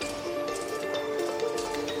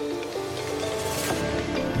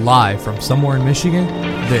Live from somewhere in Michigan,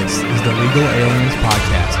 this is the Legal Aliens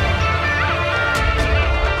Podcast.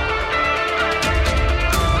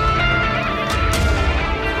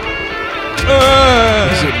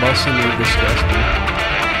 Is it Bussin or disgusting?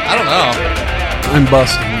 I don't know. I'm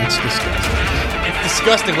Bussin. It's disgusting. It's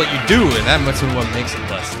disgusting what you do, and that's what makes it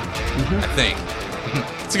busting. I think.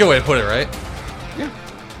 It's a good way to put it, right? Yeah.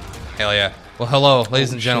 Hell yeah. Well, hello,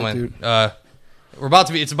 ladies and gentlemen. We're about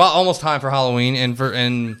to be. It's about almost time for Halloween,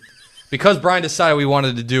 and because Brian decided we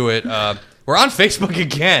wanted to do it, we're on Facebook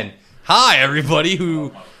again. Hi,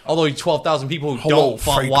 everybody. Although 12,000 people who don't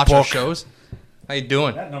watch our shows. How you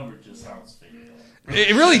doing? That number just sounds fake.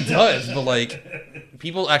 It really does, but like,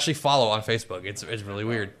 people actually follow on Facebook. It's really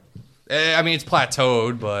weird. I mean, it's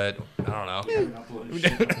plateaued, but I don't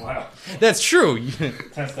know. Wow. That's true.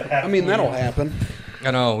 I mean, that'll happen.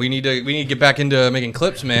 I know. We need to get back into making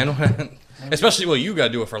clips, man. Especially, well, you got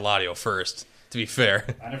to do it for Ladio first. To be fair.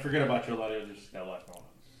 I didn't forget about your Ladio. Just got a lot going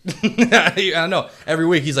on. I know. Every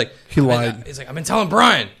week he's like, he lied. He's like, I've been telling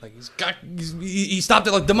Brian. Like he stopped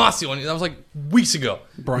at like Damasio, and that was like weeks ago.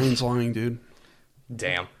 Brian's lying, dude.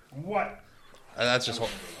 Damn. What? That's just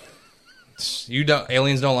you don't.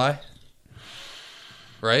 Aliens don't lie,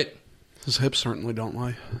 right? His hips certainly don't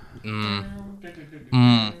lie.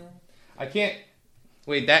 I can't.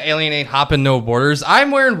 Wait, that alien ain't hopping no borders. I'm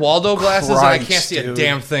wearing Waldo glasses, and I can't see a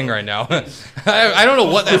damn thing right now. I don't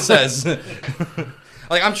know what that says.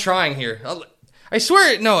 Like, I'm trying here. I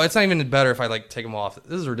swear, no, it's not even better if I like take them off.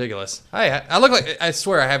 This is ridiculous. I look like, I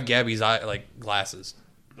swear I have Gabby's glasses.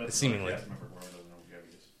 That's Seemingly.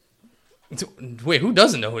 Wait. Wait, who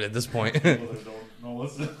doesn't know it at this point?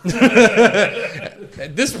 Listen.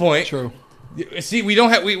 At this point, True. see, we don't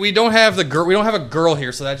have a girl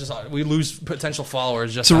here, so that just we lose potential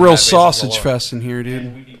followers. Just It's a real sausage fest in here, dude.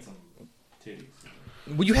 And we need some titties.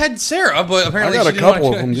 Well, you had Sarah, but apparently I got she a didn't couple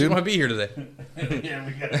want of them, she didn't dude. want to be here today. Yeah,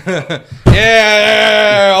 we got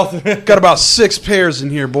Yeah, Got about 6 pairs in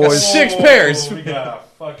here, boys. Six pairs. We got a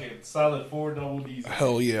fucking solid 4 double D's.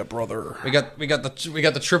 Hell yeah, brother. we got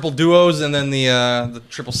the triple duos and then the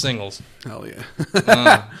triple singles. Hell yeah.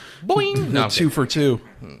 Boing. No, I'm 2 for 2.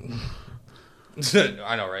 kidding.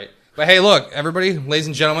 I know, right? But hey, look, everybody, ladies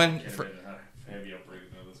and gentlemen, Heavy upgrade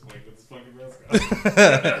at this point. This fucking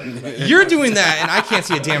mascot. you're doing that, and I can't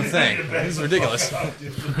see a damn thing. This is ridiculous.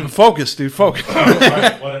 Focus, dude. Focus.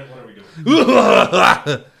 Alright, what are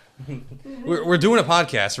we doing? We're doing a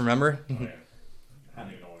podcast, remember? Oh, yeah. I don't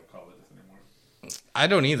even know what to call it this anymore. I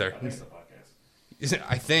don't either. I think it's a podcast.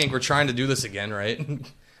 I think we're trying to do this again, right?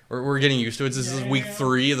 We're getting used to it. This is week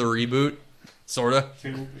 3 of the reboot, sorta.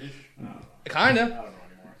 2-ish? No, I Kinda. don't know anymore.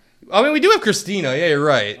 I mean, we do have Christina. Yeah, you're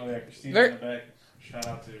right. Oh yeah, Christina Very- in the back. Shout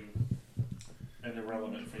out to an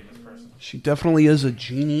irrelevant famous person. She definitely is a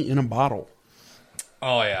genie in a bottle.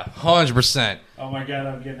 Oh yeah, 100%. Oh my god,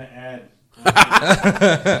 I'm getting an ad.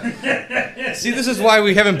 See, this is why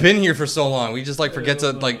we haven't been here for so long. We just forget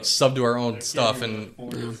to sub to our own stuff, and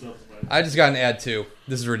I just got an ad too.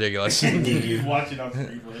 This is ridiculous. He's watching on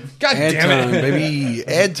screen. God Ad damn time, it, baby.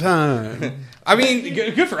 Ad time. I mean,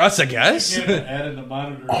 good for us, I guess. Getting an ad in the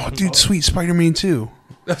monitor. Oh, dude, sweet Spider-Man 2.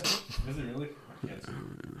 Is it really? I just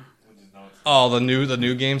know it's Oh, the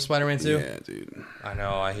new game, Spider-Man 2. Yeah, dude. I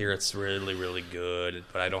know. I hear it's really, really good,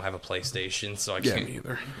 but I don't have a PlayStation, so I Yeah, can't. me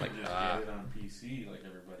either. just get it on PC like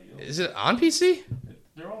everybody else. Is it on PC?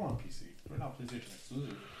 They're all on PC. They're not PlayStation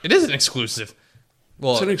exclusive. It is an exclusive.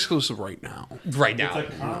 Well, It's an exclusive right now. right now.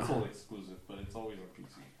 It's a console exclusive, but it's always on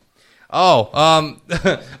PC. Oh,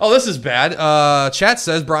 oh, this is bad. Chat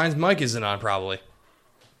says Brian's mic isn't on, probably.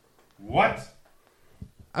 What?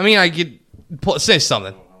 I mean, I could say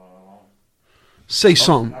something. Say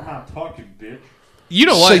something. I'm not talking, bitch. You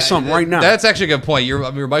know what? Say something right now. That's actually a good point.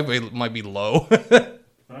 Your mic might be low. But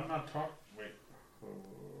I'm not talking. Wait.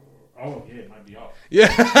 Oh, yeah, it might be off. Yeah,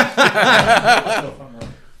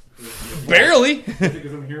 barely.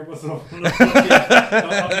 Because I'm hearing myself.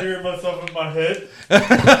 I'm hearing myself in my head.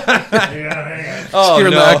 Yeah, Oh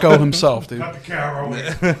Scaring the no! echo himself, dude. got the camera away.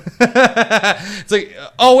 It's like,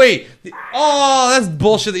 oh wait, oh that's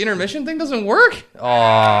bullshit. The intermission thing doesn't work.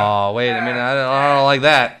 Oh wait a minute, I don't like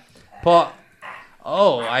that.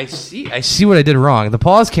 Oh, I see what I did wrong. The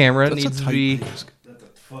pause camera That's needs a to tight be. mask. That's a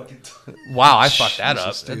fucking. Wow, I fucked that up.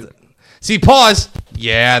 Jesus, dude. See, pause.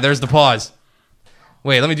 Yeah, there's the pause.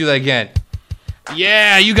 Wait, let me do that again.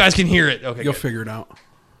 Yeah, you guys can hear it. Okay, You'll good. figure it out.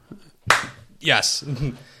 Yes.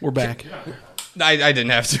 We're back. I didn't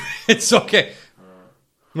have to. It's okay.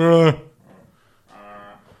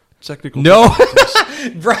 Technical. No.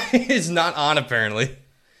 Brian is not on, apparently.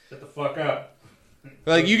 Shut the fuck up.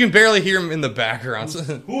 Like, you can barely hear him in the background.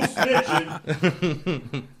 Who's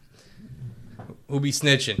snitching? Who be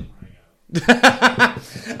snitching?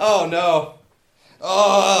 Oh, no.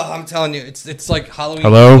 Oh, I'm telling you, it's like Halloween.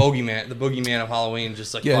 Hello? The boogeyman of Halloween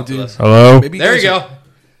just like fucked with us. Hello? Maybe There you go.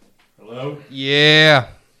 Hello? Yeah.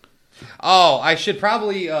 Oh, I should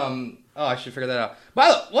probably, I should figure that out. By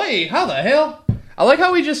the way, how the hell? I like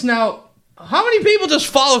how we just now, how many people just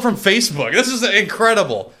follow from Facebook? This is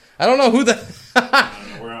incredible. I don't know who the...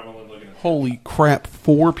 Where am I looking at? Holy crap,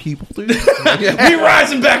 4 people, dude. We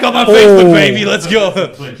rising back up on Facebook, baby. Let's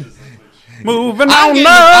go. Moving I'm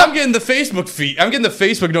on up. getting the Facebook feed. I'm getting the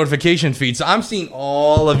Facebook notification feed. So I'm seeing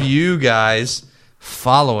all of you guys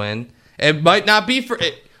following. It might not be for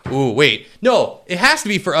it. Ooh, wait. No, it has to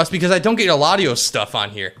be for us because I don't get Eladio stuff on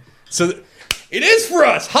here. So it is for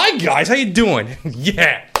us. Hi, guys. How you doing?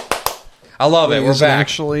 Yeah. I love it. We're back.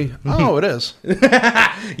 Actually, oh, it is.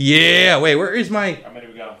 Yeah. Wait, where is my... How many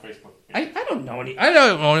we got on Facebook? I don't know any... I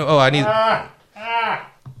don't know... Oh, I need...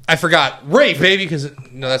 I forgot. Rate, baby, because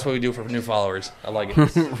that's what we do for new followers. I like it. Oh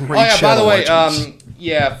yeah. By the way,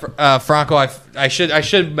 Franco, I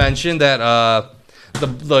should mention that the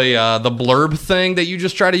blurb thing that you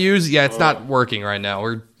just try to use. Yeah, it's not working right now.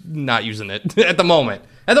 We're not using it at the moment.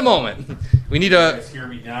 We need You a. guys hear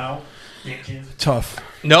me now? Bitches. Tough.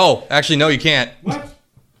 No, actually, no, you can't. What?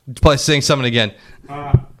 Play sing something again.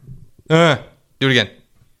 Do it again.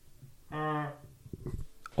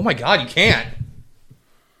 Oh my God, you can't.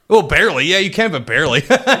 Oh, barely. Yeah, you can, but barely. You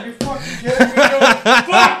fucking kidding me?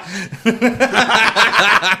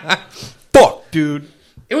 Fuck! Fuck, dude.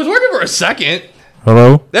 It was working for a second.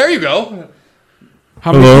 Hello? There you go.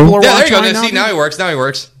 How many Hello? people are Yeah, there watching you go. right now? See, now he works. Now he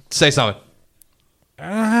works. Say something.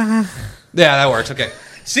 Yeah, that works. Okay.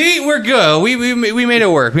 See, we're good. We made it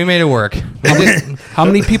work. We made it work. How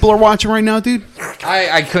many people are watching right now, dude?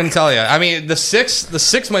 I couldn't tell you. I mean, the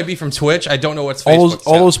six might be from Twitch. I don't know what's Facebook.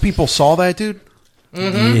 All those people saw that, dude?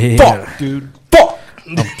 Yeah. Fuck, dude. Fuck.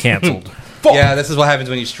 I'm canceled. Fuck. Yeah, this is what happens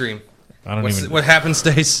when you stream. I don't even... What happens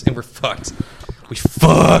stays, and we're fucked. We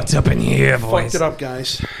fucked up in here, boys. Fucked it up,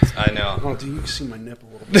 guys. I know. Oh, dude, you can see my nipple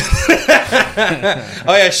a little bit.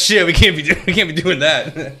 Oh yeah, shit. We can't be doing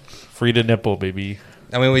that. Free to nipple, baby.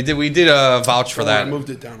 I mean, we did a vouch for I that. moved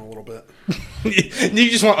it down a little bit. You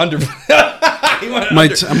just want under. You want My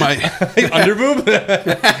under boob? Is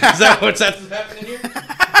that what's happening here?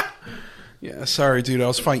 Yeah, sorry, dude. I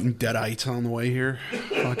was fighting deadites on the way here.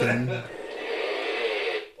 Fucking.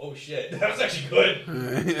 Oh shit, that was actually good.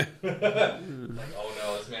 Like, oh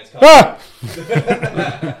no, this man's coming. Ah!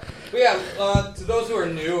 But yeah, to those who are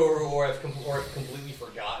new or have completely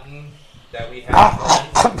forgotten that we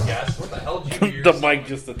have friends, yes. What the hell did you hear? The mic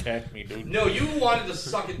just attacked me, dude. No, you wanted to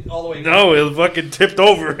suck it all the way down. No, it fucking tipped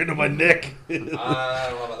over into my neck. I don't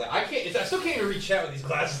know about that. I still can't even reach out with these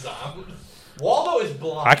glasses on. Waldo is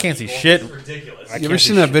blind. I can't see shit. It's ridiculous. You ever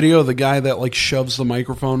seen that video of the guy that like shoves the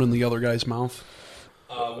microphone in the other guy's mouth?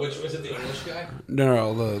 Which was it? The English guy?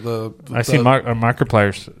 No, I see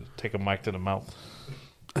Markiplier's take a mic to the mouth.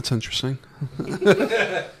 That's interesting. I'm not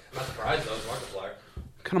surprised though. It's Markiplier.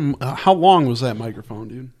 How long was that microphone,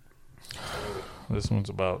 dude? This one's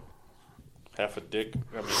about half a dick.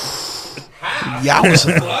 I mean, Half?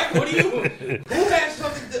 Yowza. What? What do you? Who has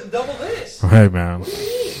something double this? hey, man. What do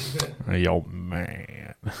you mean? Yo,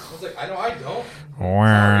 man. I was like, I know I don't.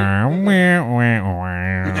 Wow, wow,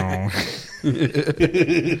 wow.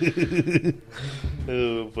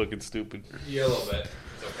 Oh, fucking stupid. Yeah, a little bit.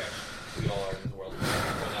 It's okay. We all are in this world.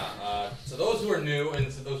 To those who are new and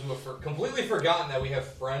to those who have completely forgotten that we have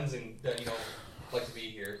friends and that like to be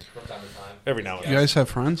here from time to time. Every now and You guys have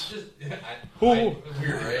friends? Just, weird,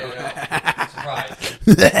 right? I know. I'm surprised.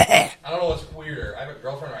 I don't know what's weirder. I have a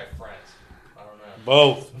girlfriend or I have friends. I don't know.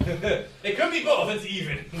 Both. It could be both. It's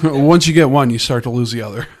even. Once you get one, you start to lose the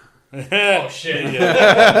other. Oh shit.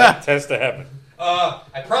 Yeah. Tends to happen.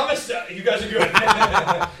 I promise you guys are good.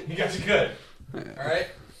 You guys are good. All right.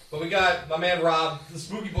 But we got my man Rob, the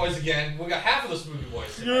Spookiboiz again. We got half of the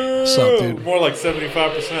Spookiboiz tonight. What's up, dude? More like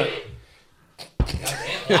 75%.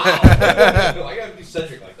 Goddamn, wow. I gotta be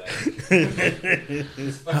centric like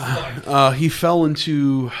that. He fell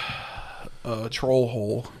into a troll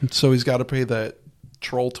hole, so he's got to pay that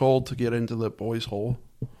troll toll to get into the boys' hole.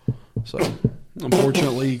 So,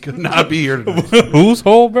 unfortunately, he could not be here tonight. Whose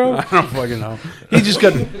hole, bro? I don't fucking know. He just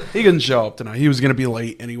couldn't. He couldn't show up tonight. He was gonna be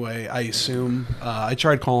late anyway. I assume. I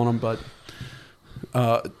tried calling him, but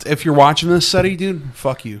if you're watching this, Seti, dude,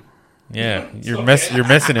 fuck you. Yeah, you're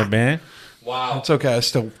missing it, man. Wow. It's okay. I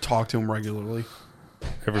still talk to him regularly.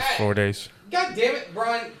 Every 4 days. God damn it,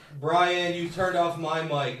 Brian. Brian, you turned off my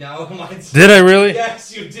mic. Now mine's... Did I really?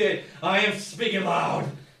 Yes, you did. I am speaking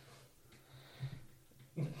loud.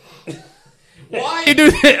 Why you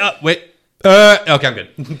do that? Wait. Okay, I'm good.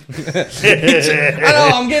 I know,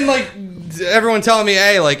 I'm getting like everyone telling me,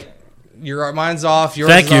 hey, like your mine's off. Yours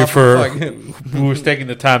Thank is you off. for who was taking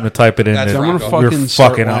the time to type it in. That's there. I'm Rocco. gonna fucking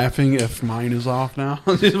start fucking up. laughing if mine is off now.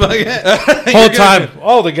 Whole time.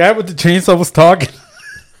 Oh, the guy with the chainsaw was talking.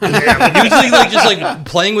 Yeah, he was like just like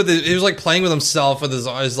playing with it. He was like playing with himself with his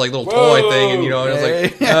like little toy thing, and I was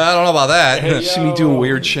like, I don't know about that. See me doing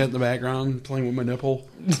weird shit in the background, playing with my nipple.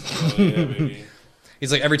 Oh, yeah, baby.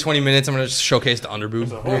 He's like every 20 minutes, I'm gonna just showcase the underboob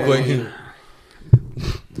real quick.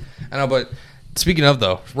 I know, but speaking of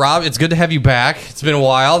though, Rob, it's good to have you back. It's been a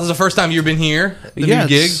while. This is the first time you've been here. The new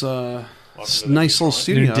gig. It's a nice little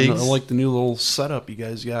studio. I digs. like the new little setup you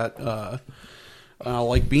guys got. I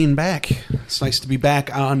like being back. It's nice to be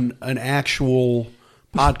back on an actual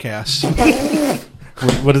podcast.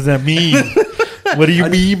 What does that mean? What do you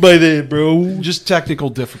mean by that, bro? Just technical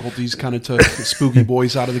difficulties kind of took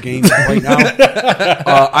Spookiboiz out of the game right now.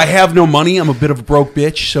 I have no money. I'm a bit of a broke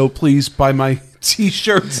bitch, so please buy my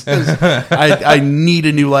T-shirts. I need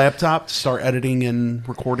a new laptop to start editing and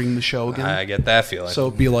recording the show again. I get that feeling. So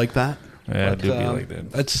it'd be like that. Yeah, it do be like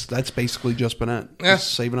that. That's basically just been it. Yeah.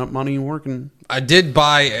 Just saving up money and working. I did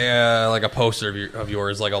buy like a poster of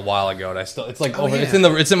yours like a while ago, and I still it's like over. yeah.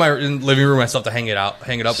 It's in my living room. I still have to hang it up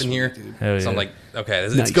in here. Hell So I'm yeah. like, okay,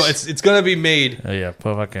 Nice. it's gonna be made. Oh yeah,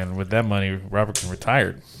 fucking with that money, Robert can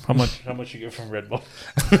retire. How much you get from Red Bull?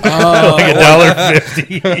 Like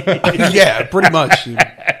 $1.50. Yeah, pretty much. Dude.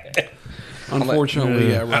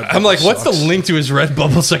 Unfortunately, yeah. I'm like, what's the link to his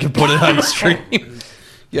Redbubble so I can put it on the stream?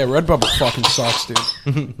 Yeah, Redbubble fucking sucks, dude.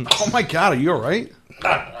 Oh my god, are you alright?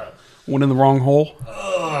 Went in the wrong hole.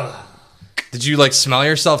 Did you like smell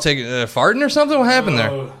yourself taking farting or something? What happened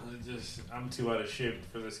there? I'm too out of shape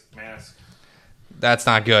for this mask. That's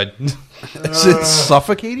not good. Is it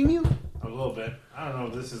suffocating you? A little bit. I don't know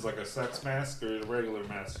if this is like a sex mask or a regular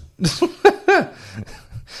mask.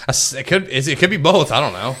 It could be both. I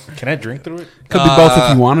don't know. Can I drink through it? Could be both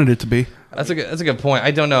if you wanted it to be. That's a good point.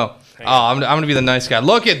 I don't know. Oh, I'm gonna be the nice guy.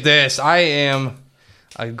 Look at this. I am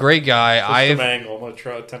a great guy. Just the angle. I'm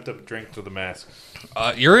gonna attempt to drink through the mask.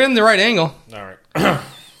 You're in the right angle. All right.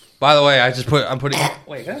 By the way, I'm putting.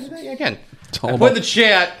 Wait, can I do that? Yeah, I can. all I put about- in the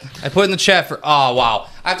chat. I put in the chat for. Oh wow!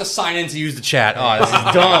 I have to sign in to use the chat. Oh, this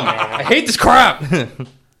is dumb. I hate this crap.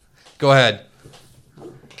 Go ahead.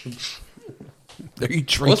 Are you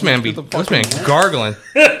This man gargling.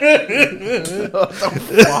 Drink,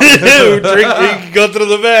 go through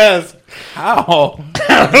the mask. How?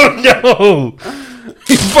 No.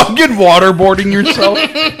 You fucking waterboarding yourself?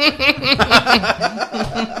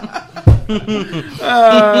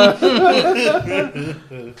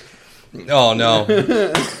 Oh no!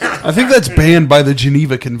 I think that's banned by the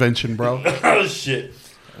Geneva Convention, bro. Oh shit.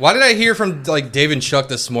 Why did I hear from like Dave and Chuck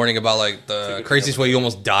this morning about like the craziest way you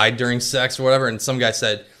almost died during sex or whatever? And some guy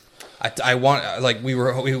said, "I want like we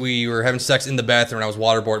were having sex in the bathroom and I was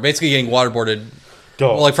waterboarded, basically getting waterboarded,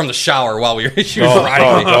 Dog. well, like from the shower while we were she was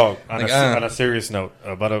riding me." Dog. Like, On a serious note,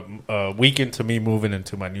 about a week into me moving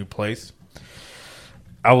into my new place,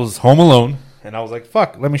 I was home alone and I was like,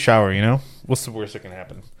 "Fuck, let me shower." You know, what's the worst that can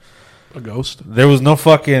happen? A ghost? There was no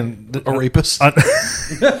fucking A rapist? on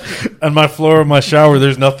my floor of my shower.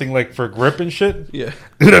 There's nothing like for grip and shit. Yeah.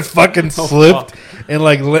 Dude, I fucking slipped and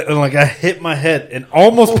like I hit my head and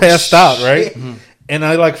almost passed out, right? And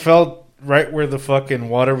I like felt right where the fucking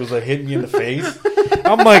water was like hitting me in the face.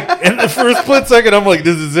 I'm like, in the first split second, I'm like,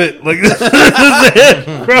 this is it. Like, this is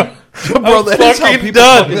it, bro. Bro, I'm that is how fucking people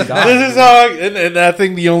done. fucking die. This is how and I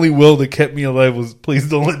think the only will that kept me alive was please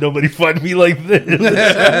don't let nobody find me like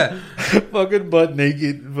this. Fucking butt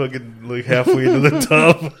naked, fucking like halfway into the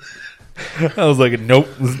tub. I was like, nope.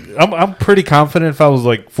 I'm pretty confident if I was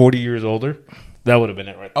like 40 years older, that would have been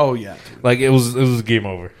it right there. Oh, yeah. Dude. Like it was game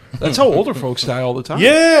over. That's how older folks die all the time.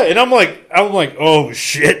 Yeah, and I'm like, oh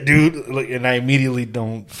shit, dude. Like, and I immediately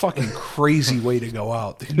don't. Fucking crazy way to go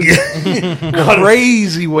out, dude.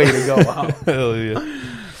 Crazy way to go out. Hell yeah.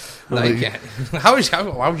 No, you can't.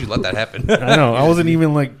 Why would you let that happen? I know. I wasn't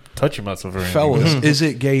even like touching myself or anything. Fellas, is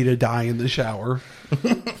it gay to die in the shower?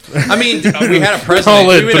 I mean, we had a president.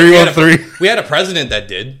 Call it 313. We had a president that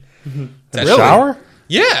did. That Really? Shower?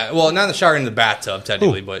 Yeah, well, not in the shower, in the bathtub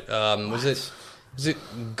technically, but was it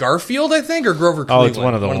Garfield, I think, or Grover Cleveland? Oh, it's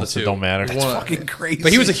one of the ones that don't matter. It was one of- Fucking crazy.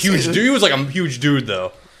 But he was a huge dude. He was like a huge dude,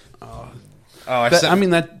 though.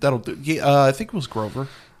 That'll do. Yeah, I think it was Grover.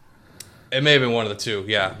 It may have been one of the two.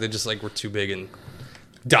 Yeah, they just like were too big and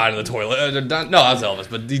died in the toilet. No, that was Elvis,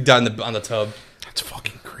 but he died on the tub. That's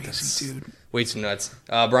fucking crazy, dude. Way too nuts.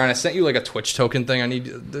 Brian, I sent you like a Twitch token thing. I need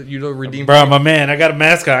you to redeem. Bro, my man, I got a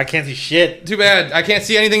mascot. I can't see shit. Too bad. I can't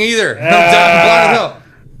see anything either. I'm blind as hell.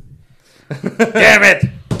 Damn it.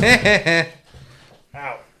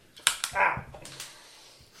 Ow. Ow.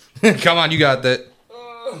 Come on, you got that.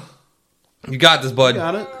 You got this, bud.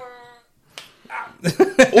 Got it.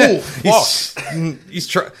 Oh, fuck. He's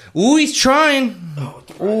trying. Ooh, he's trying.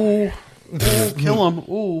 Ooh. Kill him.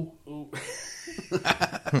 Ooh. Who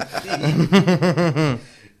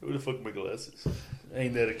the fuck my glasses?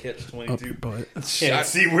 Ain't that a catch-22? But Can't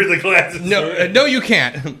see where the glasses are. No, you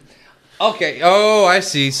can't. Okay. Oh, I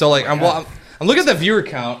see. So, like, I'm looking at the viewer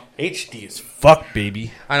count. HD as fuck,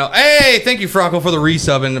 baby. I know. Hey, thank you, Franco, for the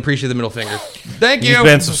resub and appreciate the middle finger. Thank you. He's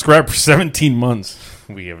been subscribed for 17 months.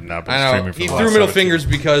 We have not been I know. streaming for He the threw last middle 17. fingers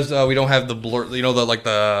because we don't have the blur. You know,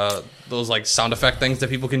 those like sound effect things that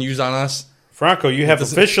people can use on us. Franco, you have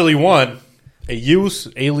officially won a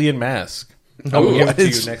used alien mask. I will give it to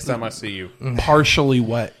you next time I see you. partially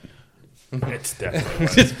wet. It's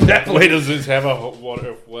definitely. It's definitely Wait, does this have a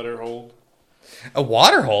water hole? a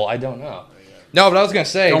water hole. I don't know. No, but I was gonna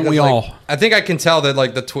say, Don't we like, all? I think I can tell that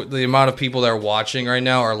like the amount of people that are watching right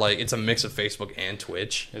now are like it's a mix of Facebook and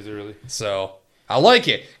Twitch. Is it really? So I like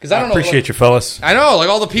it because I don't know. Appreciate you, fellas. I know, like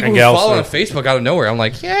all the people And who gals, follow on too. Facebook out of nowhere. I'm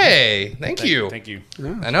like, yay, thank you. Thank you.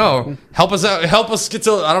 I know. Help us out. Help us get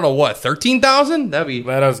to I don't know what 13,000. That'd be.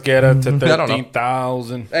 Let us get up to don't know.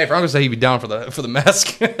 13,000. Hey, Franco said he'd be down for the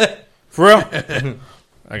mask. For real?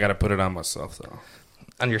 I gotta put it on myself though.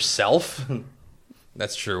 On yourself.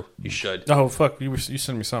 That's true. You should. Oh fuck! You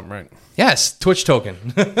sent me something, right? Yes, Twitch token.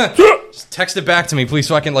 Just text it back to me, please,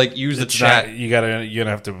 so I can like use the chat. You're gonna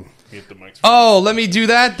have to get the mics. Oh, let me do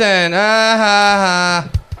that then.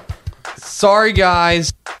 Sorry,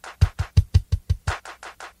 guys.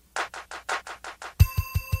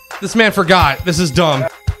 This man forgot. This is dumb.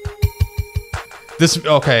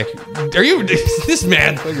 Okay. Are you this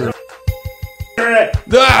man?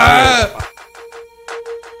 Ah!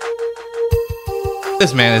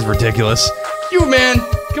 This man is ridiculous. You man,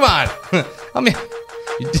 come on. I mean,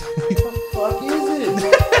 what the fuck is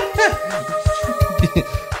it?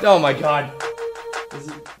 Oh my god.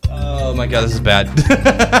 Oh my god, this is bad.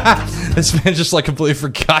 This man just like completely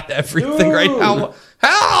forgot everything right now.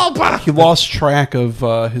 Help! He lost track of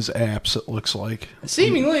his apps, it looks like.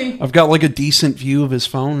 Seemingly. I've got like a decent view of his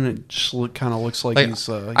phone, and it just kind of looks like he's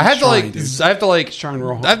I have to trying, like. I have to like. trying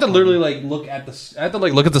real hard. I have to literally like look at the. I have to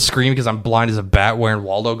like look at the screen because I'm blind as a bat wearing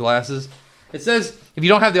Waldo glasses. It says if you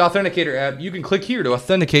don't have the Authenticator app, you can click here to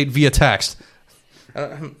authenticate via text.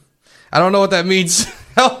 I don't know what that means.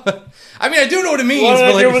 I mean, I do know what it means. What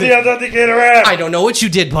did but I do with the authenticator app? I don't know what you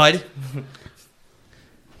did, bud.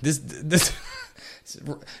 This.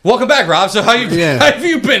 Welcome back, Rob. So how have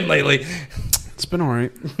you been lately? It's been all right.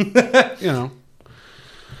 You know.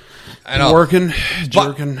 I know. Working,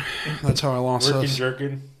 jerking. That's how I lost Working, us.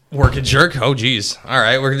 jerking. Work and jerk. Oh, geez. All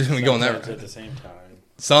right, we're going that. At the same time.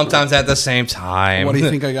 Sometimes at the same time. What do you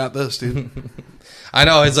think I got this, dude? I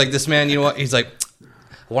know. It's like this man. You know what? He's like,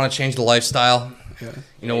 I want to change the lifestyle. Yeah.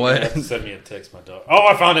 You know what? Send me a text, my dog. Oh,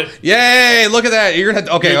 I found it. Yay! Look at that. You're gonna have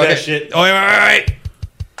to, okay. Do Okay. that shit. Oh, wait.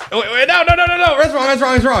 Oh, wait. No.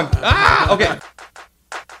 That's wrong. Ah. Okay.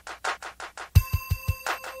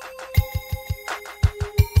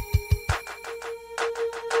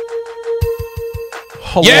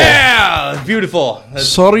 Hello. Yeah. Beautiful.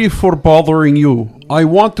 Sorry for bothering you. I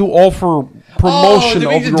want to offer promotion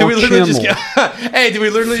of your channel. Hey, did we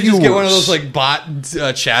literally just get one of those like bot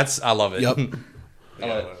chats? I love it. Yep. I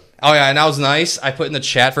love it. Oh yeah, and that was nice. I put in the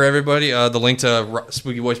chat for everybody the link to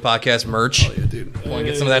Spookiboiz podcast merch. Oh, yeah, dude. Want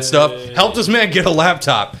to get some of that stuff? Help this man get a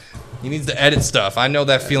laptop. He needs to edit stuff. I know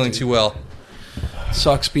that feeling too well.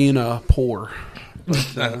 Sucks being poor.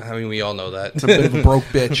 I mean, we all know that. A bit of a broke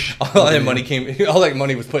bitch. All that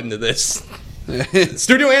money was put into this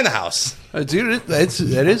studio and the house. Dude,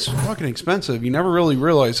 it is fucking expensive. You never really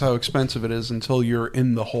realize how expensive it is until you're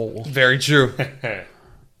in the hole. Very true.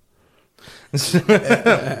 I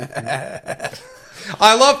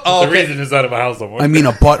love. Oh, The reason it's out of my house no more. I mean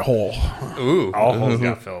a butthole. Ooh. All holes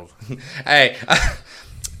got filled. Hey,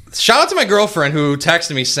 shout out to my girlfriend who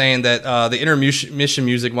texted me saying that the intermission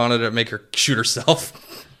music wanted to make her shoot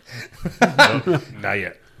herself. No, not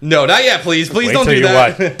yet. No, not yet, please. Please Wait don't till do you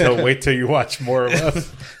that. wait till you watch more of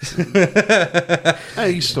us. I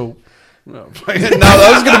used to. No,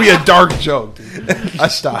 that was going to be a dark joke. Dude. I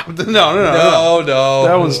stopped. No.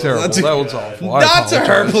 That was terrible. That was awful. I Not to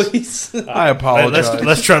her, apologize. please. I All right, apologize.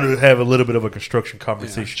 let's try to have a little bit of a construction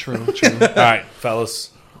conversation. True. All right,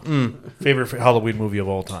 fellas. Favorite Halloween movie of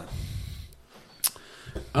all time?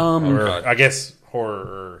 Or, I guess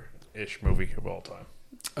horror-ish movie of all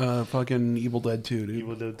time. Fucking Evil Dead 2, dude.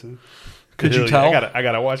 Evil Dead 2. Could you tell? I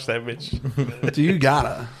gotta watch that bitch. Dude, you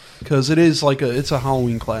gotta. Because it is it's a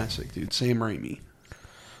Halloween classic, dude. Sam Raimi.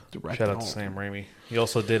 Shout out to Sam Raimi. He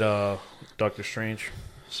also did Doctor Strange.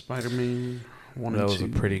 Spider-Man 1 and 2. That was a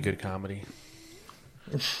pretty good comedy.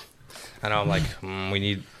 I know, I'm like,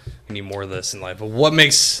 we need more of this in life. But what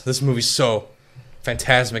makes this movie so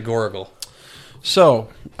phantasmagorical? So,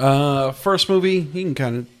 first movie, you can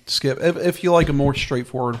kind of skip. If you like a more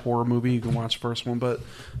straightforward horror movie, you can watch the first one. But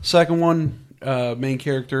second one, main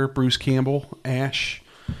character, Bruce Campbell, Ash,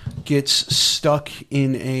 gets stuck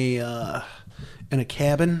in a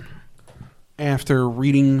cabin after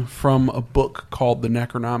reading from a book called the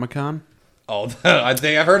Necronomicon. Oh, I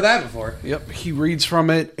think I've heard that before. Yep, he reads from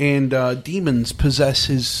it, and demons possess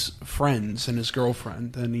his friends and his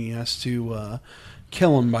girlfriend, and he has to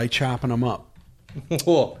kill them by chopping them up.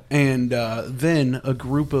 Cool. And then a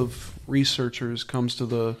group of researchers comes to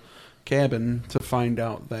the cabin to find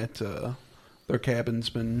out that their cabin's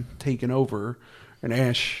been taken over, and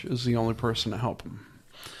Ash is the only person to help them.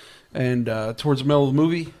 And towards the middle of the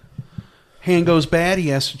movie, hand goes bad. He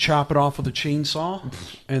has to chop it off with a chainsaw,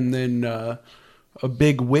 and then a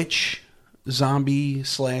big witch, zombie /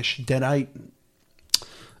 deadite,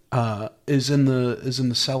 is in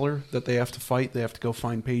the cellar that they have to fight. They have to go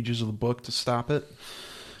find pages of the book to stop it.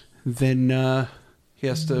 Then he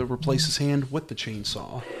has to replace his hand with the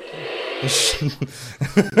chainsaw. That's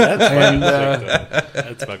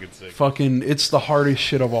fucking sick. Fucking, it's the hardest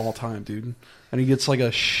shit of all time, dude. And he gets like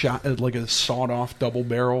a sawed off double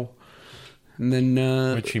barrel. And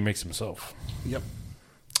then which he makes himself. Yep.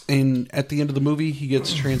 And at the end of the movie, he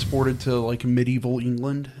gets transported to like medieval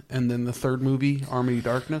England. And then the third movie, Army of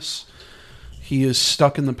Darkness, he is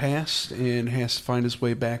stuck in the past and has to find his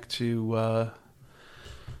way back to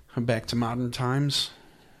modern times.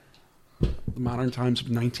 The modern times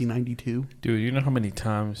of 1992. Dude, you know how many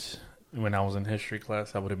times when I was in history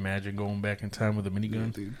class I would imagine going back in time with a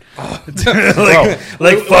minigun? Yeah, dude.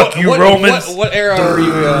 Fuck you, Romans. What era are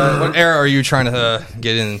you? What era are you trying to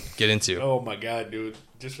get into? Oh my god, dude!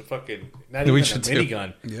 Just a fucking not even a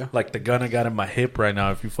minigun. Yeah. Like the gun I got in my hip right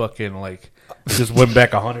now. If you fucking just went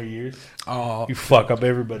back 100 years, you fuck up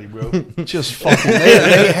everybody, bro. Just fucking.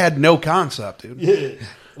 They had no concept, dude. Yeah.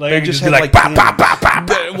 Like, They just be had like, bah, bah, bah, bah,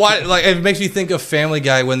 bah. Why? Like, it makes me think of Family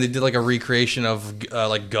Guy when they did like a recreation of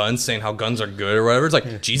like guns, saying how guns are good or whatever. It's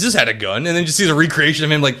like Jesus had a gun, and then just sees a recreation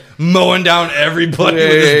of him like mowing down everybody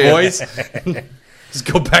with his voice. Just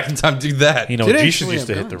go back in time, do that. You know, Did Jesus actually used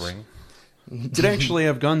to have hit the guns. ring. Did actually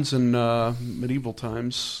have guns in medieval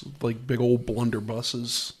times, like big old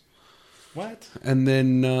blunderbusses. What? And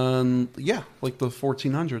then, like the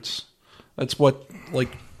 1400s. That's what,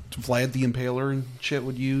 like, Vlad the Impaler and shit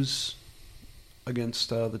would use against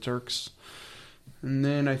the Turks. And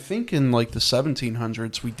then I think in, like, the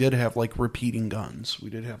 1700s, we did have, like, repeating guns. We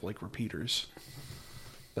did have, like, repeaters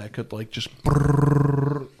that could, like, just...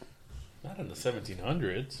 Brrr. Not in the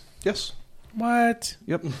 1700s. Yes. What?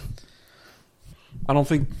 Yep. I don't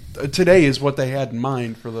think... today is what they had in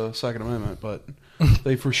mind for the Second Amendment, but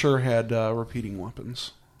they for sure had repeating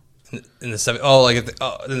weapons. In the in the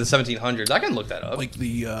 1700s. I can look that up. Like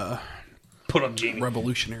the put up Jamie.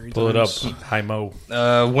 revolutionary Pull it up. times. Hi Mo.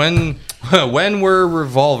 When were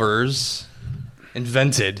revolvers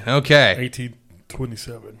invented? Okay.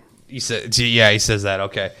 1827. He says that.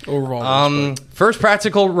 Okay. Oh, revolvers, First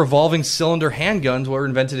practical revolving cylinder handguns were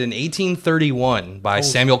invented in 1831 by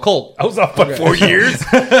Samuel Colt. I was off by 4 years.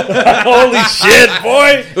 Holy shit,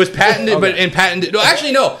 boy! It was patented, but patented. No,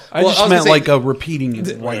 actually, no. I just meant like a repeating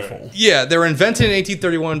rifle. Yeah, they were invented in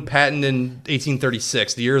 1831, patented in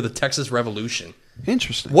 1836, the year of the Texas Revolution.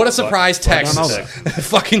 Interesting. What a surprise, Texas!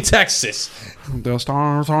 Fucking Texas. The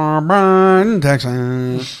stars are bright,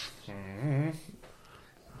 Texas.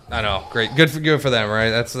 I know. Great. Good for them, right?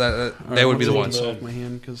 That's that. They would be the ones. Off my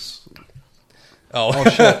hand, 'cause... Oh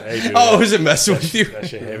shit! Hey, dude, oh, is it messing with you? that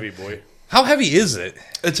shit heavy, boy. How heavy is it?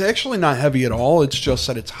 It's actually not heavy at all. It's just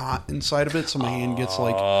that it's hot inside of it, so my hand gets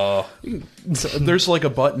like. There's like a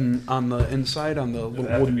button on the inside on the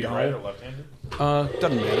little wooden dial. Right or left-handed?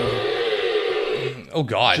 Doesn't matter. Oh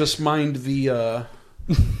God! Just mind the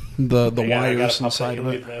wires inside of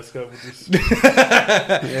it.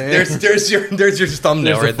 There's your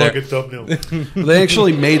thumbnail right there. Thumbnail. They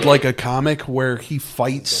actually made like a comic where he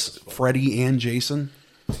fights Freddy and Jason.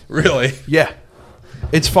 Really? Yeah,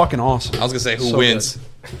 it's fucking awesome. I was gonna say who So wins. good.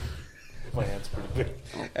 My hand's pretty big.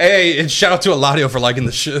 Hey, and shout out to Eladio for liking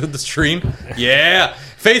the stream. Yeah,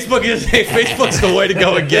 Facebook's the way to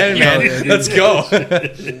go again, man. Let's go.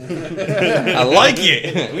 I like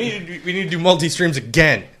it. We need to do multi-streams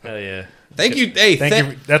again. Oh yeah. Thank you. Hey,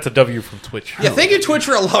 thank you. That's a W from Twitch. Yeah, thank you, Twitch,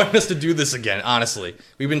 for allowing us to do this again. Honestly,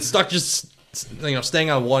 we've been stuck just staying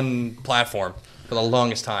on one platform for the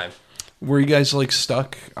longest time. Were you guys like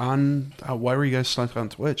stuck on? Why were you guys stuck on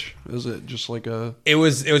Twitch? Is it just like a? It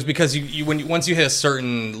was because once you hit a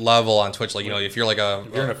certain level on Twitch, like if you're like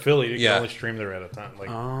if you're an affiliate, you yeah. can only stream there at a time. Like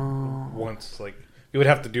once, like you would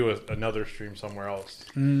have to do another stream somewhere else.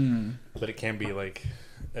 But it can be like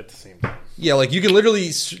at the same time. Yeah, like you can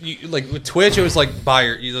literally like with Twitch, it was like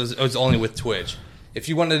it was only with Twitch. If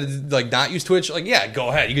you wanted to like not use Twitch, like yeah, go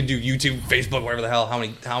ahead. You can do YouTube, Facebook, whatever the hell. How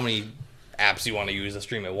many apps you want to use to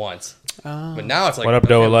stream at once? But now it's like, what up,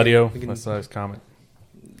 Doe Eladio? That's a nice comment.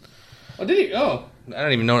 Oh, did he? Oh, I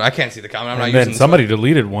don't even know. I can't see the comment. I'm not and then using. Somebody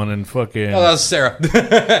deleted one and fucking. Oh, that was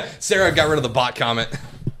Sarah. Sarah got rid of the bot comment.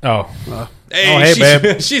 Oh, hey,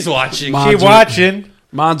 babe. She's watching. Keep watching.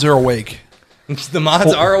 Mods are awake. The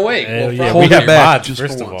mods are awake. Well, yeah, we have mods, just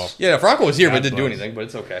first for of all. once. Yeah, Franco was here, but didn't do anything. But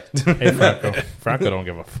it's okay. Hey, Franco. Franco don't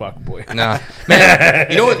give a fuck, boy. Nah, man.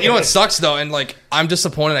 You know what sucks though, and like I'm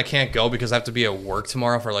disappointed I can't go because I have to be at work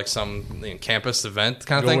tomorrow for like some campus event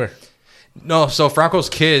kind of thing. Where? No, so Franco's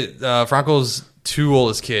two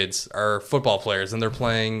oldest kids are football players, and they're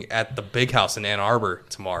playing at the Big House in Ann Arbor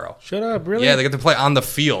tomorrow. Shut up, really? Yeah, they get to play on the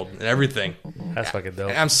field and everything. That's fucking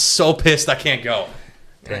dope. And I'm so pissed I can't go.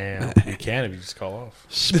 Damn, you can if you just call off.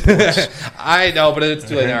 I know, but it's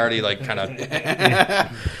too late. I already like kind of.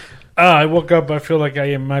 I woke up. I feel like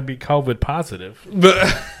I might be COVID positive.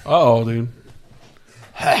 Oh, dude.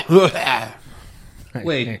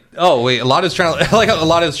 Wait. Oh, wait. A lot is trying. I like how a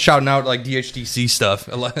lot is shouting out like DHDC stuff.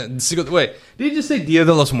 Wait, did he just say Dia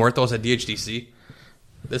de los Muertos at DHDC?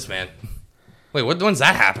 This man. Wait, when's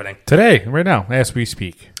that happening? Today, right now, as we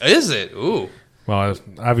speak. Is it? Ooh. Well,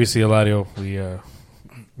 obviously, Eladio,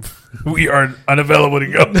 we are unavailable to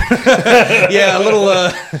go. Yeah,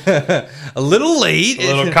 a little late.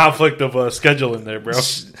 A little conflict of schedule in there, bro.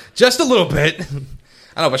 Just a little bit.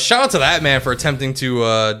 I don't know, but shout out to that man for attempting to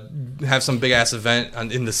have some big ass event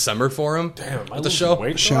in December for him. Damn, with the show.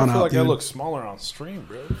 Weight, shout I feel out, like dude. I look smaller on stream,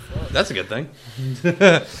 bro. Fuck. That's a good thing.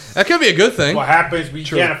 That could be a good thing. What happens? We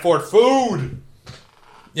can't afford food.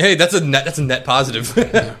 Hey, that's a net positive.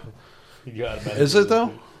 Is it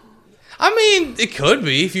though? I mean, it could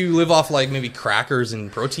be if you live off like maybe crackers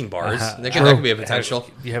and protein bars. That could be a potential.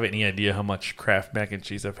 Do you have any idea how much Kraft mac and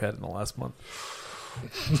cheese I've had in the last month?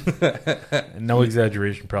 No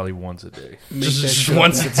exaggeration, probably once a day. Just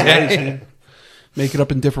once a day. Make it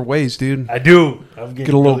up in different ways, dude. I do. Get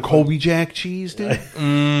a little Colby Jack cheese, dude.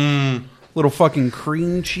 Little fucking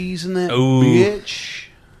cream cheese in that Ooh. bitch.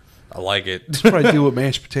 I like it. That's what I do with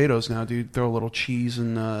mashed potatoes now, dude. Throw a little cheese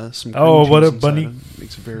and some cream Oh, cheese what a inside bunny. it.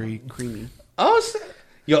 Makes it very creamy.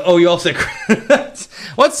 You all said,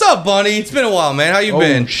 what's up, Bunny? It's been a while, man. How you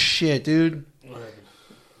been? Oh, shit, dude.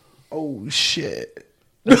 Oh, shit.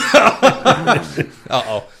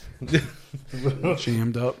 Uh-oh.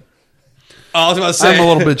 Jammed up. I was about to say. I'm a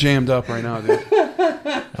little bit jammed up right now, dude.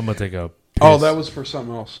 I'm going to take a piss. Oh, that was for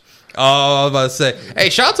something else. Oh, I was about to say. Hey,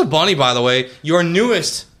 shout out to Bunny, by the way. Your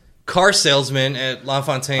newest car salesman at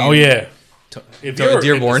LaFontaine. Oh, yeah. If you're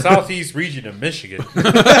Dearborn. in the southeast region of Michigan,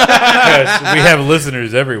 because we have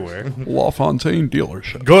listeners everywhere, LaFontaine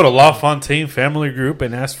dealership. go to LaFontaine Family Group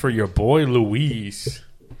and ask for your boy Luis.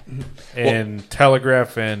 And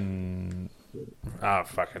Telegraph and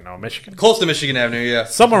fucking no, Michigan. Close to Michigan Avenue, yeah.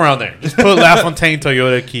 Somewhere around there. Just put LaFontaine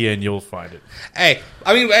Toyota Kia and you'll find it. Hey,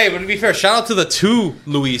 but to be fair, shout out to the two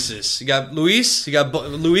Luises. You got Luis,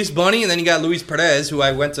 Luis Bunny, and then you got Luis Perez, who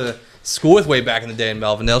I went to school with way back in the day in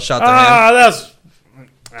Melvindale. Shout out to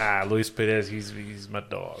him. Luis Perez, he's my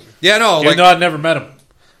dog. Yeah, no, Even though I've never met him.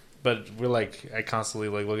 But I constantly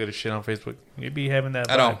look at his shit on Facebook. You'd be having that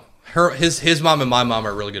vibe. I know. His mom and my mom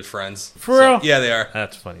are really good friends. For real? Yeah, they are.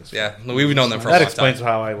 That's funny. Yeah, we've known them for a that long explains time.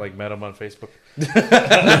 how I met him on Facebook.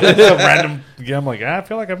 Some random. Yeah, I'm like, I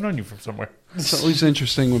feel like I've known you from somewhere. It's always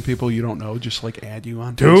interesting when people you don't know just like add you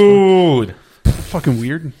on Facebook. Dude. Fucking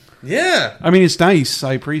weird. Yeah. I mean, it's nice.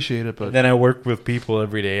 I appreciate it, but Then I work with people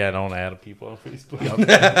every day. I don't add people on Facebook.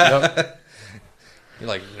 Yep. You're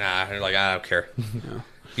like, nah. You're like, I don't care. Yeah.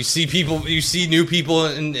 You see new people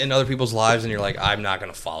in other people's lives, and you're like, I'm not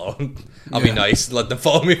gonna follow. I'll be nice. Let them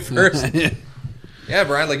follow me first. Yeah,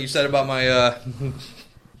 Brian, like you said about my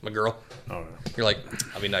my girl. Oh, no. You're like,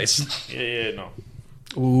 I'll be nice. Yeah, no.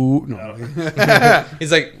 Ooh, no.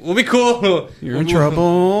 He's like, we'll be cool. You're in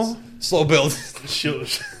trouble. Slow build. Slow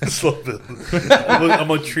build. I'm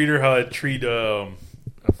gonna treat her how I treat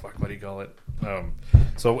what do you call it?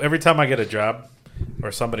 So every time I get a job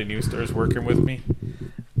or somebody new starts working with me,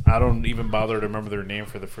 I don't even bother to remember their name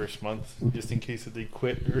for the first month, just in case that they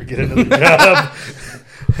quit or get another job.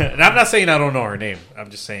 And I'm not saying I don't know her name. I'm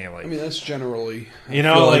just saying, like, I mean, that's generally, you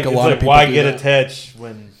know, like, a lot of people why do get that. attached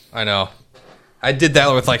when I know. I did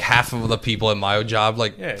that with like half of the people at my job,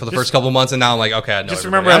 like for the first couple of months, and now I'm like, okay, I know just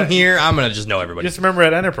everybody. remember I'm here. I'm gonna just know everybody. Just remember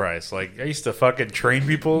at Enterprise, like I used to fucking train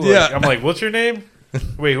people. Like, Yeah. I'm like, what's your name?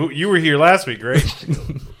 Wait, you were here last week, right?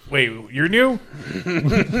 Wait, you're new?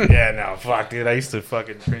 Yeah, no, fuck, dude. I used to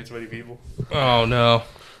fucking train so many people. Oh no.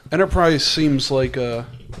 Enterprise seems like a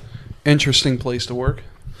interesting place to work.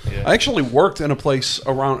 Yeah. I actually worked in a place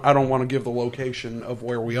around, I don't want to give the location of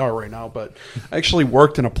where we are right now, but I actually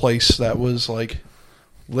worked in a place that was like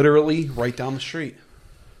literally right down the street.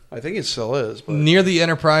 I think it still is. But Near the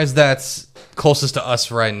Enterprise that's closest to us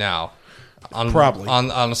right now. Probably.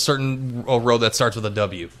 On a certain road that starts with a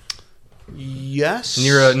W. yes.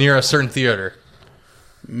 Near a certain theater.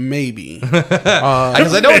 Maybe.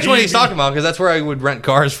 Because I know which one he's talking about, because that's where I would rent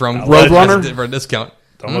cars from. Roadrunner? For a discount.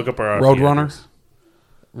 Don't look up our Roadrunner?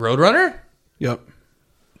 Roadrunner? Yep.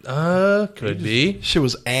 Could be. Shit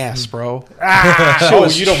was ass, bro. Oh,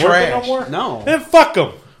 was you don't work there no trash. more? No. Then fuck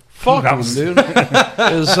them. Fuck them, dude. It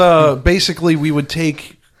was, basically, we would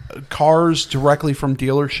take cars directly from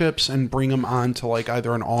dealerships and bring them onto like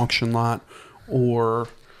either an auction lot or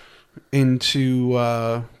into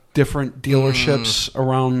different dealerships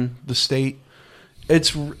around the state.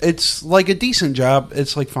 It's like a decent job.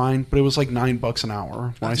 It's like fine, but it was like $9 an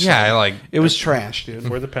hour. When I started. It was trash, dude.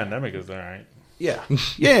 Where the pandemic is, all right. Yeah,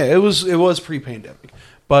 yeah, it was pre-pandemic,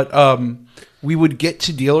 but we would get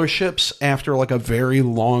to dealerships after like a very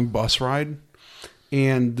long bus ride,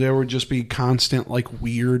 and there would just be constant like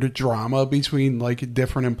weird drama between like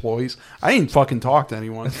different employees. I didn't fucking talk to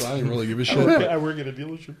anyone, so I didn't really give a shit. I work at a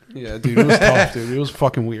dealership. Yeah, dude, it was tough, dude. It was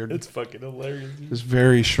fucking weird. It's fucking hilarious. It was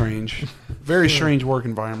very strange, very strange work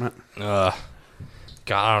environment. God,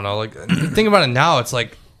 I don't know. Like, think about it now. It's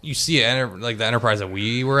like you see like the Enterprise that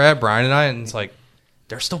we were at, Brian and I, and it's like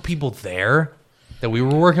there's still people there that we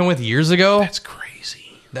were working with years ago. That's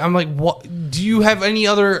crazy. I'm like, what? Do you have any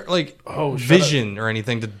other like vision or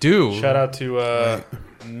anything to do? Shout out to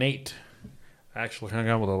Nate. I actually hung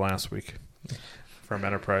out with him last week from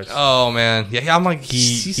Enterprise. Oh man, yeah. I'm like,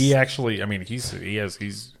 he actually. I mean, he's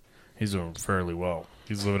doing fairly well.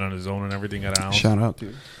 He's living on his own and everything at a house. Shout out,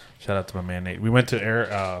 dude. Shout out to my man Nate. We went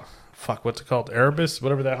to what's it called? Erebus,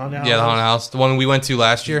 whatever that haunted house. Yeah, the haunted house, the one we went to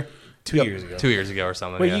last year. 2 years ago. 2 years ago or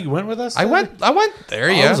something. Wait, yeah. you went with us? I went there.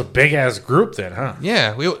 Oh, Yeah, it was a big ass group then, huh?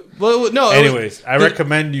 yeah. No. Anyways, I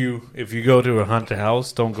recommend you, if you go to a haunted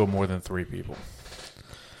house, don't go more than 3 people.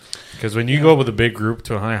 Because when you go with a big group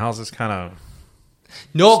to a haunted house, it's kind of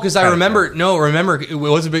No, because I remember. No, remember it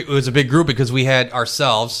was a big group because we had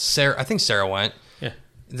ourselves. Sarah, I think Sarah went. yeah.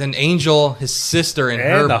 Then Angel, his sister,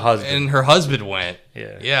 and the husband. and her husband went.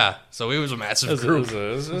 Yeah. Yeah. So it was a massive It group.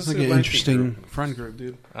 It's like an interesting friend group,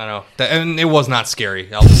 dude. I know, and it was not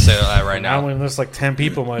scary. I'll just say that right Now now. when there's like 10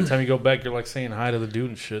 people, by the time you go back, you're like saying hi to the dude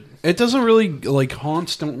and shit. It doesn't really, like,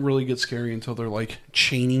 haunts don't really get scary until they're, like,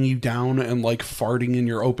 chaining you down and, like, farting in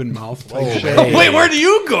your open mouth type shit. hey. Wait, where do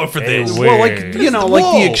you go for this? Hey, Well, like, you know, like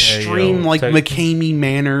Whoa. the extreme, Hey, yo, like, take- McCamey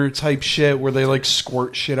Manor type shit where they, like,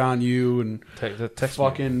 squirt shit on you and Text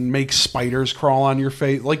fucking make spiders crawl on your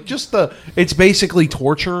face. Like, just it's basically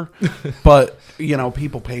torture, but, you know,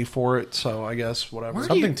 people pay for it, so I guess whatever.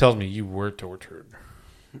 Something tells me you were tortured.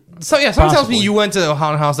 So yeah, someone tells Possibly. me you went to a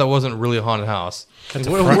haunted house that wasn't really a haunted house. It's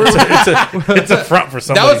a front for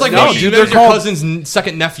somebody. That was like No, maybe dude, that was they're your called- cousin's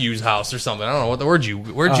second nephew's house or something. I don't know what the where'd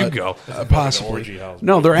you go? Possibly. orgy house.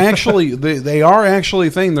 No, they're actually they are actually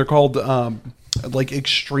a thing. They're called like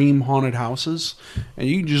extreme haunted houses, and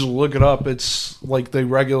you can just look it up. It's like they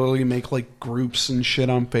regularly make like groups and shit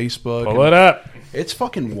on Facebook. Pull it up. It's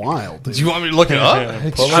fucking wild. Dude. Do you want me to look it up?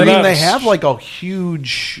 Pull I it mean, up. they have like a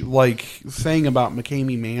huge like thing about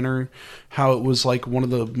McCamey Manor, how it was like one of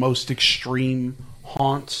the most extreme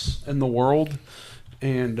haunts in the world,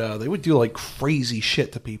 and they would do like crazy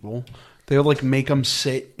shit to people. They would like make them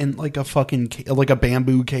sit in like a fucking like a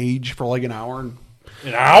bamboo cage for like an hour. And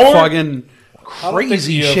An hour? fucking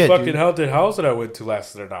crazy shit. Fucking Dude. haunted house that I went to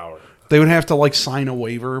lasted an hour. They would have to like sign a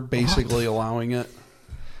waiver, basically allowing it.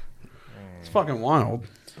 It's fucking wild.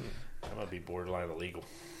 That might be borderline illegal.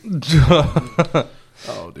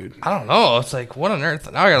 Oh, dude. I don't know. It's like what on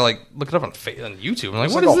earth? Now I gotta like look it up on YouTube. I'm like,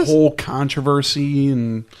 It's what like is a this? whole controversy,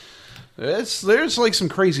 and there's like some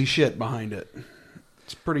crazy shit behind it.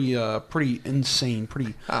 It's pretty insane,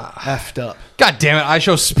 pretty effed up. God damn it! I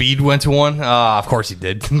Show Speed went to one. Of course he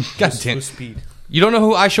did. God damn. Who's Speed? You don't know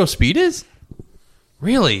who I Show Speed is?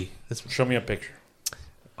 Really? Show me a picture.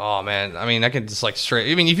 Oh man, I mean, I could just like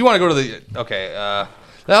straight. I mean, if you want to go to the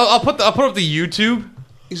I'll put up the YouTube.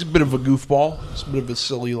 He's a bit of a goofball. He's a bit of a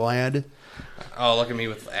silly lad. Oh, look at me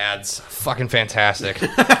with ads. Fucking fantastic.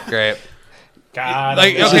 Great. God,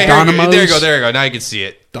 Like, Is okay, it there you Dynamos? go. There you go. Now you can see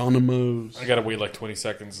it. Dynamos. I gotta wait like 20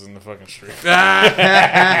 seconds in the fucking stream.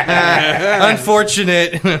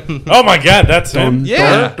 Unfortunate. Oh my god, that's him.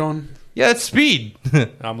 Yeah. Dun. Yeah, that's Speed.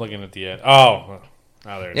 I'm looking at the ad. Oh,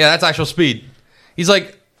 there it is. Yeah, that's actual Speed. He's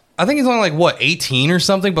like, I think he's only like what 18 or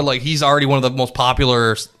something, but like he's already one of the most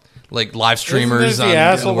popular like live streamers Isn't on this the in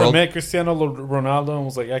asshole the that world. met Cristiano Ronaldo and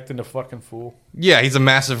was like acting a fucking fool? Yeah, he's a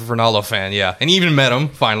massive Ronaldo fan. Yeah, and he even met him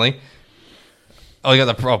finally. Oh, you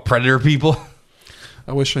got the Predator people.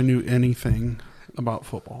 I wish I knew anything about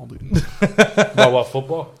football, dude. About what,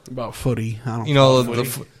 football? About footy. I don't You know Footy?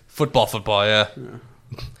 the football. Yeah.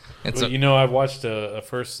 It's Well, I watched a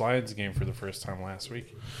first Lions game for the first time last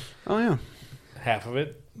week. Oh, yeah. Half of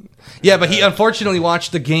it. yeah, but he unfortunately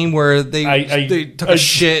watched the game where they took a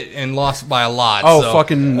shit and lost by a lot. Oh, so.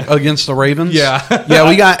 fucking against the Ravens? Yeah. Yeah,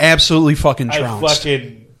 we got absolutely fucking I trounced.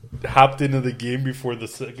 fucking hopped into the game before the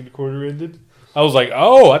second quarter ended. I was like,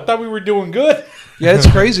 oh, I thought we were doing good. Yeah, it's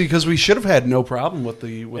crazy because we should have had no problem with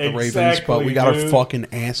the Ravens, but Exactly, we got our dude. fucking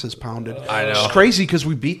asses pounded. I know. It's crazy because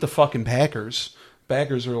we beat the fucking Packers.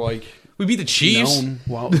 Packers are like We beat the Chiefs. known.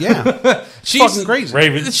 Well, yeah, Chiefs, fucking crazy.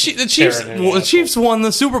 Ravens. The Chiefs. tearing it Well, the up. Chiefs won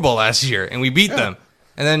the Super Bowl last year, and we beat them.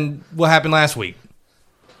 And then what happened last week?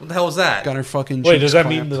 What the hell was that? Got our fucking. Wait, cheeks does that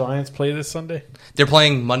clamped. mean the Lions play this Sunday? They're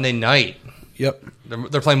playing Monday night. Yep,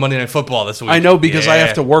 They're playing Monday Night Football this week. I know because I Yeah.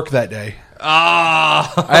 have to work that day.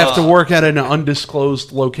 Ah, I have to work at an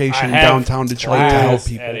undisclosed location in downtown Detroit to help class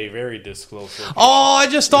people. at a very disclosed location. Oh, I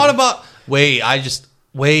just thought about. Wait.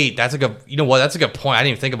 That's a good. You know what? That's a good point. I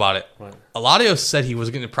didn't even think about it. What? Eladio said he was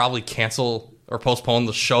going to probably cancel or postpone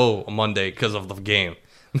the show on Monday because of the game.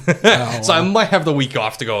 So I might have the week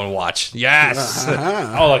off to go and watch. Yes.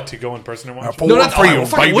 I like to go in person and watch. For- it. No, not for I you,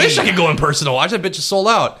 fucking baby. wish I could go in person to watch. That bitch is sold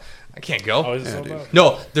out. I can't go. Oh, is it sold out?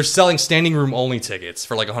 No, they're selling standing room only tickets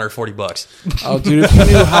for like $140. Oh, dude, if you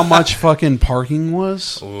knew how much fucking parking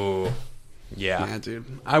was. Ooh. Yeah. Yeah, dude.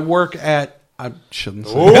 I work at. I shouldn't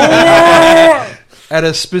say. At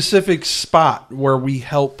a specific spot where we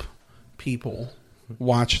help people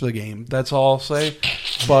watch the game. That's all I'll say.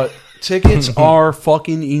 But tickets are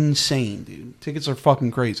fucking insane, dude. Tickets are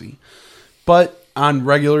fucking crazy. But on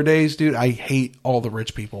regular days, dude, I hate all the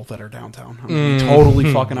rich people that are downtown. I'm gonna be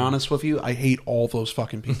totally fucking honest with you. I hate all those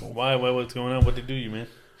fucking people. Why? What's going on? What they do, you man?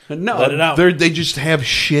 No, Let it out. they just have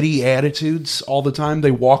shitty attitudes all the time.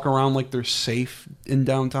 They walk around like they're safe in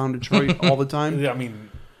downtown Detroit all the time. I mean,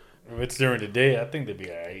 if it's during the day, I think they'd be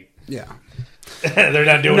alright. Yeah. They're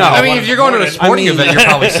not doing. No. it I at mean, 1 if you're going to a in the sporting morning. event, you're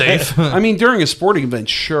probably safe. I mean, during a sporting event,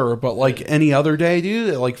 sure, but like any other day,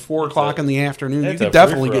 dude, at like 4 o'clock in the afternoon, you That's could a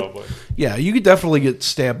definitely free-for-all, get, boy. yeah, you could definitely get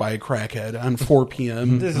stabbed by a crackhead on 4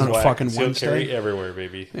 p.m. This is on a why fucking concealed carry Wednesday. everywhere,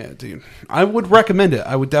 baby. Yeah, dude, I would recommend it.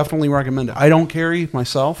 I would definitely recommend it. I don't carry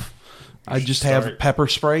myself. I just have start. pepper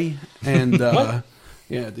spray and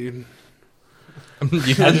yeah, dude. you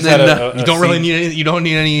I just had a you don't really scene- need any, you don't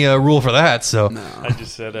need any rule for that. So I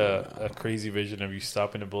just had a crazy vision of you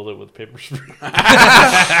stopping a bullet with paper spray,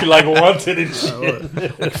 like wanted and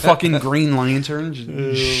shit. Like fucking Green Lantern.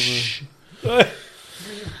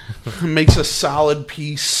 Makes a solid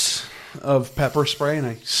piece of pepper spray, and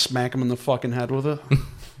I smack him in the fucking head with it.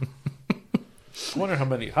 I wonder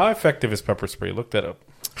how effective is pepper spray. Look that up.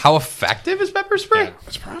 how effective is pepper spray? Yeah.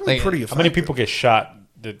 It's probably Like, pretty How effective. many people get shot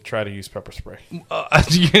that try to use pepper spray? You're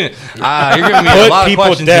giving me a lot Put of people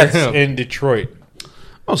questions deaths here. in Detroit.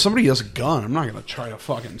 Oh, somebody has a gun. I'm not going to try to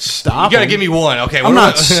fucking stop You gotta him. give me one. Okay, I'm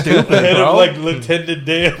not stupid, Head of bro. like Lieutenant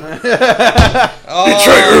Dan.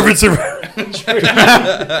 Detroit urban survival.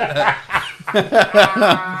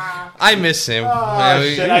 I miss him. Man,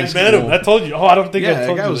 we- Shit, I met him. I told you. Oh, I don't think yeah, I that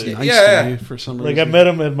told guy you was that. nice Yeah. to me for some Like reason. I met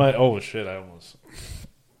him at my. Oh shit!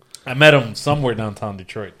 I met him somewhere downtown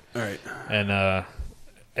Detroit, All right. and I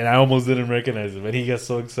almost didn't recognize him, and he got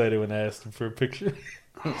so excited when I asked him for a picture.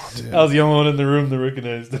 Dude. I was the only one in the room that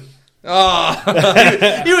recognized him. Oh,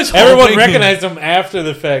 he was Everyone hoping- recognized him after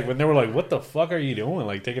the fact, when they were like, "What the fuck are you doing?"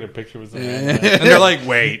 Like taking a picture with someone. Yeah. and they're like,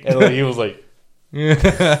 wait. And like, he was like,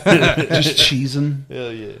 Just cheesing.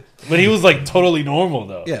 "Hell yeah!" But he was like totally normal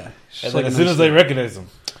though. Yeah. Just And like then a as soon nice as I guy. recognized him,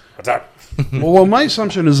 What's up? Well, my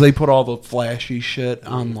assumption is they put all the flashy shit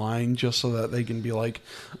online just so that they can be like,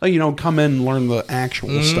 oh, come in and learn the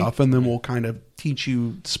actual stuff, and then we'll kind of teach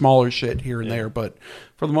you smaller shit here and there. But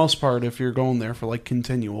for the most part, if you're going there for like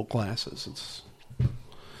continual classes, it's.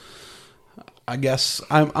 I guess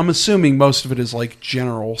I'm assuming most of it is like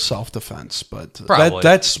general self-defense, but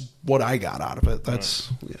that's what I got out of it. That's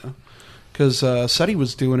because Seti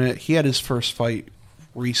was doing it. He had his first fight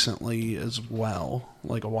recently as well,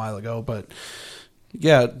 like a while ago. But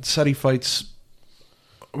yeah, Seti fights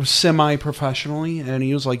semi-professionally, and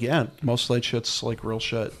he was like, "Yeah, most of that shit's like real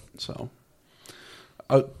shit." So.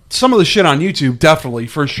 Some of the shit on YouTube, definitely,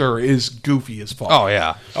 for sure, is goofy as fuck. Oh,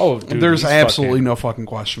 yeah. Oh, dude, there's absolutely no fucking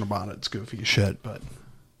question about it. It's goofy as shit, but...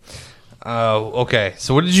 Okay,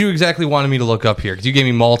 so what did you exactly want me to look up here? Because you gave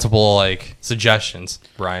me multiple, like, suggestions,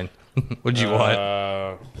 Brian. What did you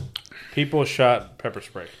want? People shot pepper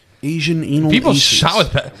spray. Asian anal People aces.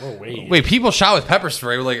 shot with Wait, people shot with pepper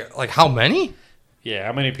spray? Like how many? Yeah,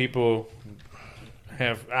 how many people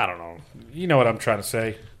have... I don't know. You know what I'm trying to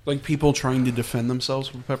say. Like people trying to defend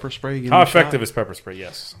themselves with pepper spray? How effective is pepper spray?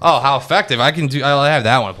 Yes. Oh, how effective. I have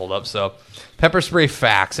that one pulled up. So, pepper spray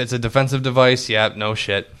facts. It's a defensive device. Yep, no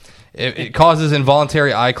shit. It causes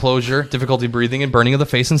involuntary eye closure, difficulty breathing, and burning of the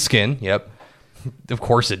face and skin. Yep. Of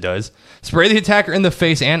course it does. Spray the attacker in the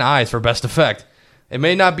face and eyes for best effect. It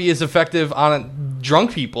may not be as effective on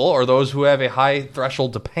drunk people or those who have a high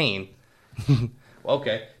threshold to pain.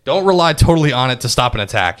 Okay. Don't rely totally on it to stop an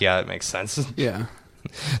attack. Yeah, that makes sense. Yeah.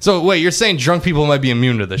 So, wait, you're saying drunk people might be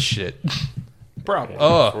immune to this shit? Probably.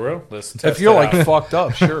 Oh. For real? Let's test If you're that like out. fucked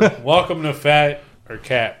up, sure. Welcome to Fat or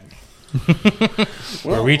Cat.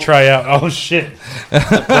 Where we try out. Oh, shit. I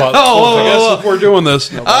guess if we're doing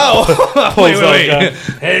this. No, Wait.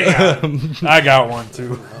 Hang on. I got one,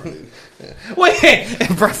 too. Wait,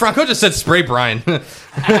 Franco just said spray Brian.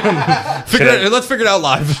 Let's figure it out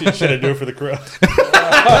live. Should I do it for the crowd?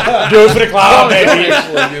 Do it for the clown, baby.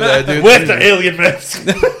 do that, dude. With the alien mask.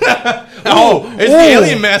 Is the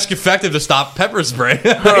alien mask effective to stop pepper spray?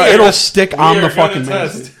 It'll stick on We the are gonna fucking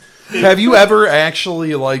mask. test. Have you ever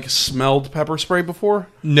actually like smelled pepper spray before?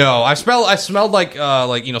 No, I smelled like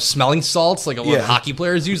smelling salts, like what Yeah. hockey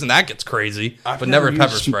players use, and that gets crazy. I've But never used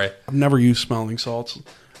pepper spray. I've never used smelling salts.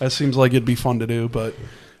 That seems like it'd be fun to do, but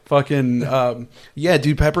fucking yeah,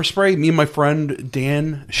 dude, pepper spray. Me and my friend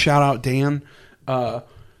Dan, shout out Dan,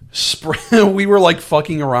 spray. We were like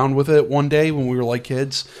fucking around with it one day when we were like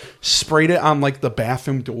kids. Sprayed it on like the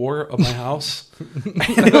bathroom door of my house,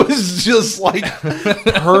 and it was just like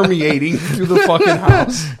permeating through the fucking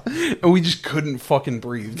house, and we just couldn't fucking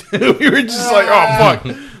breathe. We were just like, oh fuck,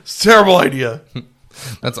 it's a terrible idea.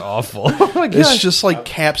 That's awful. It's just like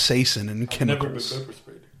capsaicin and Never been chemicals. pepper sprayed.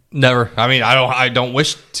 Never. I mean, I don't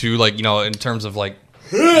wish to, like, in terms of like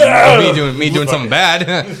me doing something bad.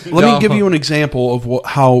 Let me give you an example of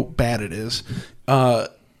how bad it is.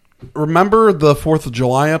 Remember the 4th of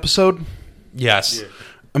July episode? Yes. Yeah.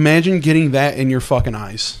 Imagine getting that in your fucking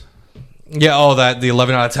eyes. Yeah. Oh, the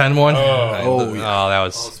 11 out of 10 one. yeah. Oh, that Oh,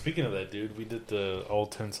 was. speaking of that, dude, we did the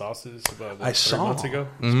old 10 sauces about I 3 saw. months ago.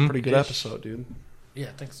 It's a pretty good episode, dude. Yeah,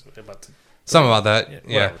 thanks. About Something about that.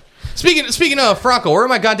 Yeah. whatever. Speaking of Franco, where are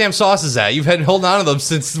my goddamn sauces at? You've had holding on to them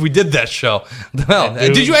since we did that show. Well,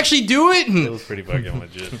 dude. did you actually do it? It was pretty fucking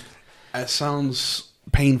legit. That sounds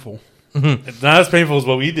painful. It's not as painful as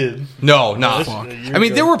what we did. No, no. This- fuck. a year I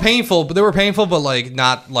mean, ago. they were painful, but like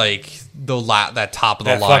not like that top of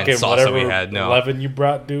the That line fucking sauce that whatever we had. No, 11 you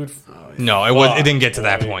brought, dude. no, it didn't get to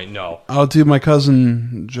that point. No. Oh, dude, my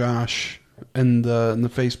cousin Josh in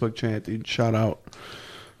the Facebook chat, dude. Shout out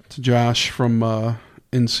to Josh from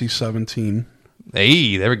NC-17.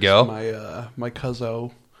 Hey, there we go. My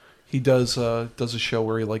cousin, he does a show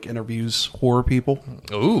where he like interviews horror people,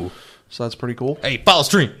 Ooh. so that's pretty cool. Hey, follow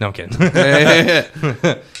stream. No, I'm kidding.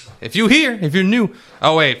 If you're new.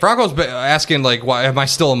 Oh wait, Franco's asking like, why am I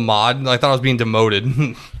still a mod? I thought I was being demoted.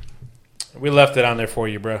 We left it on there for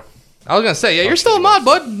you, bro. I was gonna say, yeah, you're still a mod,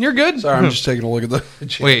 bud. You're good. Sorry, I'm just taking a look at the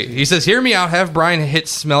chat. Wait, he says, hear me out. Have Brian hit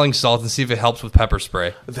smelling salt and see if it helps with pepper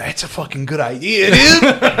spray. That's a fucking good idea,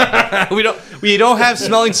 dude. We don't have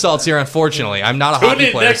smelling salts here, unfortunately. I'm not a hockey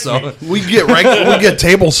in player, next so. week. we get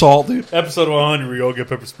table salt, dude. Episode 100, we all get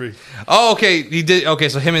pepper spray. Oh, okay. He did. Okay,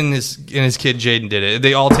 so him and his kid Jaden did it.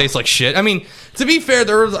 They all taste like shit. I mean, to be fair,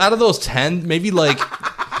 there was, out of those 10, maybe like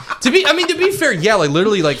to be fair, yeah, like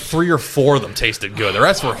literally like 3 or 4 of them tasted good. The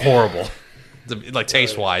rest were horrible, like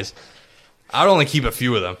taste wise. I'd only keep a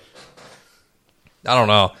few of them. I don't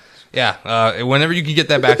know. Yeah, whenever you can get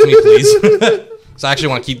that back to me, please. So I actually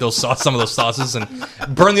want to keep some of those sauces and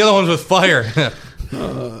burn the other ones with fire.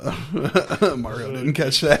 Mario didn't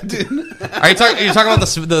catch that, dude. Are you talking about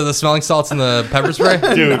the smelling salts and the pepper spray?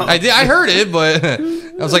 Dude. I heard it, but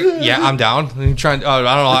I was like, yeah, I'm down. I'm trying. I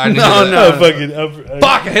don't know. I didn't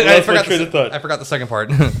Fuck! I forgot. I forgot the second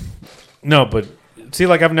part. No, but see,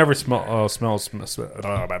 like I've never smelling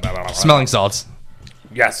salts.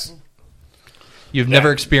 Yes. You've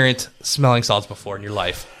never experienced smelling salts before in your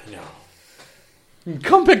life. No.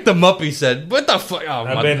 Come pick them up, he said. What the fuck? Oh,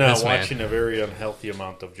 I've been watching a very unhealthy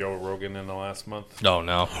amount of Joe Rogan in the last month. Oh,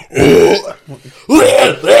 no.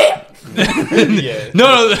 Yeah.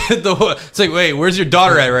 No. It's like, wait, where's your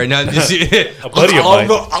daughter at right now? Did you see it? A buddy of mine.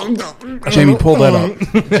 Jamie, pull that up.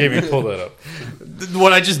 Jamie, pull that up.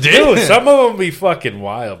 What I just did? Dude, some of them be fucking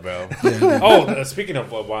wild, bro. Speaking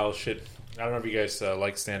of wild shit, I don't know if you guys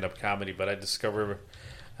like stand-up comedy, but I discovered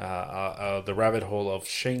the rabbit hole of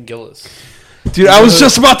Shane Gillis. Dude, I was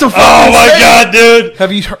just about to. Oh my god, dude!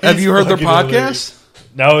 Have you heard their podcast?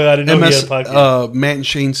 No, I didn't know he had a podcast. Matt and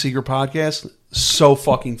Shane's Secret Podcast. So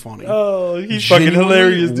fucking funny. Oh, he's fucking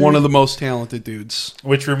hilarious, dude. One of the most talented dudes.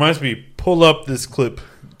 Which reminds me, pull up this clip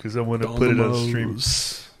because I want to put it on stream.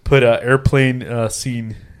 Put an airplane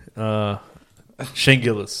scene. Shane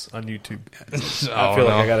Gillis on YouTube. I feel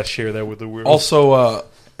like I gotta share that with the world. Also,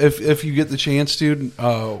 if you get the chance, dude,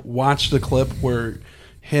 watch the clip where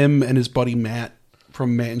him and his buddy Matt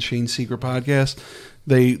from Matt and Shane's Secret Podcast,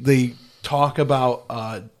 they talk about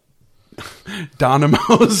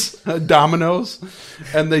Domino's,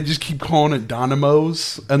 and they just keep calling it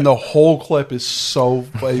Dynamos, and the whole clip is so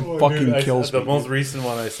kills me. The most recent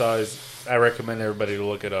one I saw is, I recommend everybody to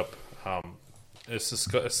look it up. It's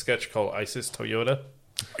a sketch called ISIS Toyota.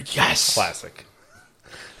 Yes, classic.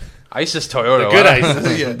 ISIS Toyota. The good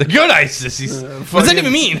ISIS. Yeah. The good ISIS. What does that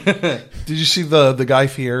even mean? Did you see the Guy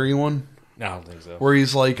Fieri one? No, I don't think so. Where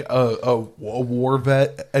he's like a war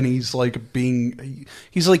vet, and he's like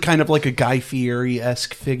kind of like a Guy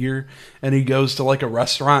Fieri-esque figure, and he goes to like a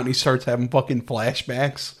restaurant and he starts having fucking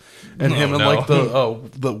flashbacks. And like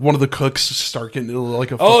the one of the cooks start getting into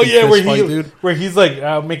like a fist fight, dude. Where he's like,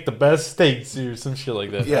 I'll make the best steaks or some shit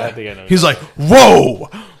like that. Yeah, I think I know. He's like,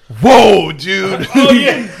 whoa, dude. Oh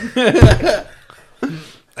yeah.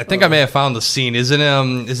 I think I may have found the scene. Is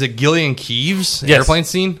it Gillian Keeves airplane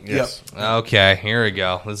scene? Yes. Yep. Okay, here we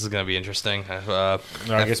go. This is gonna be interesting. No,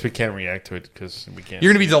 I guess we can't react to it because we can't.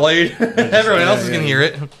 You're gonna be delayed. Everyone else is gonna hear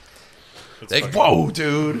it. Whoa,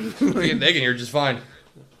 dude. They can hear it just fine.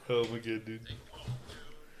 Oh my god, dude.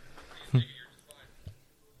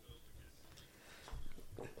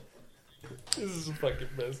 This is a fucking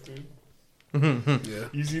mess, dude. Yeah.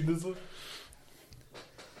 You seen this one?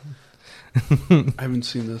 I haven't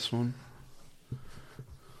seen this one.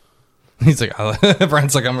 He's like,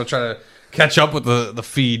 Brian's like, I'm gonna try to catch up with the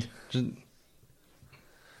feed.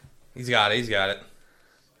 He's got it.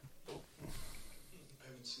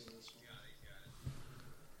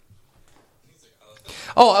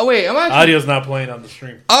 Oh, wait, am I? Audio's not playing on the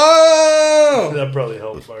stream. Oh! That probably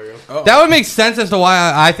helps, Mario. Oh. That would make sense as to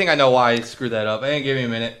why I think I know why I screwed that up. Give me a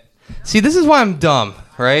minute. See, this is why I'm dumb,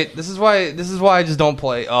 right? This is why I just don't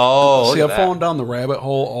play. Oh, see, I've fallen down the rabbit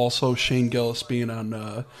hole. Also, Shane Gillis being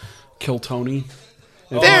on Kill Tony.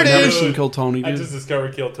 There it I've never is. seen Kill Tony, dude. I just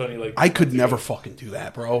discovered Kill Tony like I could never fucking do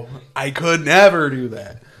that, bro. I could never do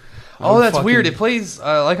that. Oh, that's weird. It plays.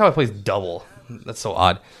 I like how it plays double. That's so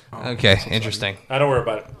odd. Okay, interesting. I don't worry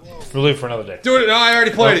about it. We'll leave it for another day. Do it. No, I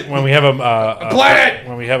already played it. When we have a play it!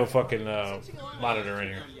 When we have a fucking monitor in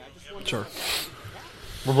here. Sure.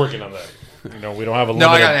 We're working on that. You know, we don't have a No,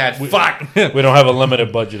 limited, I got an ad. Fuck. We don't have a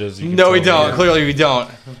limited budget as you can No, tell we don't. me. Clearly, we don't.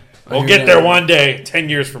 We'll get there one day, 10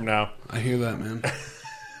 years from now. I hear that, man.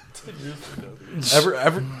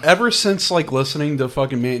 Ever since like listening to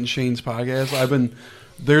fucking Matt and Shane's podcast,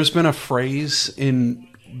 there's been a phrase in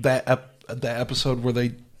that episode where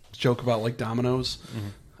they joke about like dominoes,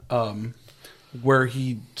 where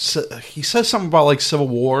he says something about like Civil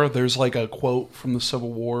War. There's like a quote from the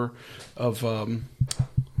Civil War of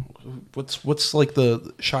what's like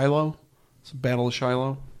the Shiloh, it's the Battle of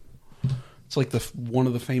Shiloh. It's like one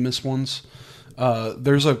of the famous ones.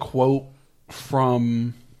 There's a quote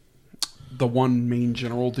from the one main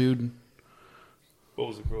general dude. What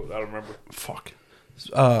was the quote? I don't remember. Fuck.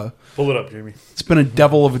 Pull it up, Jamie. It's been a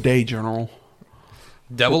devil of a day, General.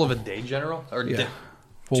 Devil of a day, General? Or Yeah.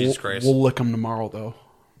 Jesus Christ. We'll lick him tomorrow, though.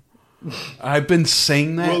 I've been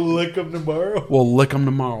saying that. We'll lick them tomorrow. We'll lick him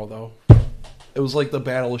tomorrow, though. It was like the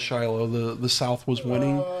Battle of Shiloh. The South was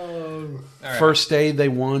winning. Right. First day they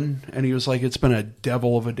won, and he was like, "It's been a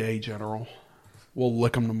devil of a day, General. We'll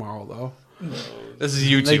lick him tomorrow, though." This is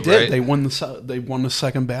YouTube, They did. right? They won the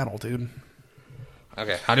second battle, dude.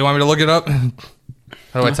 Okay. How do you want me to look it up?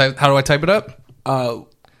 How do I type it up?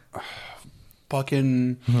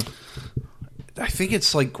 Fucking. I think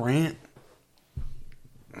it's like Grant.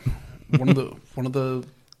 One of the.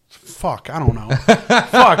 Fuck, I don't know.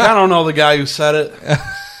 Fuck, I don't know the guy who said it.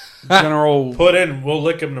 General. Put in. We'll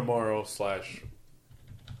lick him tomorrow.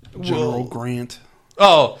 General Grant.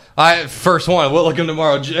 Oh, first one. We'll look him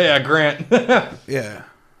tomorrow. Yeah, Grant. Yeah.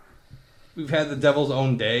 We've had the devil's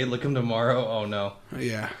own day. Look him tomorrow. Oh no.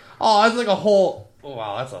 Yeah. Oh, that's like a whole. Oh,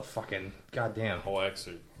 wow, that's a fucking goddamn. Whole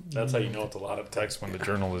excerpt. That's how you know it's a lot of text when the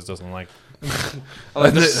journalist doesn't like.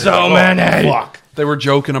 Like, there's so many. Fuck. They were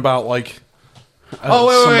joking about like. Wait.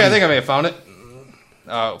 I think I may have found it.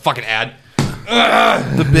 Fucking ad.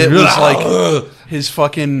 The bit was like his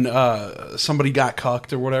fucking somebody got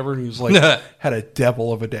cucked or whatever, and he was like had a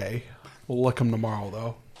devil of a day. We'll look him tomorrow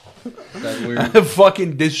though. That's weird. It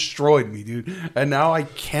fucking destroyed me, dude. And now I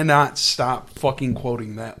cannot stop fucking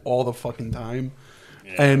quoting that all the fucking time.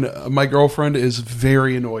 Yeah. And my girlfriend is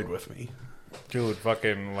very annoyed with me. Dude,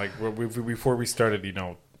 fucking, like, before we started,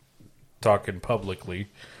 talking publicly,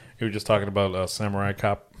 we were just talking about Samurai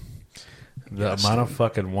Cop. The amount of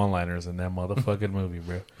fucking one-liners in that motherfucking movie,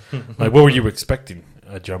 bro. Like, what were you expecting?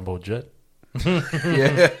 A jumbo jet?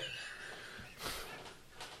 Yeah.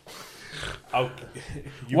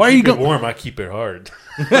 Why are you going warm? I keep it hard.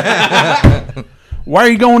 Why are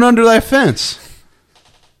you going under that fence?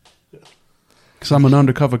 Because I'm an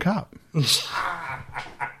undercover cop.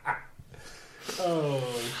 Oh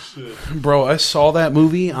shit, bro! I saw that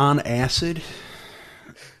movie on acid,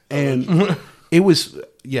 and it was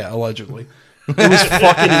allegedly. It was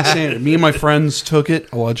fucking insane. Me and my friends took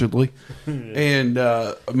it allegedly, and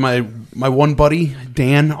my one buddy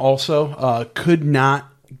Dan also could not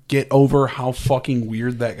get over how fucking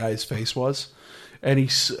weird that guy's face was, and he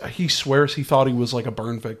swears he thought he was like a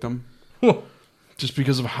burn victim, just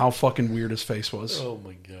because of how fucking weird his face was. Oh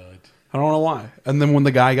my god! I don't know why. And then when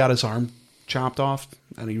the guy got his arm chopped off,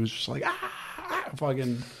 and he was just like,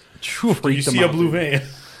 fucking. Did you see a blue van?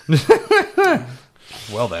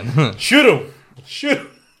 Well then, shoot him! Shoot him!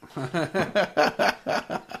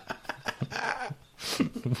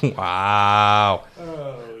 Wow.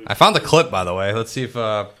 I found the clip, by the way. Let's see if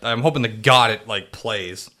I'm hoping to God it like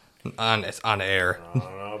plays on air. I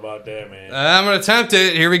don't know about that, man. I'm gonna attempt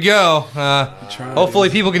it. Here we go. Hopefully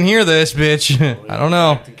people can hear this, bitch. I don't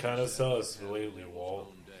know. Acting kind of sus lately, Walt.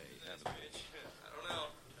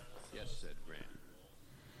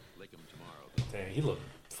 Damn, he looked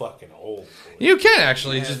fucking old. You can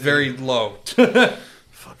actually, just very low.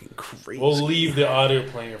 Fucking crazy. We'll leave the audio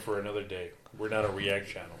playing for another day. We're not a React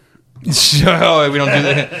channel. We don't do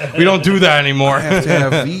that. We don't do that anymore. I have to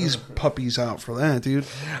have these puppies out for that, dude.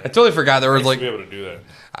 I totally forgot there was like be able to do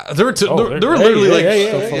that. There were literally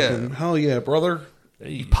like Hell yeah, brother.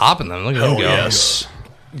 Hey, popping them. Look at him go. Yes.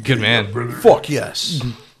 Good man. Fuck yes.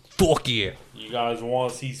 Fuck yeah. You guys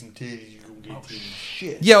want to see some titties? You can get titties.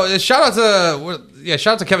 Shit. Yeah, shout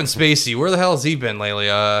out to Kevin Spacey. Where the hell has he been lately?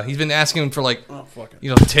 He's been asking for like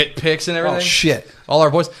tit pics and everything. Oh shit. All our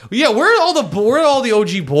boys. Yeah, where are all the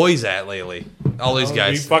OG boys at lately? All these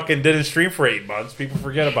guys. We fucking didn't stream for 8 months. People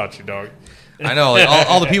forget about you, dog. I know, like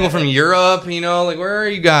all the people from Europe. Like where are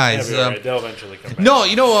you guys? Yeah, right. They'll eventually come back. No,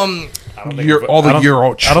 I don't think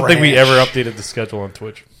Euro trash. I don't think we ever updated the schedule on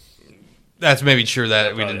Twitch. That's maybe true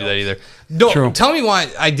that we didn't do that either. No, true. Tell me why.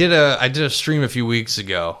 I did a stream a few weeks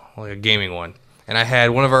ago, like a gaming one, and I had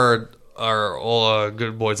one of our old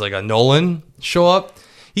good boys, like a Nolan, show up.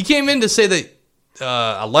 He came in to say that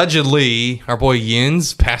allegedly our boy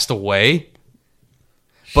Yins passed away,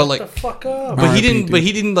 but like, Shut the fuck up. but he didn't. But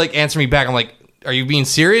he didn't like answer me back. I'm like, are you being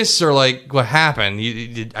serious or like what happened?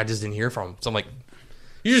 I just didn't hear from him. So I'm like,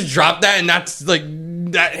 you just dropped that and that's like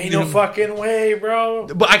that. Ain't no fucking way, bro.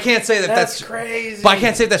 But I can't say that's crazy. But I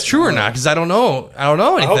can't say if that's true or not because I don't know. I don't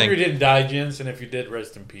know anything. I hope you didn't die, Jens, and if you did,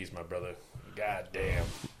 rest in peace, my brother. God damn.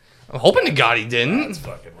 I'm hoping to God he didn't. That's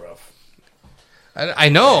fucking rough. I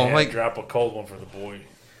know. Yeah, like drop a cold one for the boy.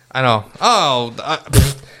 I know. Oh,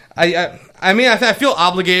 I mean, I feel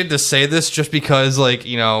obligated to say this just because, like,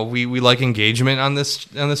 we like engagement on this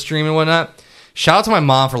stream and whatnot. Shout out to my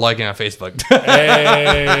mom for liking on Facebook.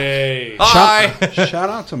 Hey, hi. Shout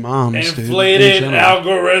out to moms, inflated dude,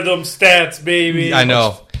 algorithm stats, baby. I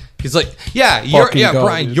know. He's like,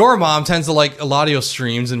 Brian, your mom tends to like a lot of your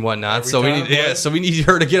streams and whatnot, so we need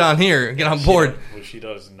her to get on here, get on board. Well, she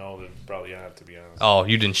doesn't know that probably I have to be honest. Oh,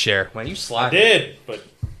 you didn't share. Man, you slacked. I did, but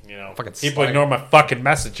fucking people ignore my fucking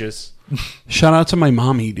messages. Shout out to my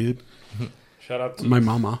mommy, dude. Shout out to my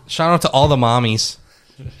mama. Shout out to all the mommies.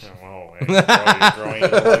 Oh, man. You're growing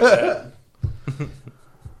up like that.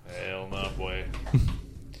 Hell no, boy.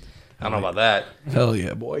 I don't know about that. Hell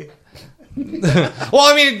yeah, boy. Well,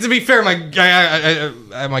 I mean, to be fair,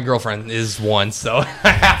 my girlfriend is one, so I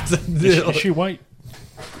have to. Is she white?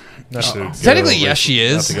 Technically, yes, she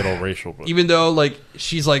is. Not to get all racial, but Even though, like,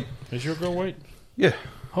 she's like, is your girl white? Yeah.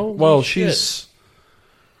 Holy Well, shit.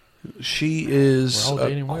 she is We're all a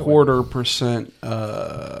dating white 1/4%.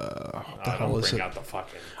 What the hell is bring it? out the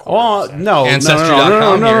fucking Oh no,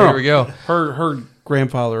 Ancestry.com. Here we go. Her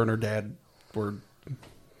grandfather and her dad grew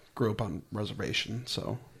up on reservation,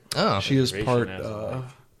 so she is part. The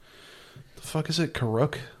fuck is it?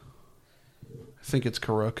 Karuk. I think it's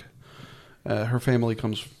Karuk. Her family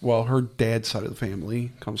comes. Well, her dad's side of the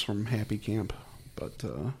family comes from Happy Camp, but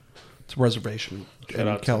it's a reservation Shout in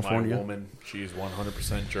out California. to my woman. She's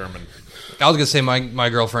 100% German. I was gonna say my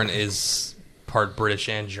girlfriend is part British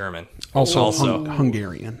and German. Also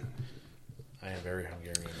Hungarian. I am very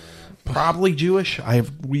Hungarian right now. Probably Jewish.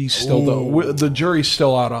 We still don't. The jury's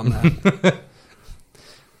still out on that.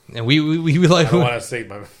 And we like. I don't want to say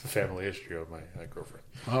my family history of my girlfriend.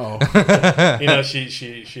 Oh, You know, she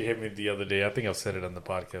hit me the other day. I think I've said it on the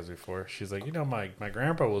podcast before. She's like, my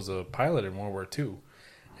grandpa was a pilot in World War II.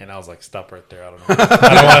 And I was like, stop right there. I don't know.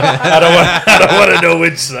 I don't want to know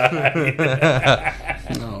which side.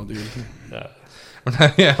 no, dude.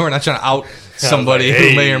 We're not trying to out somebody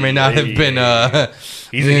who may or may not have been.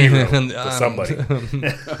 He's a hero to somebody.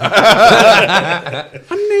 I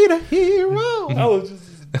need a hero. I was just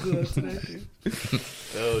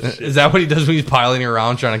oh shit! Is that what he does when he's piloting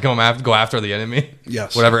around trying to go after the enemy?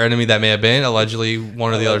 Yes. Whatever enemy that may have been, allegedly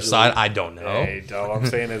one or the other side. I don't know. Hey, all I'm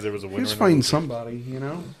saying is there was a winner. He was fighting somebody, you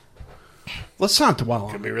know. Let's not dwell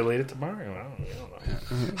on Could it. be related to Mario. I don't know.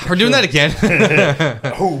 We're doing that again.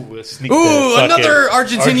 Oh, sneak Ooh, another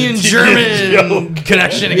Argentinian German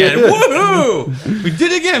connection again. Woohoo! We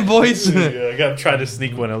did it again, boys. Yeah, I got to try to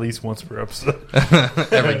sneak one at least once per episode.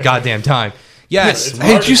 Every goddamn time. Yes.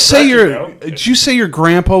 Hey, did you say your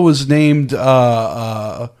grandpa was named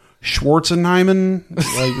Schwarzenheimen?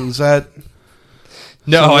 Like, was that?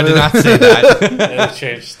 No, I did not say that. And it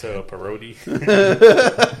changed to Parodi.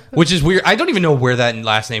 Which is weird. I don't even know where that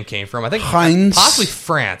last name came from. I think Heinz? possibly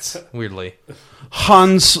France. Weirdly.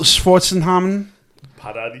 Hans Schwarzenhammen?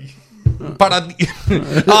 Parodi. But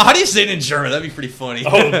how do you say it in German? That'd be pretty funny.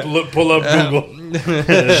 Oh, pull up Google. Make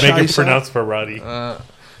it pronounce Parodi. I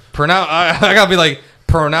gotta be like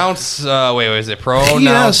pronounce. Wait, is it pronounce?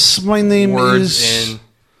 Yes, my name words is in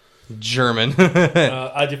German.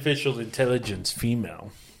 Artificial intelligence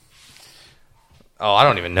female. Oh, I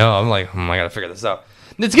don't even know. I'm like, I gotta figure this out.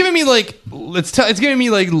 It's giving me like, it's giving me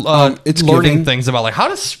like, it's learning giving. things about like how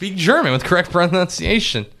to speak German with correct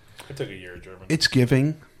pronunciation. I took a year of German. It's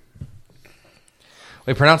giving.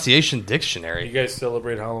 Wait, pronunciation dictionary. You guys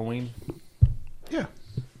celebrate Halloween? Yeah.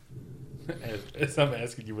 As I'm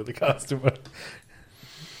asking you with the costume.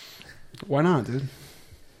 Why not, dude?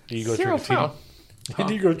 Do you go Zero trick-or-treating?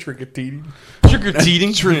 Do you go trick-or-treating?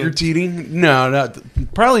 Trick-or-treating? Trick-or-treating? No,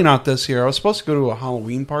 probably not this year. I was supposed to go to a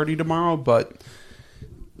Halloween party tomorrow, but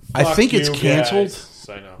I think it's canceled. Guys.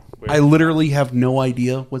 I know. I literally have no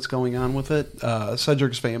idea what's going on with it.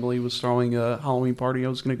 Cedric's family was throwing a Halloween party I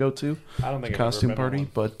was going to go to. I don't think a costume I've ever party,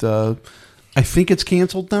 been but I think it's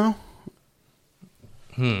canceled now.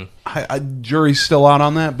 Jury's still out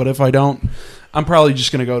on that, but if I don't, I'm probably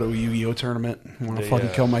just going to go to a Yu-Gi-Oh tournament. I want to fucking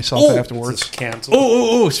kill myself afterwards. It's canceled.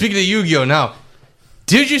 Oh! Speaking of Yu-Gi-Oh! Now,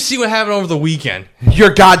 did you see what happened over the weekend?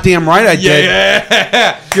 You're goddamn right I did.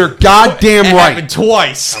 Yeah, You're goddamn it right. happened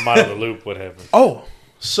twice. I'm out of the loop. What happened? Oh,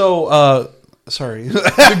 so sorry.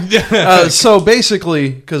 So basically,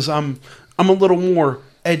 because I'm a little more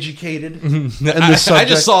educated in this subject. I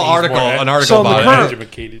just saw an article So about it.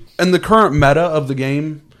 Educated. In the current meta of the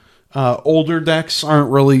game, older decks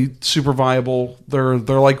aren't really super viable. They're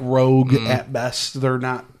like rogue at best. They're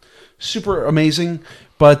not super amazing.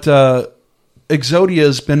 But Exodia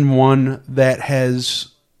has been one that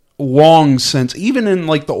has long since, even in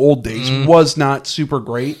like the old days, was not super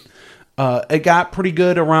great. It got pretty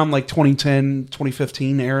good around like 2010,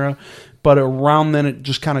 2015 era, but around then it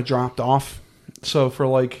just kind of dropped off. So for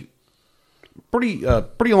like pretty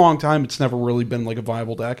long time, it's never really been like a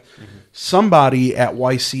viable deck. Somebody at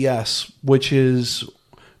YCS, which is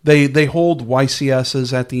they hold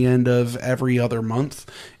YCSs at the end of every other month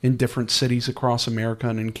in different cities across America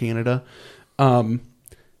and in Canada.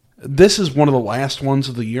 This is one of the last ones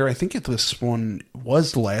of the year. I think this one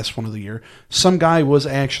was the last one of the year. Some guy was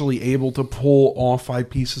actually able to pull all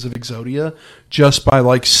 5 pieces of Exodia just by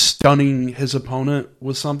like stunning his opponent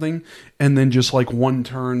with something, and then just like one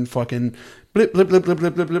turn fucking blip blip blip blip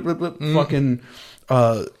blip blip blip blip fucking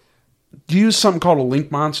use something called a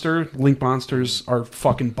link monster. Link monsters are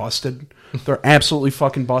fucking busted. They're absolutely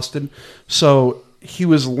fucking busted. So he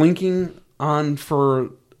was linking on for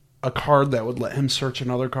a card that would let him search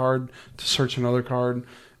another card to search another card,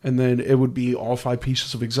 and then it would be all 5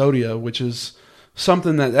 pieces of Exodia, which is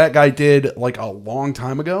something that guy did like a long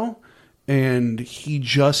time ago, and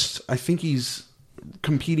I think he's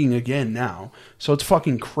competing again now. So it's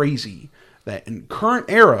fucking crazy that in current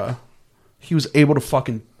era he was able to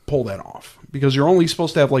fucking pull that off, because you're only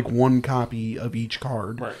supposed to have like 1 copy of each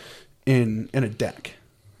card in a deck,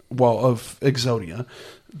 of Exodia.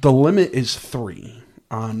 The limit is 3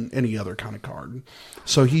 on any other kind of card.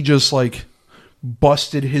 So he just like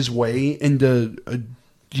busted his way into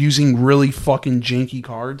using really fucking janky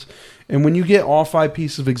cards. And when you get all 5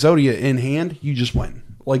 pieces of Exodia in hand, you just win.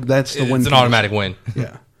 Like, that's the win. It's an automatic win.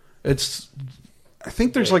 Yeah. I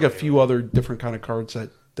think there's like a few other different kind of cards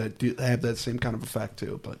that do have that same kind of effect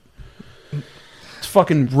too, but it's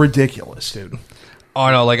fucking ridiculous, dude.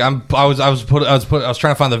 Oh no, like I was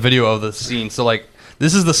trying to find the video of the scene. So like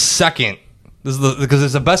this is the second. Because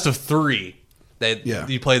it's a best of 3 that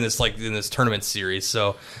you play in this tournament series.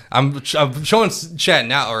 So I'm showing chat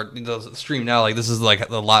now, or the stream now. Like this is like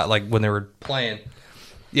a lot like when they were playing.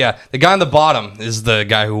 Yeah, the guy on the bottom is the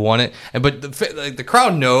guy who won it, but the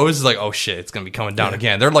crowd knows, like, oh shit, it's gonna be coming down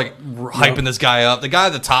again. They're like hyping this guy up. The guy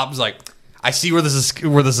at the top is like, I see where this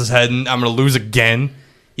is heading. I'm gonna lose again.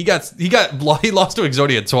 He lost to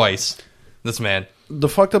Exodia twice. This man. The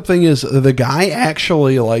fucked up thing is the guy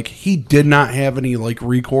actually, like, he did not have any like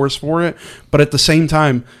recourse for it, but at the same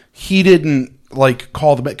time he didn't like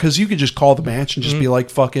call the match, because you could just call the match and just be like,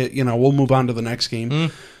 fuck it, we'll move on to the next game.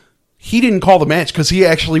 He didn't call the match because he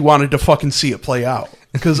actually wanted to fucking see it play out,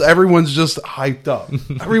 because everyone's just hyped up.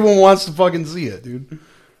 Everyone wants to fucking see it, dude.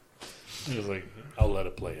 He was like, I'll let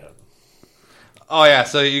it play out. Oh yeah,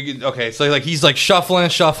 so like he's like shuffling.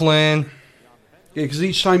 Yeah, because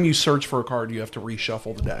each time you search for a card, you have to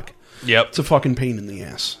reshuffle the deck. Yep. It's a fucking pain in the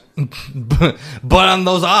ass. But on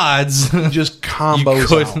those odds, you just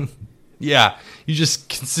combos out. Yeah, you just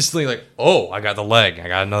consistently like, oh, I got the leg, I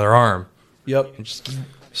got another arm. Yep.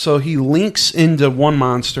 So he links into one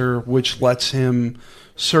monster, which lets him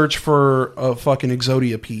search for a fucking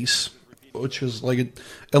Exodia piece, which is like it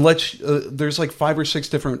lets there's like 5 or 6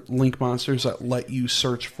 different link monsters that let you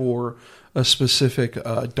search for a specific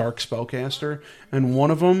dark spellcaster, and one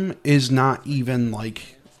of them is not even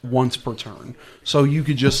like once per turn, so you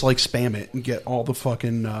could just like spam it and get all the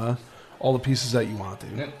fucking all the pieces that you want to.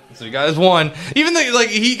 Yeah. So you got his one, even though like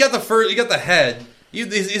he got the head.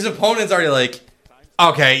 His opponent's already like,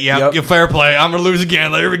 okay, yep. Fair play. I'm gonna lose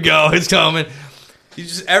again. Here we go. It's coming.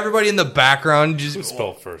 Everybody in the background just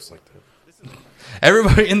spell first like that.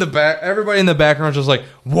 Everybody in the background just like,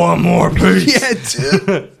 one more piece. Yeah,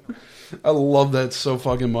 dude. I love that so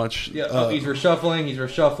fucking much. Yeah, he's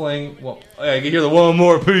reshuffling. Well, I can hear the one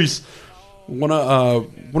more piece. One of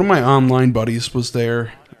my online buddies was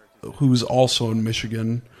there, who's also in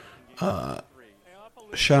Michigan. Shout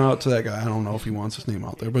out to that guy. I don't know if he wants his name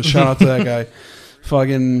out there, but shout out to that guy.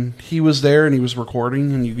 Fucking, he was there and he was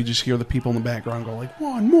recording, and you could just hear the people in the background go like,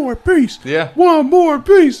 "One more piece, yeah, one more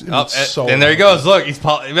piece." And and there he goes. Look, he's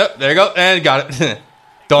yep, there you go, and got it.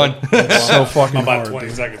 Done. That's so fucking I'm about hard, 20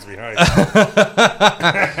 dude. seconds behind.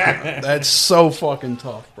 That's so fucking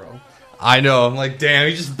tough, bro. I know. I'm like, damn.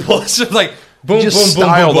 He just pulls like boom, he just boom,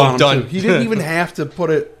 styled boom, on him, done. too. He didn't even have to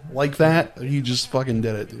put it like that. He just fucking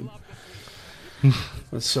did it, dude.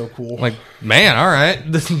 That's so cool. Like, man, all right.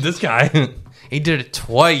 This guy, he did it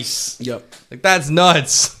twice. Yep. Like, that's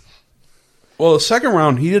nuts. Well, the second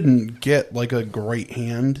round, he didn't get like a great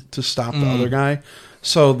hand to stop the other guy.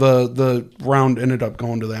 So the round ended up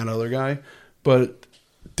going to that other guy. But,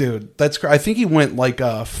 dude, that's I think he went like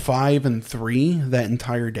 5-3 that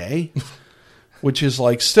entire day. Which is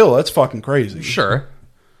like, still, that's fucking crazy. Sure.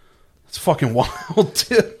 It's fucking wild,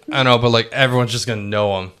 dude. I know, but like, everyone's just going to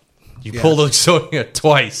know him. You pulled Exodia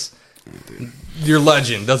twice. You're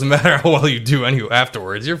legend. Doesn't matter how well you do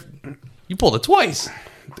afterwards. You pulled it twice.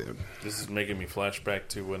 Dude. This is making me flashback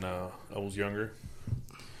to when I was younger.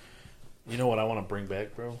 You know what I want to bring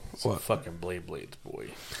back, bro? Some fucking Blades, boy.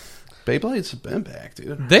 Beyblades have been back,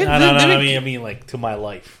 dude. I mean, like, to my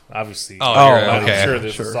life, obviously. Okay. I'm sure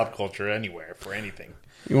there's a subculture anywhere for anything.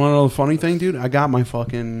 You want to know the funny thing, dude? I got my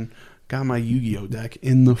fucking got my Yu-Gi-Oh deck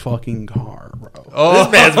in the fucking car, bro. Oh,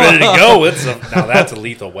 This man's ready to go. Now that's a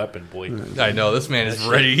lethal weapon, boy. I know this man is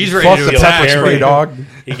ready. He's ready Fuck to the attack. pepper spray, dog.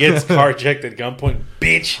 He gets car checked at gunpoint.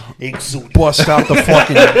 Bitch, exude. Bust out the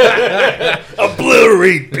fucking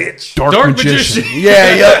Obliterate, bitch. Dark Magician.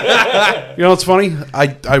 Yeah. You know what's funny?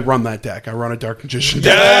 I run that deck. I run a Dark Magician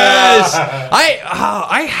deck. Yes,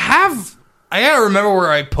 I gotta remember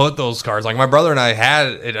where I put those cards. Like my brother and I had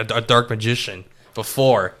a Dark Magician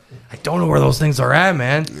before. I don't know where those things are at,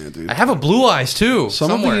 man. Yeah, dude. I have a Blue Eyes too.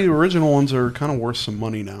 Some of somewhere. the original ones are kind of worth some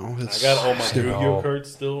money now. I got all my Yu-Gi-Oh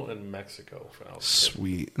cards still in Mexico. For now.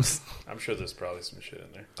 Sweet. I'm sure there's probably some shit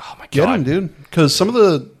in there. Oh my god, Get them, dude. Because some of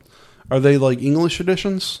the... Are they like English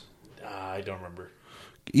editions? I don't remember.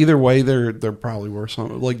 Either way, they're probably worth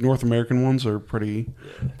some. Like North American ones are pretty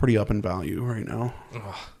up in value right now.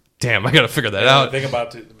 Damn, I gotta figure that out. The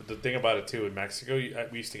thing about it too in Mexico,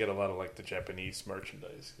 we used to get a lot of like the Japanese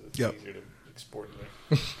merchandise. It's easier to export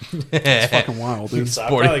there. It's fucking wild, dude. So I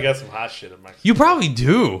probably got some hot shit in Mexico. You probably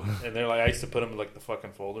do. And they're like, I used to put them in like the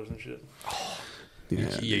fucking folders and shit.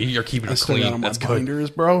 Yeah, You're keeping I it still got clean. on my That's good.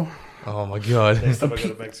 binders, bro. Oh my god. Next time I go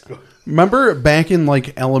to Mexico. Remember back in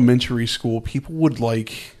like elementary school, people would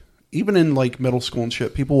like, even in like middle school and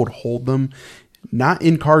shit, people would hold them. Not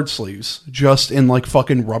in card sleeves, just in like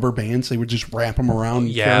fucking rubber bands. They would just wrap them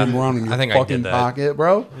around, carry them around in your I fucking did that. pocket,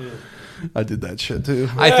 bro. Yeah. I did that shit too.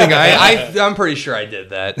 I think I'm pretty sure I did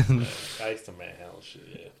that. I used to man hell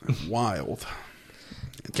shit. Yeah. Wild.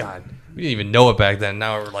 God, we didn't even know it back then.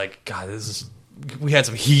 Now we're like, God, we had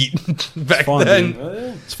some heat back Fun, then.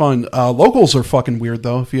 dude. It's fun. Locals are fucking weird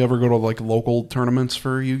though. If you ever go to like local tournaments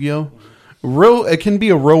for Yu-Gi-Oh, it can be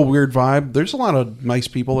a real weird vibe. There's a lot of nice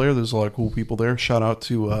people there. There's a lot of cool people there. Shout out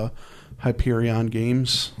to Hyperion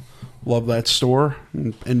Games. Love that store.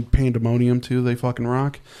 And Pandemonium too. They fucking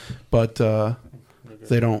rock. But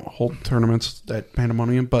they don't hold tournaments at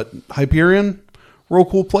Pandemonium. But Hyperion, real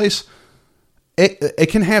cool place. It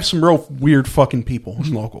can have some real weird fucking people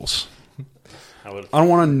in locals. I don't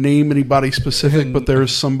want to name anybody specific, but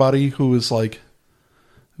there's somebody who is like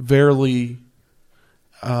very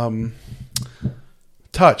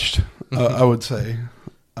touched, I would say.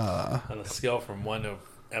 On a scale from 1 of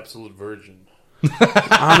absolute virgin.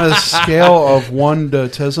 On a scale of 1 to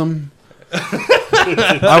tism,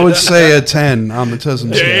 I would say a 10 on the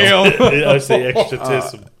tism scale. Damn. I say extra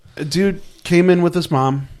tism. Dude came in with his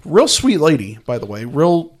mom. Real sweet lady, by the way.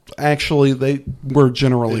 Actually, they were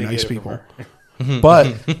generally nice people.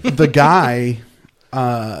 But the guy,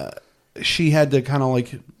 she had to kind of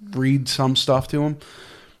like read some stuff to him.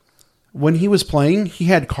 When he was playing, he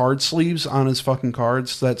had card sleeves on his fucking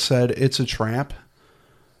cards that said, "It's a trap."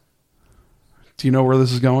 Do you know where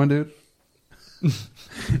this is going, dude?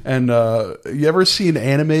 And you ever see an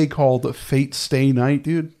anime called Fate Stay Night,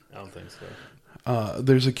 dude? I don't think so.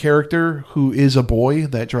 There's a character who is a boy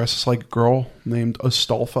that dresses like a girl named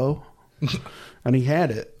Astolfo. And he had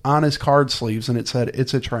it on his card sleeves, and it said,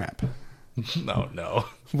 "It's a trap." No.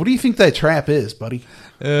 What do you think that trap is, buddy?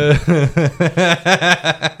 I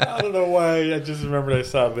don't know why. I just remembered I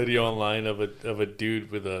saw a video online of a dude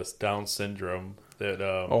with a Down syndrome that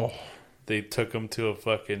they took him to a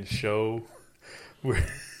fucking show where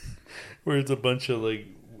it's a bunch of like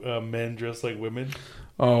men dressed like women.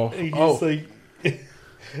 And he's like.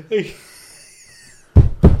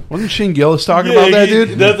 Wasn't Shane Gillis talking about that,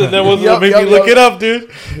 dude? That was what made me look it up,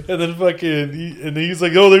 dude. And then and he's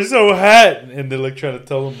like, "Oh, they're so hot," and they're like trying to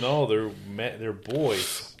tell him, "No, they're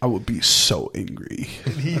boys." I would be so angry.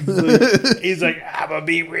 And he's like, "I'm gonna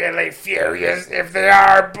be really furious if they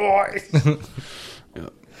are boys."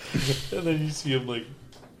 And then you see him like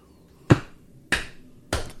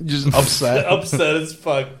just upset, upset as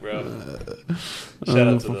fuck, bro. Shout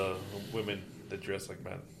out to the women that dress like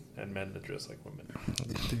men and men that dress like women.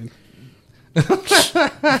 Dude.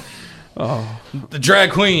 The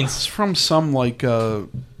drag queens. It's from some like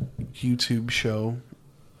YouTube show.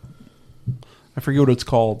 I forget what it's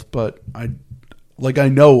called, but I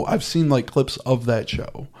know I've seen like clips of that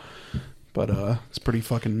show. But it's pretty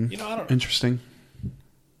fucking interesting.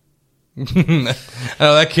 I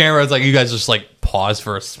know that camera is like you guys just like pause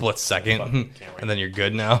for a split second and then you're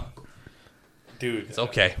good now. Dude, it's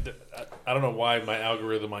okay. I don't know why my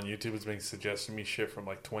algorithm on YouTube is suggesting me shit from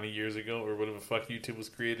like 20 years ago or whatever the fuck YouTube was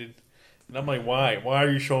created. And I'm like, why? Why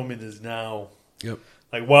are you showing me this now? Yep.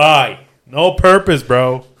 Like, why? No purpose,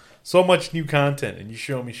 bro. So much new content, and you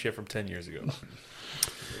show me shit from 10 years ago.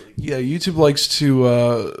 Yeah, YouTube likes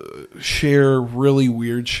to share really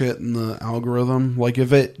weird shit in the algorithm. Like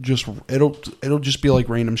if it'll just be like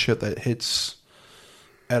random shit that hits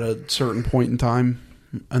at a certain point in time,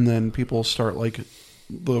 and then people start like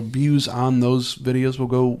the views on those videos will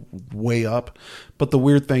go way up. But the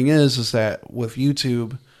weird thing is that with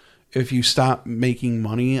YouTube, if you stop making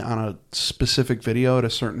money on a specific video at a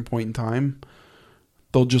certain point in time,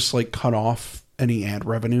 they'll just like cut off any ad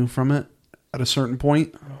revenue from it at a certain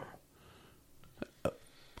point.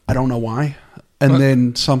 I don't know why. And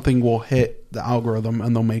then something will hit the algorithm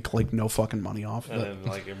and they'll make like no fucking money off of it. And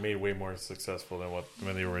then like it made way more successful than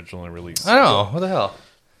when they originally released. I don't know. What the hell?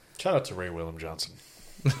 Shout out to Ray William Johnson.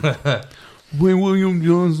 Ray William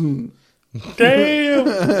Johnson.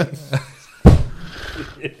 Damn.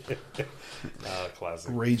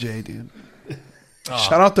 Classic. Ray J, dude.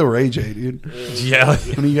 Shout out to Ray J, dude. Yeah.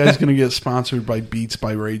 When are you guys gonna get sponsored by Beats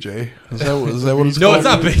by Ray J? Is that what it's No, called? it's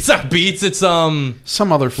not. It's not Beats. It's some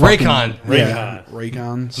other fucking, Raycon. Yeah,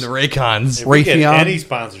 Raycons. The Raycons. If we get Raytheon. any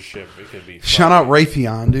sponsorship, it could be. Shout out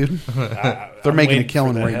Raytheon, dude. They're making a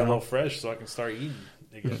killing right now. Hello Fresh, so I can start eating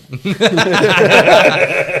again.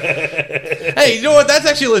 Hey, you know what? That's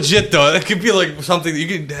actually legit, though. That could be like something that you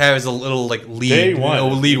could have as a little like Day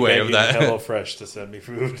one, leadway of that. Hello Fresh to send me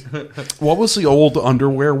food. What was the old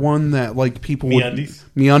underwear one that like people would MeUndies?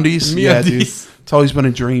 MeUndies? Yeah, dude. MeUndies. It's always been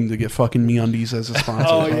a dream to get fucking MeUndies as a sponsor.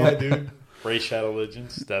 Oh bro. yeah, dude. Ray Shadow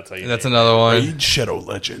Legends. That's how you. That's name another one. Raid Shadow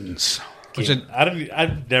Legends. Which Game.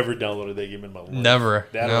 I've never downloaded that game in my life. Never.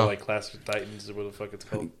 That No. or like Clash of Titans or what the fuck it's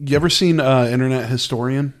called. You ever seen Internet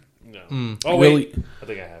Historian? No. Oh Really- wait, I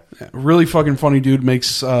think I have. Really fucking funny dude,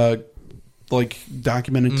 makes like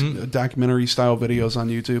documentary style videos on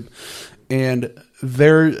YouTube, and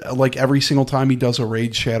they're like every single time he does a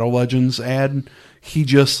Raid Shadow Legends ad, he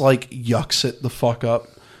just like yucks it the fuck up.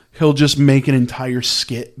 He'll just make an entire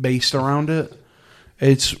skit based around it.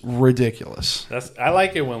 It's ridiculous. I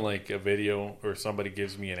like it when like a video or somebody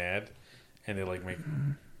gives me an ad and they like make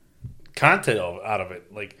content out of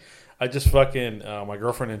it. Like I just fucking my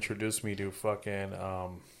girlfriend introduced me to fucking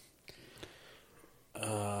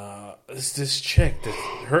this chick that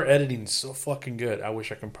her editing's so fucking good. I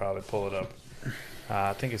wish I can probably pull it up.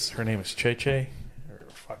 I think her name is Che or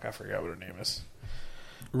fuck, I forgot what her name is.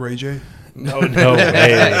 Ray J? No,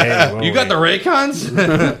 hey, You got the Raycons?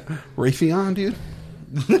 Raytheon, dude.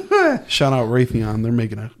 Shout out Raytheon. They're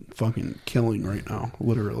making a fucking killing right now,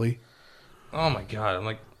 literally. Oh my god! I'm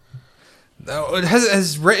like,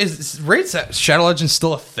 is Raid Shadow Legends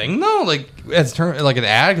still a thing though? Like as like an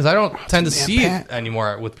ad? Because I don't tend to see it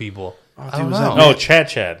anymore with people. I don't was know. Oh,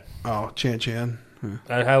 Chad. Oh, Chan.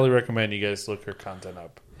 I highly recommend you guys look her content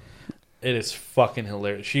up. It is fucking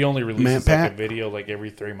hilarious. She only releases Man, like Pat? a video like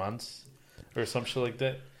every 3 months or some shit like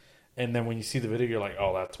that. And then when you see the video, you're like,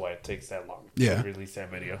 oh, that's why it takes that long Yeah. to release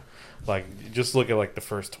that video. Like, just look at like the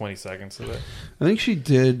first 20 seconds of it. I think she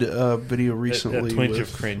did a video recently. A twinge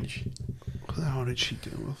with, of cringe. What the hell did she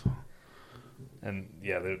do with? And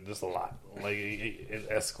yeah, there's a lot. Like, it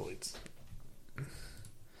escalates.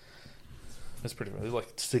 That's pretty much. It's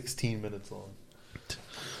like 16 minutes long.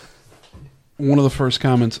 One of the first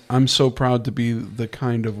comments, I'm so proud to be the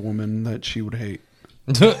kind of woman that she would hate.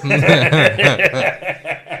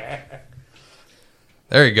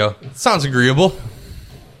 There you go. Sounds agreeable.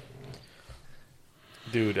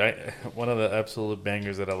 Dude, one of the absolute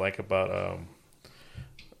bangers that I like about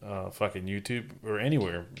fucking YouTube or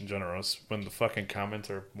anywhere in general is when the fucking comments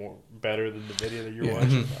are more better than the video that you're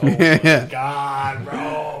watching. Oh my god,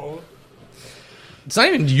 bro. It's not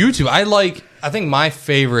even YouTube. I think my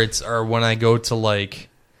favorites are when I go to like,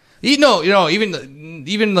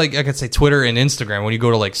 even like I could say Twitter and Instagram. When you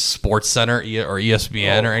go to like Sports Center or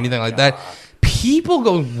ESPN or anything like that,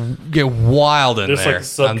 people get wild in There's there like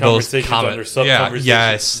sub on those conversations under comments. sub Yeah, conversations.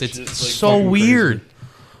 yes, it's Just, like, so fucking weird.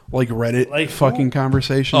 Like Reddit Like, fucking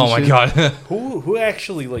conversations. Oh my dude. god. Who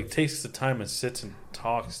actually like takes the time and sits and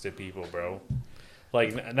talks to people, bro?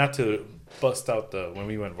 Like, not to bust out the when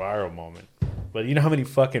we went viral moment, but you know how many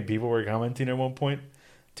fucking people were commenting at one point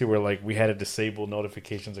to where like we had to disable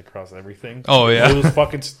notifications across everything. Oh, yeah. It was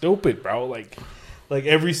fucking stupid, bro. Like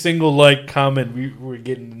every single like comment we were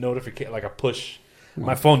getting notification like a push.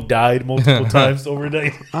 My phone died multiple times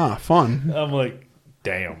overnight. Ah, fun. I'm like,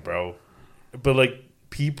 damn, bro. But like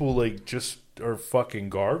people like just are fucking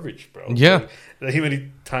garbage, bro. Yeah. Like, how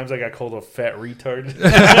many times I got called a fat retard?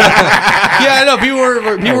 Yeah, I know. People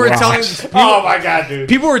were telling. Oh my god, dude.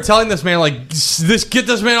 People were telling this man like, get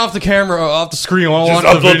this man off the camera, off the screen. I want Just to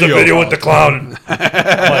watch upload the video with the clown. Like,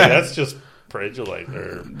 that's just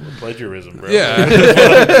plagiarism, bro. Yeah.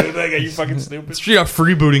 Like, are you fucking stupid? Straight up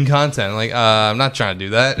freebooting content. Like, I'm not trying to do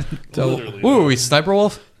that. Literally. Who are we, Sniper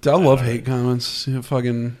Wolf? I love hate comments.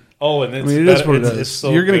 Fucking. Oh, and I it's mean, it is what it it's is.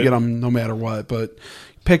 so You're gonna good. get them no matter what, but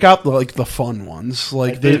pick out the fun ones.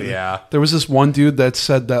 Like, did, yeah. there was this one dude that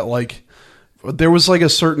said that like there was like a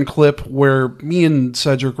certain clip where me and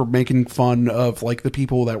Cedric were making fun of like the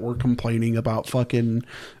people that were complaining about fucking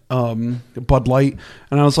Bud Light,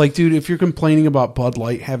 and I was like, dude, if you're complaining about Bud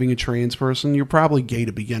Light having a trans person, you're probably gay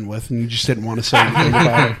to begin with, and you just didn't want to say anything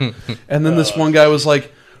about it. And then this one guy was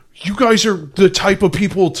like, you guys are the type of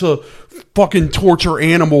people to fucking torture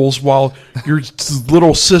animals while your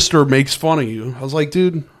little sister makes fun of you. I was like,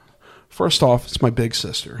 dude, first off, it's my big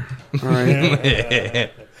sister. All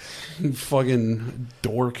right. You fucking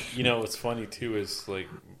dork. You know what's funny too is like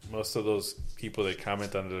most of those people that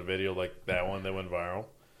comment under the video, like that one that went viral,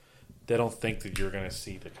 they don't think that you're gonna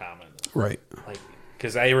see the comment, Right? Like,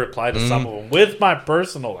 because I replied to some of them with my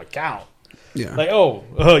personal account. Yeah. Like, oh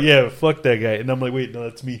yeah, fuck that guy, and I'm like, wait, no,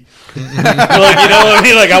 that's me. Like, you know what I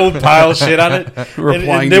mean? Like, I would pile shit on it,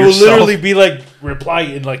 and they would literally be like, reply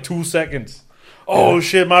in like 2 seconds. Oh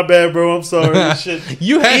shit, my bad, bro. I'm sorry. Shit.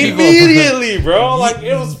 You had immediately, bro. Like,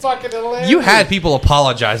 it was fucking hilarious. You had people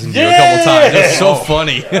apologizing to you a couple times. It's so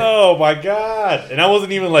funny. Oh my god! And I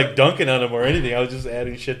wasn't even like dunking on him or anything. I was just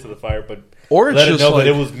adding shit to the fire, but or let it know like,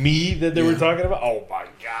 that it was me that they were talking about. Oh my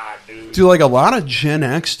god, dude! Dude, like a lot of Gen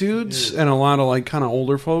X dudes and a lot of like kind of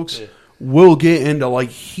older folks will get into like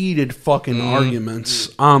heated fucking arguments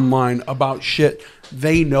online about shit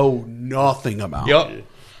they know nothing about. Yep.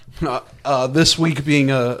 This week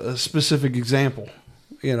being a specific example,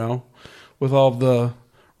 you know, with all the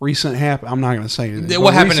recent I'm not going to say anything.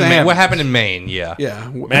 What happened in Maine? What happened in Maine? Yeah. Yeah.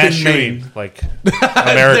 Mass shooting. Like,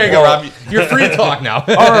 there you go, Rob. You're free to talk now.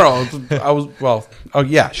 Oh, no. I was, well, oh,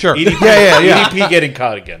 yeah, sure. EDP, Yeah. EDP getting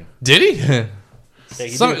caught again. Did he?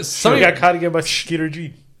 Yeah, somebody got caught again by Skeeter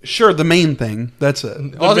G. Sure, the main thing. That's it.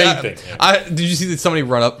 The main thing. Yeah. Did you see that somebody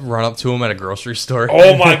run up to him at a grocery store?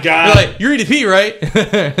 Oh my god! They're like, "You're EDP, right?"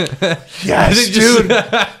 Yes, dude.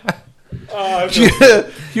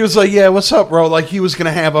 He was like, "Yeah, what's up, bro?" Like he was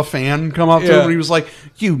gonna have a fan come up to him, and he was like,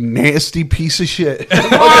 "You nasty piece of shit."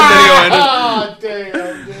 Oh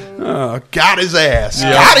damn! Dude. Got his ass.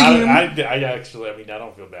 Yeah, got him. I actually, I mean, I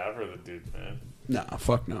don't feel bad for the dude, man. Nah,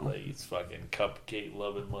 fuck no. Like, he's fucking cupcake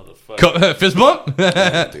loving motherfucker. Fist bump?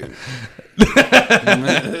 Dude.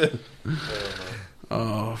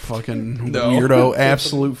 Oh, fucking weirdo,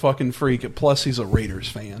 absolute fucking freak. Plus, he's a Raiders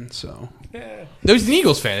fan, so. Yeah. No, he's an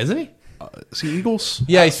Eagles fan, isn't he? Is he Eagles?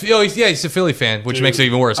 Yeah, he's a Philly fan, which makes it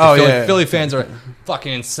even worse. Philly fans are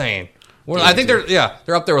fucking insane. Well, I think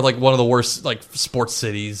they're up there with like one of the worst like sports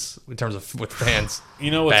cities in terms of with fans.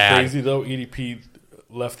 You know what's crazy though? EDP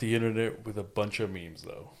left the internet with a bunch of memes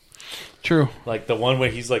though. True. Like the one where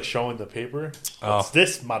he's like showing the paper. What's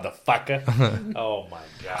this motherfucker? Oh my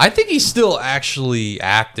god! I think he's still actually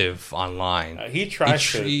active online. He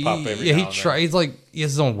tries to pop every. Yeah, He's like he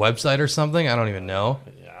has his own website or something. I don't even know.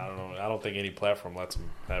 Yeah, I don't know. I don't think any platform lets him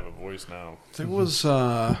have a voice now. There was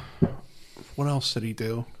what else did he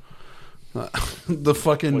do? The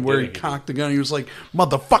fucking where he cocked the gun. He was like,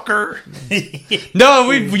 "Motherfucker!" No,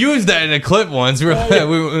 we've used that in a clip once. We were,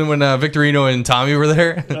 when Victorino and Tommy were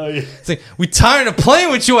there. Oh, yeah. It's like, we tired of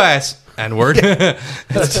playing with your ass. N-word.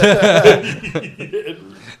 It's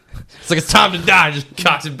like it's time to die. Just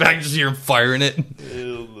cocks it back. Just hear him firing it.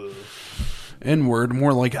 N-word,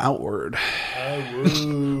 more like outward.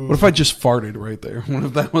 What if I just farted right there? What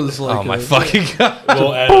if that was like? Oh my fucking god!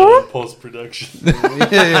 We'll add it in post production.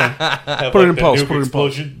 Yeah. Put it in post. Put it in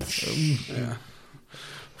post. Yeah.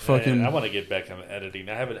 Fucking. Man, I want to get back on editing.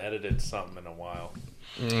 I haven't edited something in a while.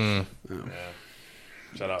 Yeah.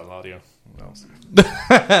 Shout out Laudio.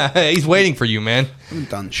 He's waiting for you, man. I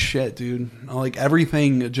haven't done shit, dude. Like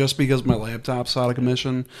everything, just because my laptop's out of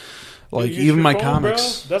commission. Like even my phone,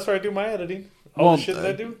 comics. Bro. That's where I do my editing. All the shit that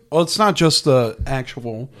I do. Well, it's not just the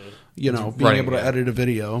actual, being able to edit a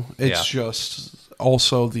video. It's just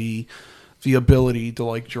also the ability to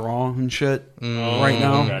like draw and shit right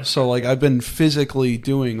now. Okay. So like I've been physically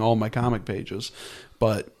doing all my comic pages,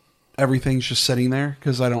 but everything's just sitting there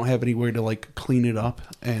because I don't have anywhere to like clean it up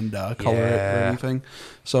and color it or anything.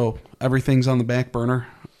 So everything's on the back burner.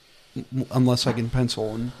 Unless I can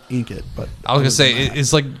pencil and ink it, but I was gonna say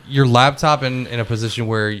it's like your laptop in a position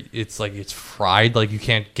where it's like it's fried, like you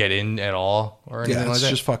can't get in at all or anything like that. It's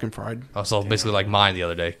just fucking fried. Oh, so basically like mine the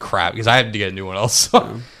other day, crap, because I had to get a new one else.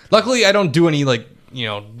 Luckily, I don't do any like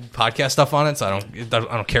podcast stuff on it, so I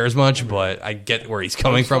don't care as much. But I get where he's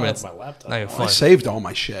coming from. It's my laptop. not even fun. I saved all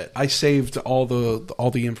my shit. I saved all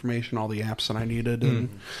the information, all the apps that I needed,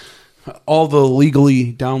 and all the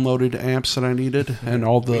legally downloaded apps that I needed, and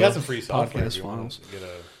all the got some free podcast files.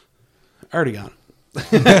 I already got it.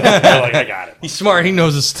 Like I got it. He's smart. He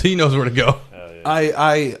knows where to go.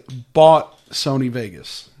 I bought Sony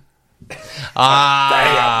Vegas.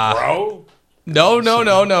 Damn, bro.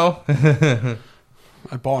 No.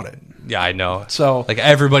 I bought it. Yeah, I know. So like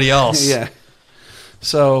everybody else. Yeah.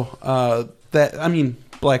 So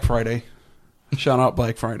Black Friday. Shout out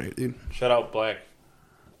Black Friday, dude. Shout out Black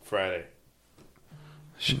Friday.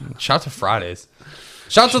 Shout out to Fridays.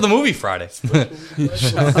 Shout out to the movie Friday.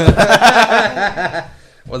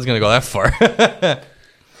 Wasn't gonna go that far.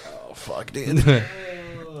 Oh fuck, dude.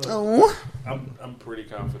 Oh. I'm pretty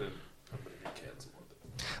confident I'm gonna get canceled.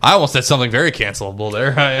 I almost said something very cancelable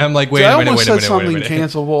there. I'm like, wait I a minute, almost wait a said minute, wait a something minute.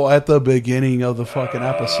 cancelable at the beginning of the fucking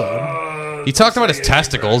episode. He talked about his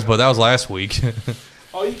testicles, but that was last week.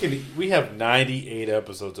 Oh, we have 98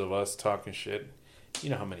 episodes of us talking shit. You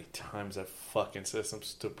know how many times I fucking said some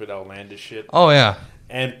stupid outlandish shit. Oh yeah.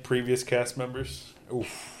 And previous cast members.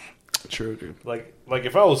 Oof. True, dude. Like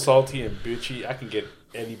if I was salty and bitchy, I can get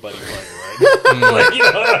anybody right? Like, you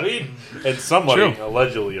know what I mean? And somebody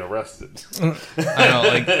allegedly arrested. I know,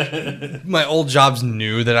 like my old jobs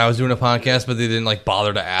knew that I was doing a podcast, but they didn't like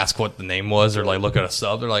bother to ask what the name was or like look at us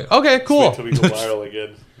up. They're like, okay, cool. Until we go viral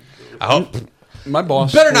again. I hope. My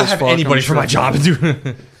boss Better not as have fuck, anybody I'm for my sure. job,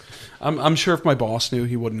 dude. I'm sure if my boss knew,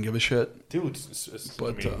 he wouldn't give a shit. Dude,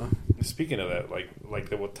 But, speaking of that, like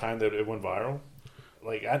the time that it went viral,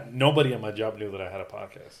 like nobody at my job knew that I had a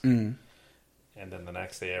podcast. Mm. And then the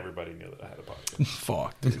next day, everybody knew that I had a podcast.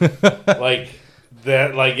 Fuck, dude. Like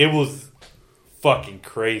that, like it was fucking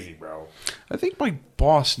crazy, bro. I think my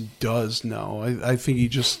boss does know. I think he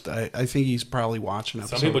just. I think he's probably watching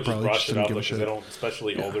episodes. Some people just probably brush it didn't off give a because shit. they don't,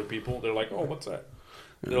 especially older people. They're like, "Oh, what's that?"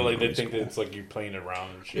 They're like, they think that it's like you playing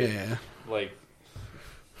around and shit. Yeah. Like,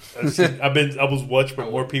 I was watched by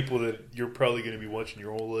more people that you're probably going to be watching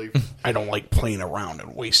your whole life. I don't like playing around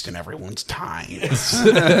and wasting everyone's time.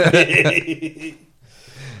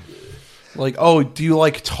 Like, oh, do you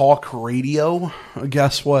like talk radio?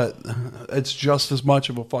 Guess what? It's just as much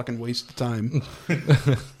of a fucking waste of time.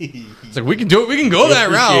 It's like we can do it. We can go that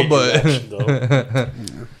route, but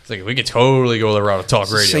it's like we could totally go the route of talk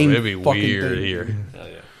the radio. same It'd be fucking weird thing. here. Hell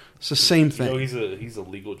yeah. It's the same You thing. know, he's a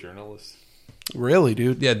legal journalist. Really,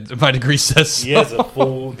 dude? Yeah, my degree says so. He has a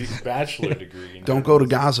full bachelor degree. Don't go to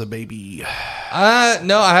Gaza, baby. No, I We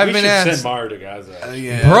haven't should been asked. send Mara to Gaza.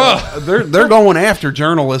 Yeah, Bruh. they're going after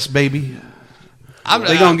journalists, baby.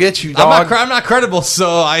 They gonna get you, dog. I'm not credible,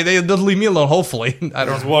 so they'll leave me alone. Hopefully, I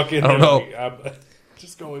Just don't. walk in. I don't there, know. like,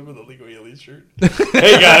 just go in with a legal alien shirt.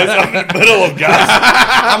 Hey guys, I'm in the middle of Gaza.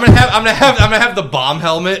 I'm gonna have the bomb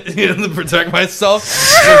helmet to protect myself.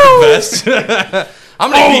 The vest. I'm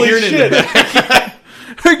gonna be hearing it. In the back.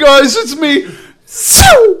 Hey guys, it's me. It's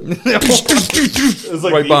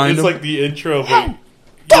like Right behind it's him. like the intro. Of like,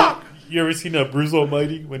 you ever seen Bruce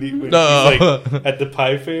Almighty when he's No. like at the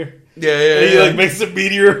pie fair? Yeah, And he like makes a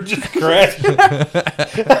meteor just crash.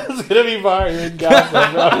 It's gonna be fire in Gaza,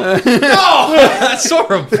 bro. No, that's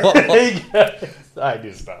horrible. Hey, guys. I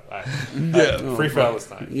do stop. Free Oh,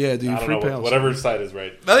 Palestine. Yeah, dude, I don't free know, Palestine. whatever side is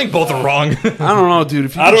right. I think both are wrong. I don't know, dude.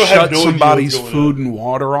 If you I can don't have shut no idea somebody's what's going food on. and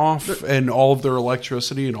water off and all of their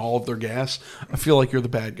electricity and all of their gas, I feel like you're the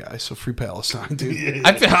bad guy. So free Palestine, dude.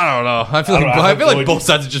 I don't know. I feel I have no like idea. both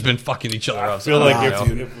sides have just been fucking each other up. I feel so like I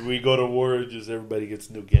don't know. if we go to war, just everybody gets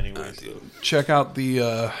nuked anyway. So. Check out the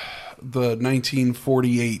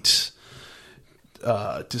 1948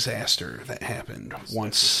 disaster that happened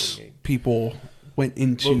once 1948. people went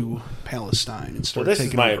into Palestine and Well, started this is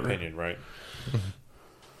taking my over. opinion, right?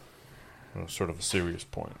 Sort of a serious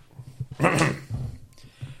point.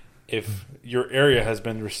 If your area has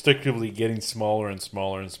been restrictively getting smaller and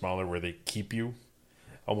smaller and smaller, where they keep you,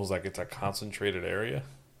 almost like it's a concentrated area,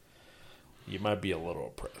 you might be a little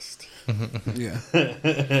oppressed. Yeah,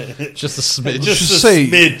 Just a smidge. Just a say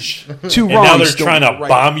smidge. two And wrongs now they're don't trying to make a right.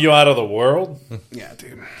 bomb you out of the world. Yeah,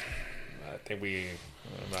 dude. I think we.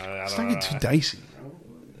 I It's don't not know. getting too dicey, bro.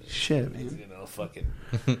 Shit, man. You know, fucking.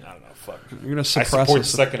 I don't know. Fuck. You're gonna I suppress support the us.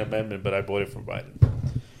 Second Amendment, but I voted for Biden.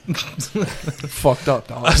 Fucked up,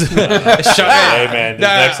 dog. Shout- Hey man, the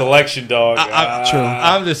Nah. next election, dog. True.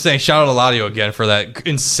 I'm just saying, shout out to Ladio again for that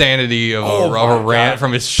insanity of Oh a my rant God.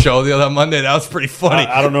 from his show the other Monday. That was pretty funny.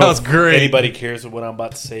 I don't know That was if great. anybody cares what I'm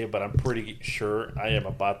about to say, but I'm pretty sure I am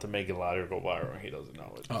about to make a lot of go viral. And he doesn't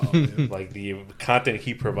know it. Oh, dude. Like the content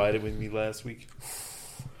he provided with me last week.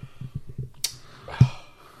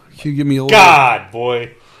 Can you give me a little, God,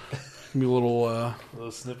 boy, give me a little, a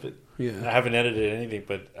little snippet. I yeah. haven't edited anything,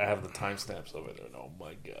 but I have the timestamps of it. And oh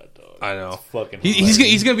my God, dog! I know. It's fucking.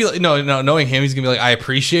 He's gonna be like, no, knowing him, he's gonna be like, I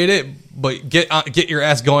appreciate it, but get your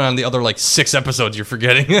ass going on the other like 6 episodes you're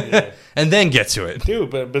forgetting, and then get to it.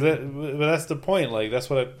 Dude, but that's the point. Like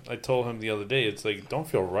that's what I told him the other day. It's like don't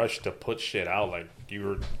feel rushed to put shit out like you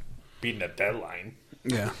were beating a deadline.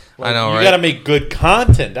 Yeah. I know, You right? gotta make good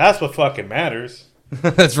content. That's what fucking matters.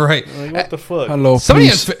 That's right. Like, what the fuck? Hello, Somebody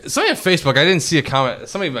on, please. somebody on Facebook, I didn't see a comment.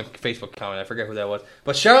 Somebody on Facebook comment, I forget who that was.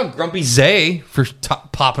 But shout out Grumpy Zay for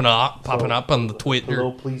popping up on the Twitter.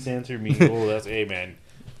 Hello, please answer me. Oh, that's hey man,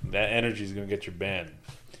 that energy is gonna get your ban.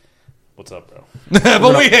 What's up, bro? But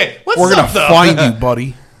what's We're up, gonna though? find you,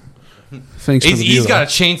 buddy. Thanks for the He's view, got a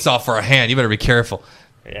chainsaw for a hand. You better be careful.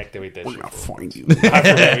 Hey, activate that We're shit. gonna find you. I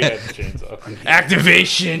forgot we had the chainsaw.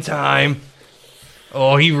 Activation time.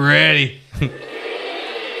 Oh, he ready.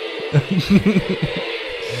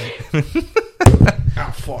 Oh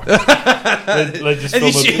fuck! Let's just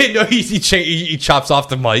And film he chops off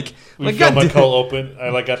the mic. we Like, film my God cold open. I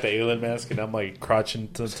like got the alien mask and I'm like crouching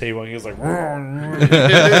to the table and he was like,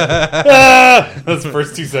 that's the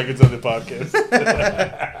first 2 seconds of the podcast.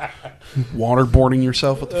 Waterboarding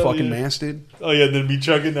yourself with the fucking yeah. mask, dude. Oh yeah, and then me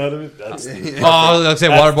chugging out of it. That's Oh, I was gonna say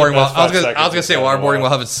waterboarding. best I was 5 gonna say seconds waterboarding of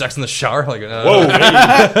while having sex in the shower. Like, whoa. Hey.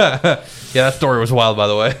 yeah, that story was wild, by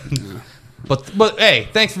the way. But hey,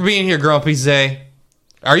 thanks for being here, Grumpy Zay.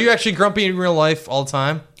 Are you actually grumpy in real life all the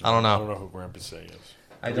time? I don't I don't know. know who Grandpa Say is.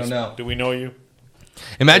 I don't know. Do we know you?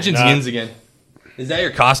 Imagine Not- Yins again. Is that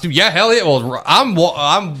your costume? Yeah, hell yeah. Well,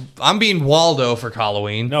 I'm being Waldo for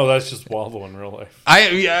Halloween. No, that's just Waldo in real life.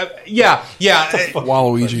 Yeah.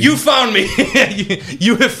 Waluigi. You found me.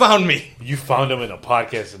 you have found me. You found him in a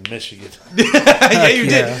podcast in Michigan. Yeah, you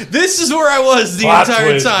yeah. did. This is where I was the Plot entire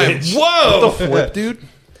twist, time. bitch. Whoa. flip, dude.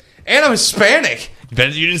 And I'm Hispanic.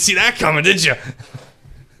 Bet you didn't see that coming, did you?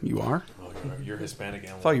 You are. Oh, you're Hispanic.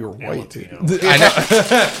 I thought you were white, dude. I know.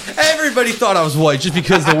 Everybody thought I was white just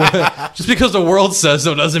because the world says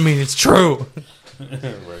so doesn't mean it's true.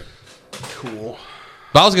 Right. Cool.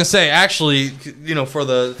 But I was gonna say, actually, for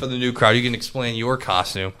the new crowd, you can explain your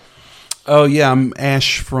costume. Oh yeah, I'm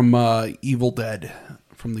Ash from Evil Dead,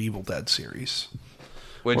 from the Evil Dead series,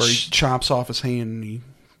 where he Which chops off his hand and he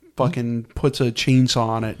fucking puts a chainsaw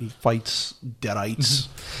on it and he fights deadites.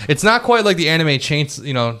 it's not quite like the anime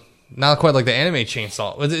chainsaw. Not quite like the anime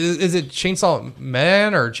chainsaw. Is it Chainsaw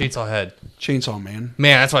Man or Chainsaw Head? Chainsaw Man.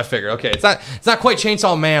 Man, that's what I figured. Okay, it's not quite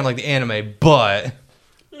Chainsaw Man like the anime, but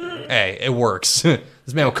hey, it works.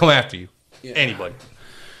 This man will come after you. Yeah. Anybody.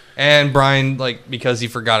 And Brian, like, because he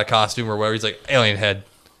forgot a costume or whatever, he's like, alien head.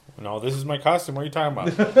 No, this is my costume. What are you talking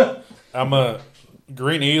about? I'm a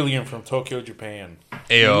green alien from Tokyo, Japan.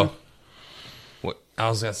 Ayo. What I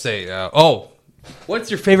was gonna say? What's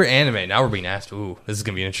your favorite anime? Now we're being asked. Ooh, this is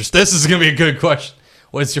gonna be interesting. This is gonna be a good question.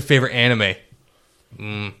 What's your favorite anime?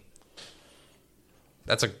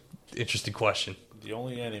 That's a interesting question. The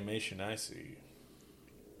only animation I see.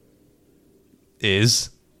 Is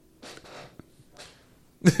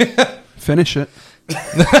Finish it.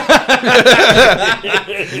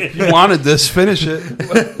 You wanted this. Finish it.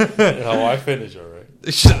 Oh, I finish all right.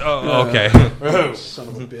 okay. Whoa. Son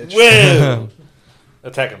of a bitch. Whoa.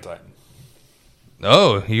 Attack on Titan.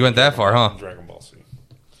 Oh, you went that far, huh? Dragon Ball Z.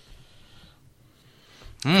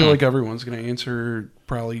 I feel like everyone's gonna answer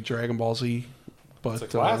probably Dragon Ball Z, but It's a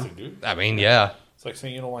classic, dude. I mean, yeah. It's like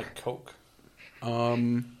saying you don't like Coke. you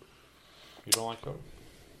You don't like Coke?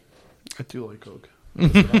 I do like Coke. I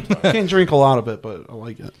can't drink a lot of it, but I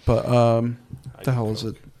like it. But what the hell is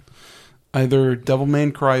it? Either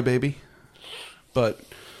Devilman Crybaby, but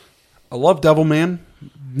I love Devilman.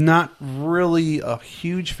 Not really a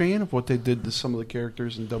huge fan of what they did to some of the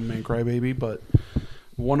characters in Devilman Crybaby, but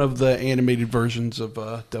one of the animated versions of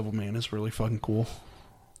Devilman is really fucking cool.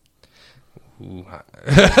 Ooh.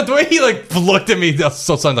 The way he like looked at me,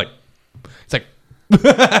 so sounds like it's like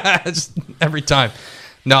just every time.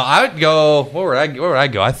 No, I would go. Where would I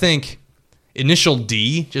go? I think Initial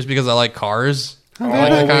D, just because I like cars. I like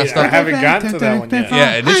that kind of I stuff. haven't gotten to that one yet.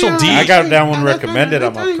 Yeah, Initial D. I got that one recommended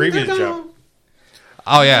on my previous job.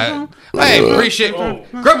 Oh yeah. Hey, appreciate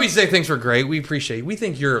Grumpy say things were great. We appreciate you. We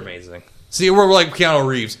think you're amazing. See, we're like Keanu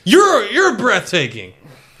Reeves. You're breathtaking.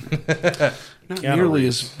 Not Keanu nearly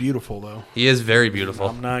Reeves. as beautiful though. He is very beautiful.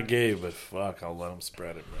 I'm not gay, but fuck, I'll let him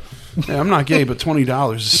spread it, bro. Yeah, I'm not gay, but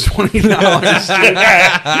 $20 is $20.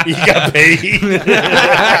 You got paid.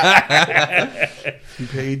 You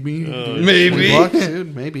paid me, dude. Maybe. $20,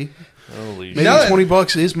 dude. Maybe. Holy Maybe Now that-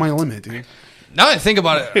 $20 is my limit, dude. Now that I think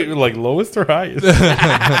about it, shit. Like lowest or highest?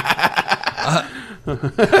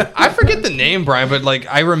 I forget the name, Brian, but like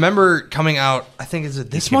I remember coming out. I think is it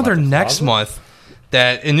this came month out or the next closet? month?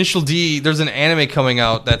 That Initial D. There's an anime coming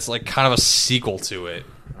out that's like kind of a sequel to it.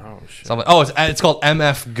 Oh shit. So I'm like, it's called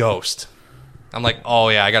MF Ghost. I'm like, oh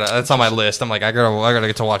yeah, I gotta. That's on my list. I'm like, I gotta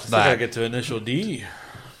get to watch I gotta that. get to Initial D.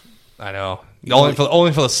 I know. Only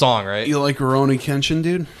for the song, right? You like Rurouni Kenshin,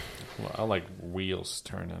 dude? Well, I like wheels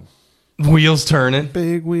turning. Wheels turning.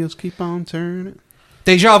 Big wheels keep on turning.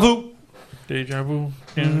 Deja vu. Deja vu.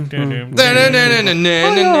 On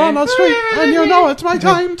the street, and you know it's my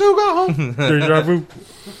time to go. Deja vu.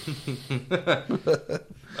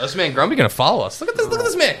 This man Grumpy gonna follow us. Look at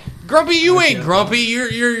this man. Grumpy, you ain't grumpy.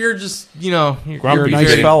 You're just you're Grumpy's a nice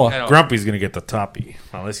gonna- fella. Grumpy's gonna get the toppie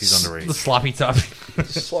unless he's The underage. sloppy top.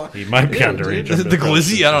 He might be underage. The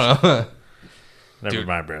glizzy. I don't know. Never Dude.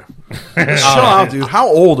 mind, bro. Chill out, dude. How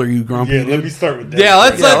old are you, Grumpy? Yeah, let dude? me start with that. Yeah,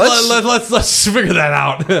 let's- let's figure that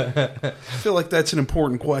out. I feel like that's an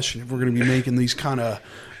important question if we're going to be making these kind of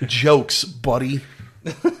jokes, buddy.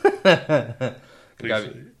 Please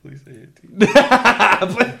say 18.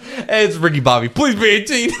 Hey, it's Ricky Bobby. Please be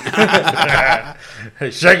 18.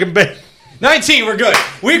 Hey, shake and bake. 19. We're good.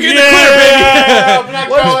 We get the I'm not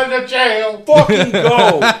going to jail. Fucking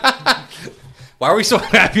go. Why are we so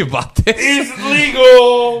happy about this? It's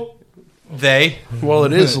legal. They. Well,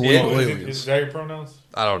 it is Yeah. legal. Is that your pronouns?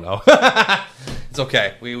 I don't know. It's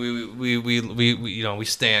okay. We we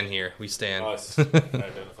stand here. We stand. Us.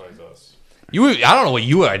 Identifies us. I don't know what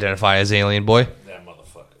you identify as, alien boy. That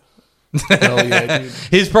motherfucker. Hell yeah, dude.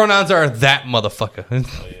 His pronouns are that motherfucker.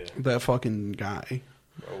 Oh, yeah. That fucking guy.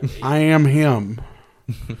 Oh, I am him.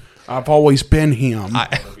 I've always been him. I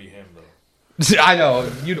want to be him, though. I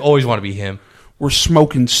know. You'd always want to be him. We're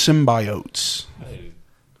smoking symbiotes. Hey,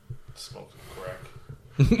 smoking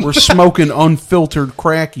crack. We're smoking unfiltered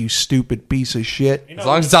crack, you stupid piece of shit. You As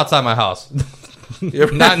long as it's outside my house.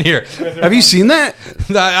 Not in here. Have you seen that?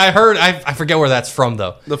 I heard. I forget where that's from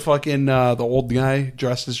though. The fucking the old guy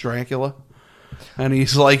dressed as Dracula, and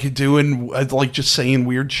he's like doing like just saying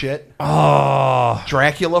weird shit. Oh,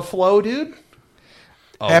 Dracula flow, dude.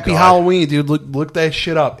 oh Happy God. Halloween, dude. Look that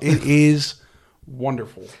shit up. It is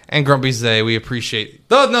wonderful. And Grumpy Zay, we appreciate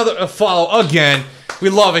another follow again. We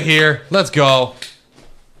love it here. Let's go.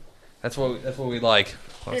 That's what we like.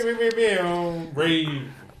 Rave.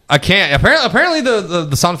 I can't. Apparently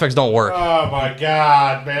the sound effects don't work. Oh my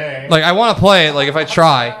god, man. Like I want to play it. Like if I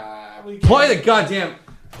try, we can't, play the goddamn.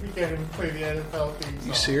 we can't even play the NFL theme You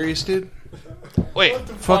song. serious, dude? Wait.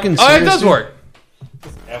 Fucking Oh, it serious, does dude? work.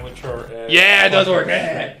 Amateur. Yeah, it does work.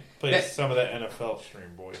 Play some of that NFL stream,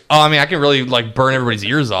 boy. Oh, I mean, I can really like burn everybody's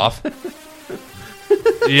ears off.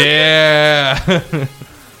 Yeah.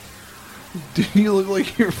 Dude, you look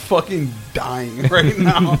like you're fucking dying right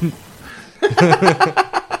now.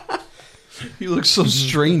 You look so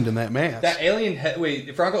strained in that mask. That alien head.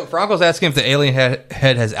 Wait, Franco's asking if the alien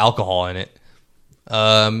head has alcohol in it.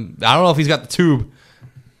 I don't know if he's got the tube.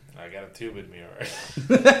 I got a tube in me, alright.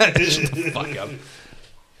 Shut the fuck up.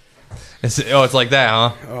 It's like that,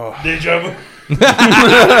 huh? Deja vu.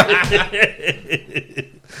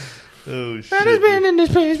 Oh shit! been in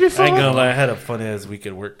this place before. I ain't gonna lie, I had a fun ass week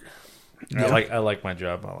at work. Yeah. I like my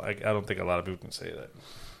job. I don't think a lot of people can say that.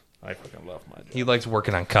 I fucking love my job. He likes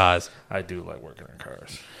working on cars. I do like working on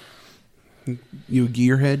cars. You a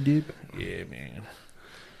gearhead, dude? Yeah, man.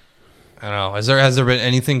 I don't know. Has there been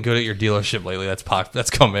anything good at your dealership lately that's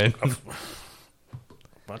come in?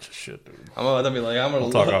 Bunch of shit, dude. I'm gonna be like, I'm gonna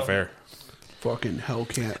We'll talk off air. Fucking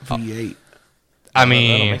Hellcat V8. I I don't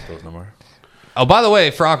mean, make those no more. oh, by the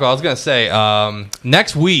way, Franco, I was gonna say,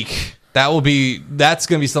 next week that's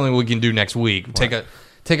gonna be something we can do next week.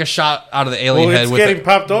 Take a shot out of the alien Well, head it's with getting it.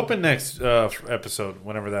 popped open next episode,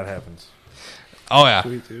 whenever that happens. Oh yeah.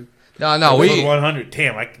 Sweet, dude. No, Episode we. 100.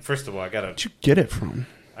 Damn! First of all, Where'd you get it from?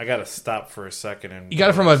 I gotta stop for a second and. You got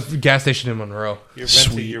it from a gas station in Monroe. You ever been to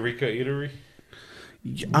Sweet. Eureka Eatery?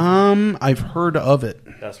 I've heard of it.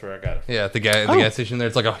 That's where I got it. Yeah, the gas station there.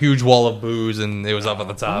 It's like a huge wall of booze, and it was up at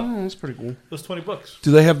the top. Oh, that's pretty cool. It was $20.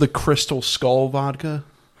 Do they have the Crystal Skull vodka?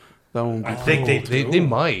 That one. I think they do. They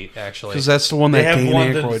might actually. Because that's the one They that have Dan one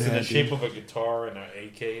Aykroyd that's in the had. shape dude. of a guitar and an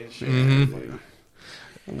AK and shit.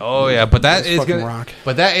 Oh yeah, but that That's is fucking gonna. rock.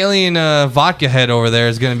 But that alien vodka head over there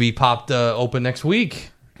is going to be popped open next week.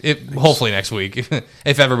 Hopefully next week,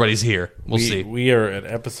 if everybody's here, we'll see. We are at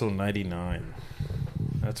episode 99.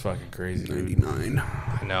 That's fucking crazy, dude. 99.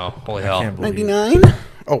 I know. Holy I hell! can't believe it. 99?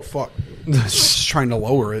 Oh, fuck. Just trying to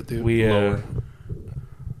lower it, dude. We're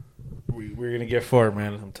gonna get far,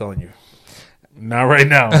 man. I'm telling you. Not right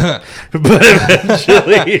now, but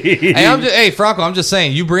eventually. Hey, Franco, I'm just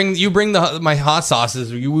saying. You bring my hot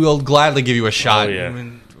sauces. We will gladly give you a shot. Oh, yeah.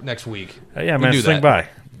 Next week. Yeah, We man. do Swing that. by.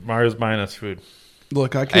 Mario's buying us food.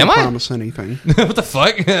 Look, I Am can't I? promise anything. What the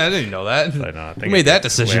fuck? I didn't know that. I know. I think Who made that I get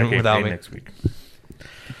decision paid without me? next week.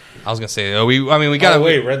 I was gonna say, we got to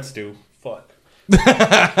wait, Red Stew. Fuck.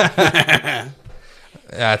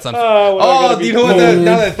 Yeah, it's unfair. You know what?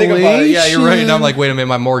 Now that I think about it, yeah, you're right. Now I'm like, wait a minute,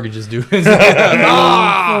 my mortgage is due. Fucking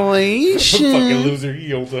loser.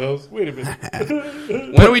 He owns the house. Wait a minute.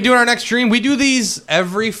 When are we doing our next stream? We do these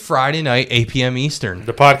every Friday night, 8 p.m. Eastern.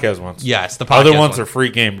 The podcast ones. Yes, the podcast Other ones are free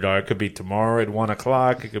game, dog. It could be tomorrow at 1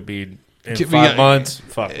 o'clock. It could be in 5 months.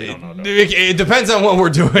 Fuck, we don't know. Dog. It depends on what we're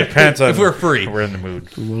doing. Depends on if we're free. We're in the mood.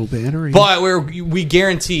 Low battery. But we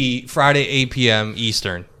guarantee Friday, 8 p.m.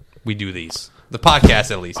 Eastern, we do these. The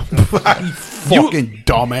podcast, at least. Fucking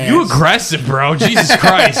dumbass. You aggressive, bro. Jesus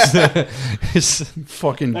Christ.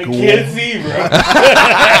 Fucking I ghoul. can't see,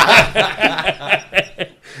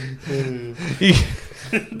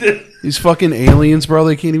 bro. These fucking aliens, bro,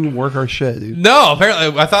 they can't even work our shit, dude. No,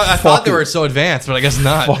 apparently. I thought they were so advanced, but I guess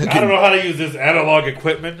not. I don't know how to use this analog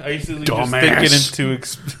equipment. I used to just stick it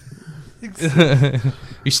into...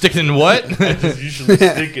 You stick it in what? I just usually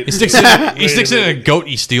stick it. He sticks it in a goat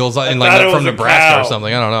he steals from Nebraska or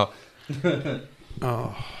something. I don't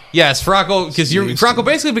know. Yes, Franco, because you're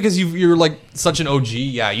like such an OG.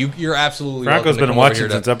 Yeah, you're absolutely. Franco's been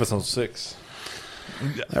watching since episode 6.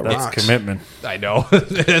 That's commitment. I know.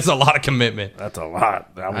 It's a lot of commitment. That's a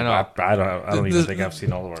lot. I know. I don't even think I've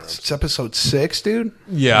seen all of ours. It's episode 6, dude.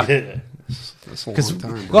 Yeah. That's a long time,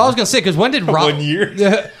 bro. Well, I was gonna say because when did Rob? 1 year.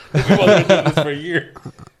 Yeah. We've only been doing this for a year.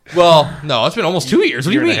 Well, no, it's been almost 2 years.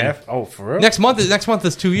 What do you mean? Oh, for real? Next month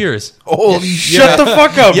is 2 years. Holy shit. Shut the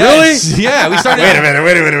fuck up! Yes. Really? Yeah, we started. Wait a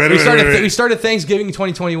minute. We started Thanksgiving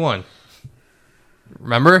 2021.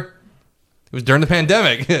 Remember? It was during the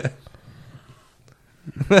pandemic.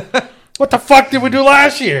 What the fuck did we do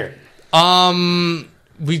last year?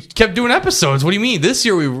 We kept doing episodes. What do you mean? This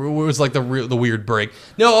year it was like the weird break.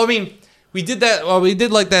 No, I mean we did that. Well, we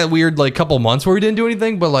did like that weird like couple months where we didn't do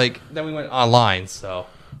anything, but like then we went online. So.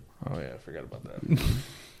 Oh yeah, I forgot about that.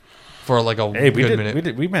 For like a good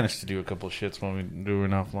minute. We managed to do a couple shits when we were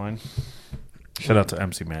offline. Shout out to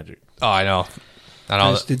MC Magic. Oh, I know.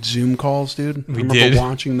 I just did Zoom calls, dude. I remember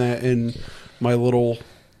watching that in my little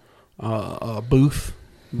booth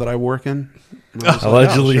that I work in.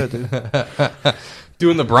 Allegedly. Like, oh, shit,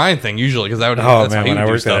 doing the Brian thing usually because that would. Oh man, when I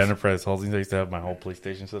worked at Enterprise Holdings, I used to have my whole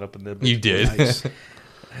PlayStation set up in there. You did. Nice.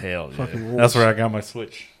 Hell yeah. That's where I got my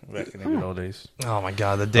Switch back in the good old days. Oh my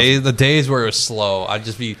god, the days where it was slow, I'd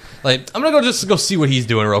just be like, I'm gonna go see what he's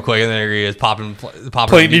doing real quick, and there he is popping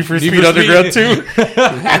playing Need for Speed Underground 2. Literally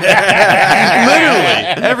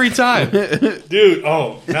every time, dude.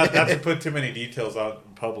 Oh, not to put too many details out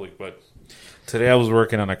in public, but today I was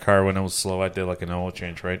working on a car when it was slow. I did like an oil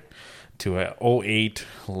change, right, to a 08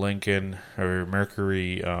 Lincoln or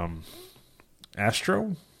Mercury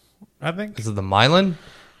Astro, I think. Is it the Milan?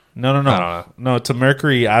 No. I don't know. No, it's a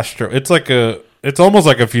Mercury Astro. It's almost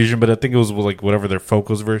like a Fusion, but I think it was like whatever their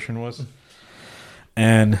Focus version was.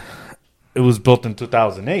 And it was built in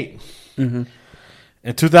 2008. Mm-hmm.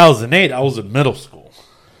 In 2008, I was in middle school.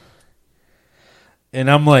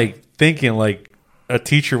 And I'm like thinking like a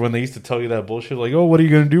teacher when they used to tell you that bullshit, like, oh, what are you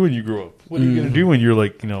going to do when you grow up? What are you going to do when you're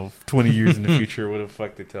like, 20 years in the future? What the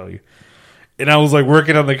fuck they tell you? And I was like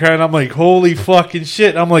working on the car, and I'm like, holy fucking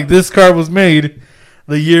shit. I'm like, this car was made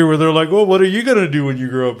the year where they're like, oh, what are you going to do when you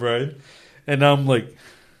grow up, Brian? And I'm like,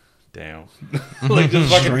 damn. Like,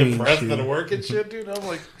 just fucking Strange, depressed dude. at work and shit, dude. I'm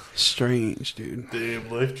like, strange, dude. damn,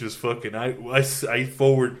 life just fucking, I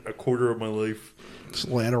forward a quarter of my life. It's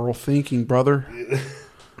lateral thinking, brother.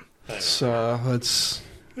 That's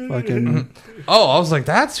fucking Oh, I was like,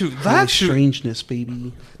 that's who strangeness,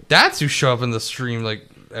 baby. That's who showed up in the stream like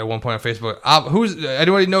at one point on Facebook.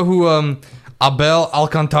 Anybody know who Abel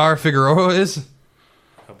Alcantar Figueroa is?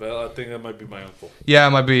 I think that might be my uncle. Yeah, it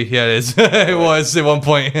might be. Yeah, it is. It was at one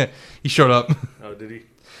point. He showed up. Oh, did he?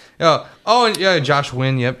 And yeah, Josh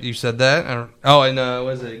Wynn. Yep, you said that. What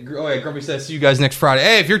is it? Oh, yeah, Grumpy says, see you guys next Friday.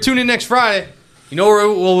 Hey, if you're tuning in next Friday, you know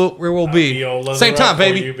where we'll be. Same time,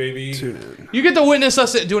 baby. You get to witness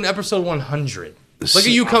us doing episode 100. Look at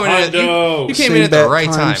you coming in. You came in at the right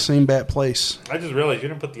time. Same bat place. I just realized you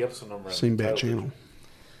didn't put the episode number on. Same bat channel.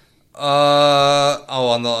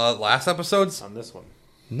 On the last episodes? On this one.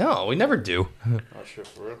 No, we never do. Oh, shit,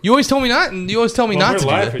 for real? You always tell me not. You always tell me not to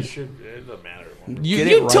do that. It doesn't matter.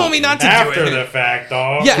 You tell me not to do it. After the fact,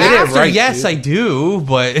 dog. Yeah, Get it after, right, yes, dude. I do,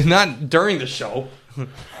 but not during the show.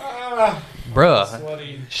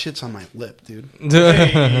 Bruh. Shit's on my lip, dude.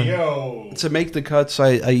 Hey, yo. To make the cuts,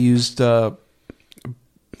 I used like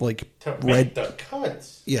To red. make the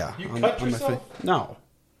cuts. Yeah, You on cut my yourself? face. No,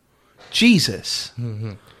 Jesus.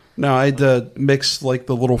 No, I had to mix like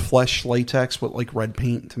the little flesh latex with like red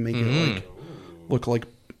paint to make it like look like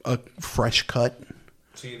a fresh cut.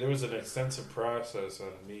 See, there was an extensive process of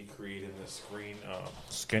me creating this green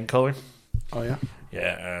skin color. Oh yeah.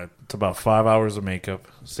 Yeah, it's about 5 hours of makeup.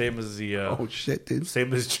 Same as the. Oh shit, dude.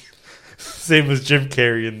 Same as Jim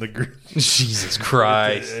Carrey in the Green. Jesus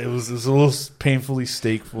Christ. It was a little painfully,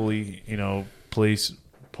 stakefully, placed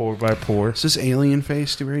pore by pore. Is this alien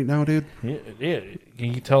face right now, dude? Yeah.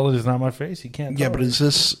 Can you tell it is not my face? You can't. Yeah, tell but it. is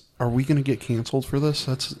this? Are we gonna get canceled for this?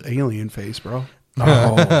 That's alien face, bro.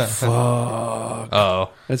 Oh fuck! Oh.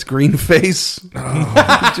 That's green face.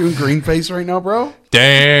 You doing green face right now, bro?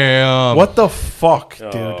 Damn. What the fuck,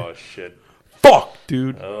 dude? Oh shit! Fuck,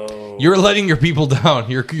 dude. Oh. You're letting your people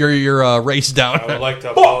down. Your race down. I would like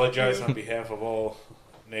to apologize on behalf of all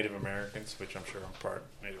Native Americans, which I'm sure I'm part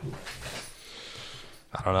Native American.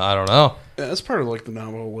 I don't know. Yeah, that's part of like the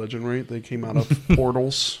Navajo legend, right? They came out of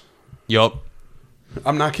portals. Yup.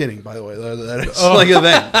 I'm not kidding, by the way. That is like a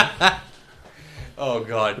thing. Oh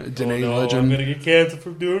God. Dene I'm legend. gonna get canceled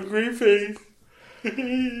for doing green face.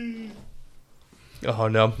 Oh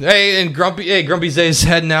no. Hey, and Grumpy Zay's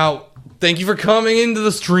heading out. Thank you for coming into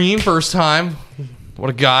the stream first time. What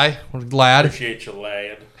a guy. What a lad. Appreciate you,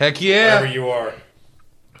 lad. Heck yeah. Wherever you are.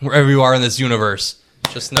 Wherever you are in this universe.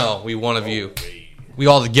 Just know we one of you. We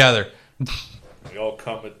all together. We all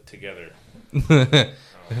come together.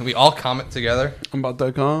 We all comment together. I'm about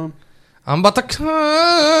to come. I'm about to come.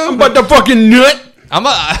 I'm about to fucking nut. I'm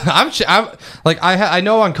like I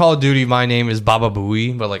know on Call of Duty my name is Baba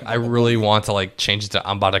Booey, but like I really want to like change it to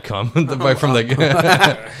I'm about to come from the.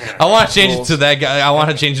 I want to change it to that guy. I want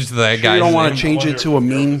to change it to that guy. You don't want name. to change it to a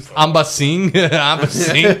meme. I'm Bussin. I'm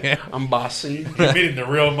Bussin. I'm Bussin. You're meeting the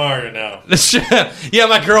real Mario now. Yeah,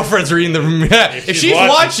 my girlfri's reading the. If she's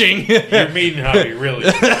watching, you're meeting how he really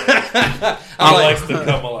is. He likes to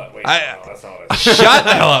come a lot. Wait, no, that's not what I said. Shut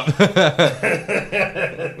the hell up.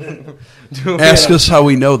 Ask us how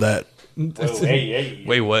we know that. Whoa, hey.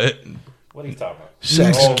 Wait, what? What are you talking about?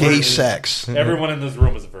 Sex, Oh, gay virgin. sex. Everyone in this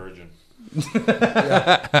room is a virgin.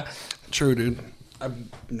 True, dude. I've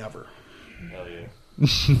never. Hell yeah.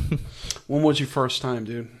 When was your first time,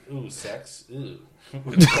 dude? Ooh, sex. Ooh. Wait,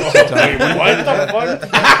 what the fuck? What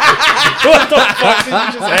the fuck did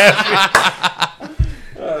you just ask me?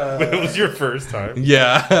 It was your first time.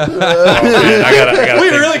 Yeah. Oh, man, I gotta We're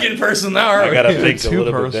think, really getting personal now, aren't I we? gotta think a Too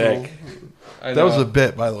little personal. bit back. That was a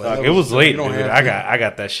bit, by the way. Fuck, That it was late, you don't dude. have to. I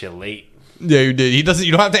got that shit late. Yeah, you did. He doesn't.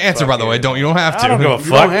 You don't have to answer, by the way. Fuck yeah. You don't have to. I don't give a You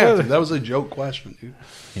fuck. don't have to. That was a joke question, dude.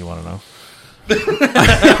 You want to know?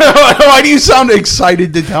 Why do you sound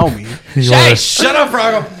excited to tell me? Hey, shut up,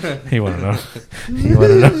 Rocco. You want to know? You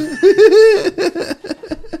want to know?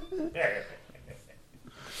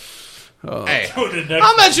 Hey,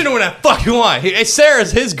 I'm not doing that fucking line. Hey,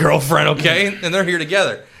 Sarah's his girlfriend, okay? And they're here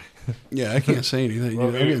together. Yeah, I can't say anything. Dude.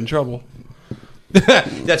 I'll get in trouble.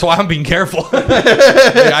 That's why I'm being careful.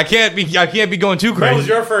 I can't be going too When was crazy.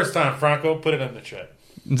 your first time, Franco? Put it in the chat.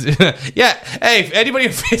 Yeah. Hey, if anybody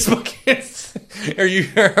on Facebook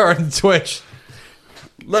or on Twitch,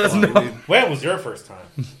 let us know. When was your first time?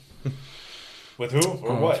 With who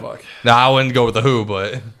or what? Fuck. Nah, I wouldn't go with the who,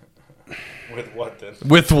 but With what then?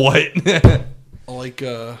 with what? I like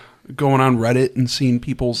going on Reddit and seeing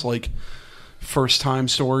people's like first time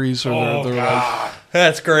stories, or Oh they're like, God!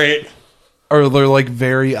 That's great. or they're like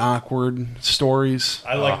very awkward stories.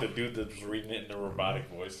 I like the dude that was reading it in a robotic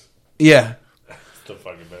voice. Yeah, It's the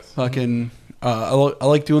fucking best. fucking. I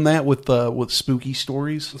like doing that with spooky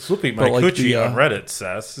stories. Swooping But my like coochie the, on Reddit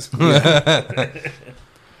says.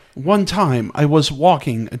 One time, I was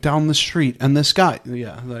walking down the street, and this guy,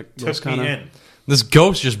 that was Took me kind of in. This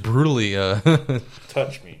ghost just brutally.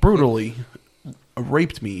 Touch me. brutally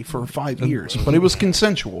raped me for 5 years, but it was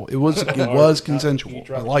consensual. It was consensual.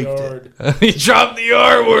 I liked it, He dropped the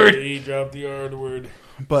R word. He dropped the R word.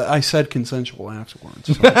 but I said consensual afterwards.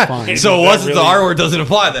 So it's fine. So that it wasn't the really- R word doesn't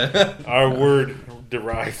apply then. Our word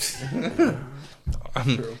derived.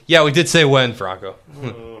 Yeah, we did say when, Franco.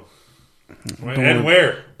 And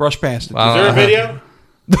where? Brush past it. Is there a video?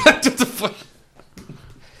 What the fuck?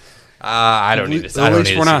 I don't need to. I At don't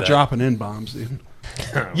least need we're to see not that. dropping in bombs, dude.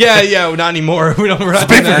 Yeah, not anymore. We're not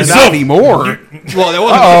doing that. Not anymore. Well,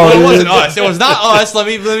 it wasn't us. It was not us. Let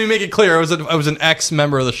me make it clear. It was an ex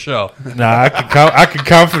member of the show. Nah, I can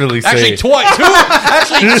confidently say.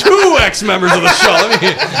 Actually, two ex members of the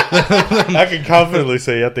show. I can confidently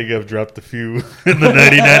say I think I've dropped a few in the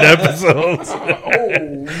 99 episodes.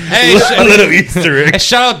 Hey, A little Easter egg. hey,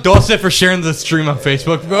 shout out Dulce for sharing the stream on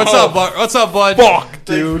Facebook. What's up, bud? What's up, bud? Fuck,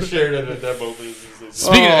 dude. Shared it at that moment.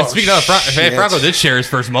 Speaking of, shit. Franco did share his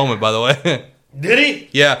first moment, by the way. Did he?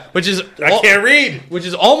 Yeah, which is I can't read. which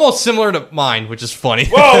is almost similar to mine, which is funny.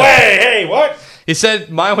 Whoa, hey, what? He said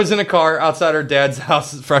mine was in a car outside her dad's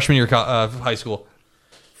house freshman year high school.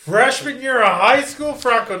 Freshman year of high school,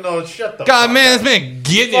 Franco? No, shut the God, fuck man, up. this man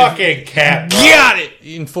getting Fucking cat, bro. got it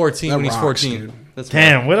in 14 That when he's rocks, 14. dude. That's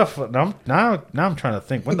Damn, what the fuck? Now I'm trying to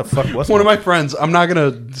think. When the fuck was One of my friends, I'm not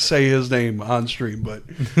going to say his name on stream, but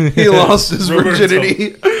he lost his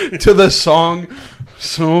virginity to the song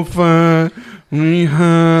So Far We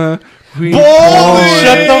Have... Shut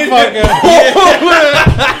the fuck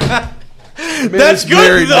up. That's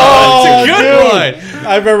good, though. Oh, That's a good one.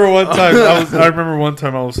 I remember one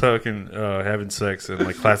time I was fucking having sex and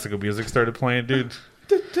like classical music started playing, dude.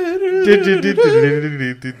 And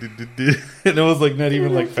it was like not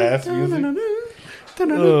even like fast music.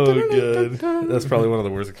 Oh god, that's probably one of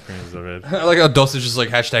the worst experiences I've had. I like how Dosage is like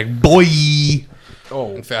hashtag boy.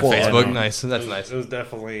 Oh, Facebook, boy. nice. That's nice. It was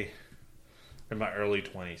definitely in my early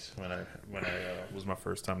 20s when I was my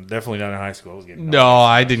first time. Definitely not in high school. I was getting No,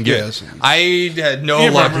 I didn't get. Yes. I had no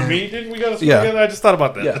You luck. remember me? Didn't we go to school Yeah. together? I just thought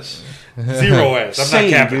about that. Yes. Zero ass. I'm Same,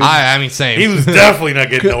 not capping. dude. I mean, same. He was definitely not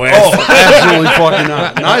getting no Oh, ass. absolutely fucking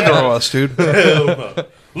not. Neither of us, dude. Hell no.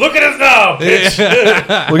 Look at us now, bitch.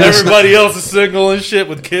 Look at us Everybody else is single and shit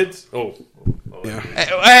with kids. Oh. Yeah.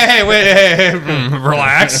 Hey, wait, hey,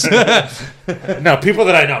 relax. No, people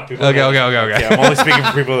that I know. People Okay, that I know. okay. I'm only speaking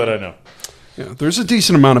for people that I know. Yeah, there's a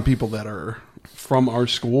decent amount of people that are from our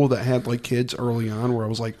school that had like kids early on where I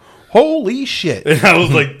was like, holy shit. And I was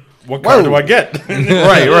like, what car do I get?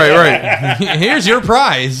 right. Here's your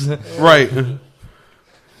prize. Right.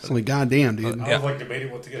 It's like, goddamn, dude. I was like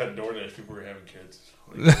debating what to get on DoorDash if people were having kids.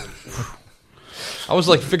 I was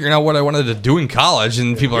like figuring out what I wanted to do in college,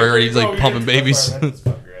 and people are already like pumping babies.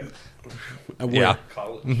 Yeah,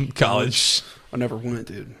 college. I never went,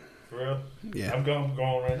 dude. For real? Yeah. I'm going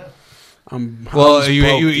right now. Well, I was you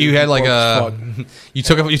broke, dude. had like Broke a as fuck. you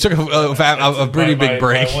took a pretty big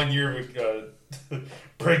break. My 1 year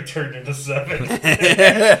break turned into 7.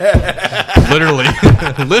 Literally.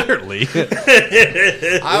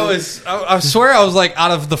 I swear I was like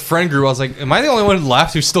out of the friend group. I was like, am I the only one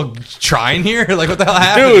left who's still trying here? Like, what the hell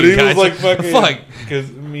happened? Dude, to you he was guys? like fucking. Fuck.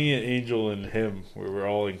 Because me and Angel and him, we were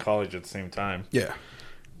all in college at the same time. Yeah.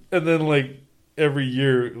 And then like every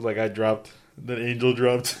year, like I dropped. Then Angel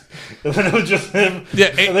dropped, and then it was just him. Yeah,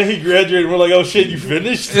 and then he graduated. And we're like, "Oh shit, you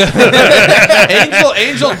finished?"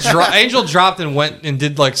 Angel dropped and went and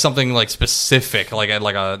did like something like specific, like some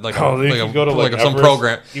Everest.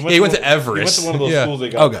 program. He went to He went Everest. to one of those schools they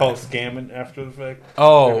got called scamming after the fact.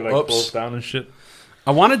 Oh, they were, like, oops. closed down and shit.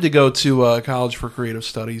 I wanted to go to college for creative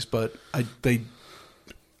studies, but I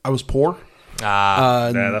was poor.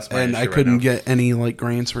 That's my and issue I right couldn't now. get any like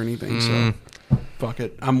grants or anything. So fuck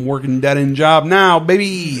it. I'm working dead end job now,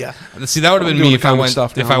 baby. See, that would have been doing me if I comic went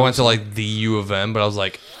stuff if now, I went to so. like the U of M, but I was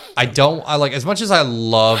like, I like as much as I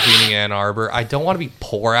love being in Ann Arbor, I don't want to be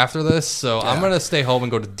poor after this, so I'm gonna stay home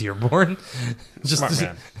and go to Dearborn. Smart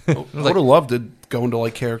man. I would have loved to go into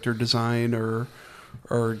like character design or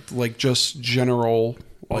like just general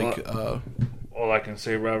like All I can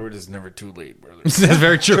say, Robert, is never too late, brother. That's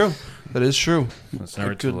very true. that is true. It's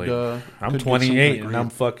never I too could, late. I'm could get 28 something and I'm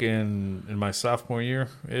great. fucking in my sophomore year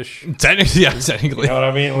ish. Technically. You know what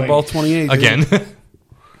I mean? We're Like, both 28 dude. Again.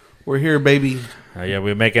 We're here, baby. yeah,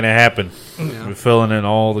 we're making it happen. Yeah. We're filling in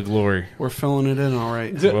all the glory. We're filling it in, all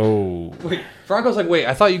right. Whoa. Wait, Franco's like, wait,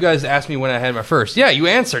 I thought you guys asked me when I had my first. Yeah, you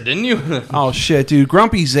answered, didn't you? Oh shit, dude!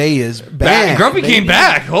 Grumpy Zay is back. Grumpy came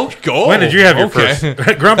back. Oh, go. When did you have your Okay.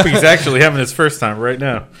 first? Grumpy's actually having his first time right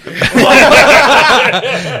now.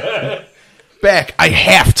 Back. I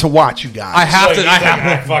have to watch you guys. I have Like, to. he's I like,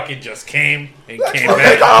 have. I fucking just came and came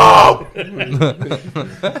back.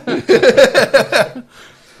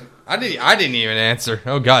 I didn't even answer.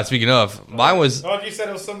 Oh God! Speaking of, mine was Oh, if you said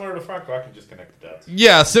it was similar to Franco, I can just connect the dots.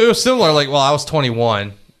 yeah. So it was similar. Like, well, I was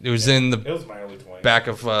 21. It was in the It was my early 20s. back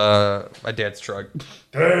of my dad's truck.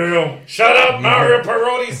 Damn! Shut up, Mario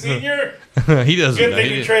Perotti Senior. He doesn't. Good know. thing He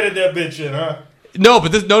you didn't- traded that bitch in, huh? No,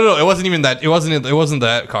 but this no. It wasn't even that. It wasn't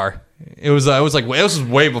that car. It was like this was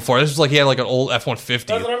way before. This was like he had like an old F-150.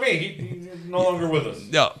 That's what I mean. He's no longer with us.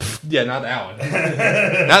 No, yeah, not that one.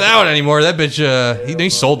 Not that one anymore. That bitch. He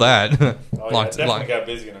sold that. Oh, yeah, it definitely got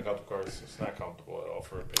busy in a couple cars. It's not comfortable at all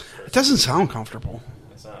for a big person. It doesn't sound comfortable.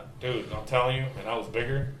 It's not. Dude, I'm telling you, and I was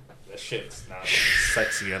bigger, that shit's not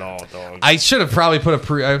sexy at all, dog. I should have probably put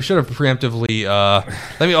I should have preemptively.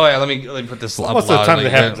 Let me put this up Most of the loud. time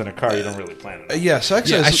it happens in a car, you don't really plan it. Yeah, sex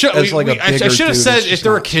Yeah, as, I should. as like a I bigger should have dude said is if just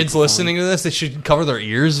there were not kids super listening to this, they should cover their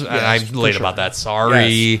ears. And I'm for late sure. about that. Sorry.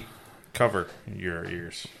 Yes. Cover your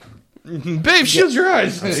ears. Babe, shield your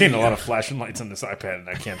eyes. I've seen a lot of flashing lights on this iPad, and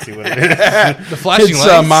I can't see what it is. The flashing It's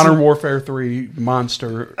lights. Modern Warfare 3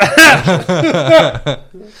 monster.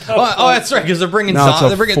 That's right, because they're bringing No, it's a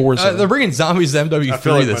they're bringing Forza. they're bringing zombies to I feel MW3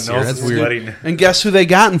 like this my year. nose That's is weird. sweating. And guess who they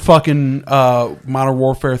got in fucking Modern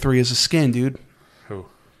Warfare 3 as a skin, dude? Who?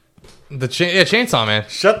 The Chainsaw Man.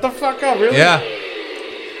 Shut the fuck up, really? Yeah.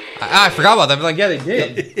 I forgot about that. But like, yeah, they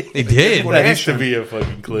did. They did. That used to be a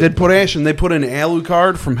fucking clip. Did put Ash in. They put in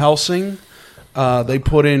Alucard from Helsing. They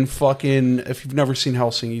put in fucking, if you've never seen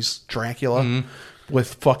Helsing, he's Dracula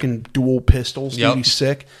with fucking dual pistols. Yep. Dude, he's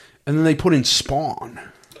sick. And then they put in Spawn.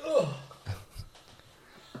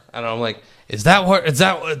 I don't know. I'm like, is that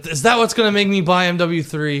what's gonna make me buy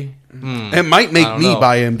MW3? It might make I don't me know.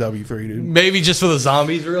 buy MW3, dude. Maybe just for the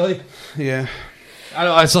zombies, really. Yeah. I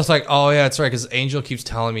don't know. It's just like, oh yeah, that's right. Because Angel keeps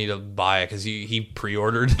telling me to buy it because he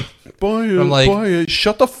pre-ordered. Buy it, I'm like- buy it.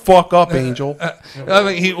 Shut the fuck up, Angel. I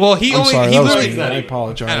mean, he I'm only sorry, he that was literally. me. I I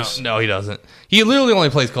apologize. don't, no, he doesn't. He literally only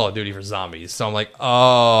plays Call of Duty for zombies. So I'm like,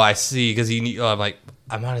 oh, I see. Because I'm like,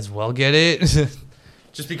 I might as well get it,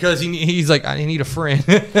 just because he's like, I need a friend.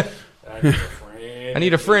 I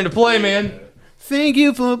need a friend to play, man. Thank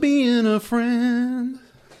you for being a friend.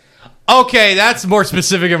 Okay, that's more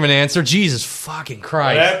specific of an answer. Jesus fucking What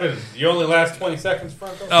Christ. happened? You only last 20 seconds,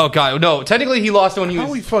 Franco? Oh god, no. Technically, he lost it when he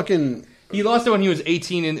How we was fucking... he lost it when he was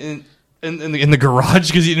 18 in the garage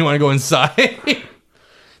because he didn't want to go inside.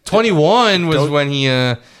 21 was when he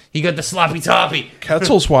got the sloppy toppy.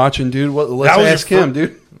 Ketzel's watching, dude. Let's That was your ask him, fir-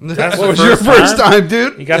 dude. That's What was your first time,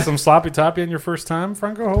 dude? You got some sloppy toppy on your first time,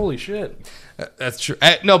 Franco? Holy shit. That's true.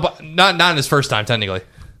 No, but not in his first time technically.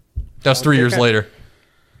 That was 3 years later.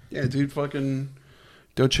 Yeah, dude, fucking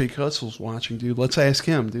Doce Ketzel's watching, dude. Let's ask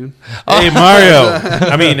him, dude. Hey, Mario.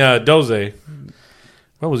 I mean, Doze.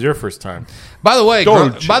 What was your first time? By the way,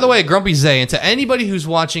 George. Grumpy Zay, and to anybody who's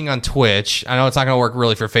watching on Twitch, I know it's not going to work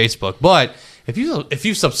really for Facebook, but if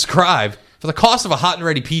you subscribe for the cost of a hot and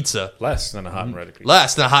ready pizza, Less than a hot and ready pizza.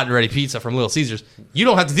 less than a hot and ready pizza from Little Caesars, you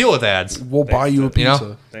don't have to deal with ads. We'll buy you a You know?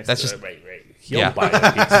 pizza. That's just Wait. He'll Yeah. buy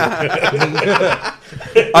a pizza.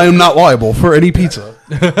 I am not liable for any pizza.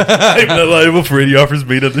 I'm not liable for any offers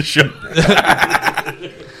made on the show.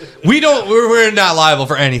 we're not liable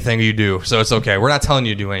for anything you do, so it's okay. We're not telling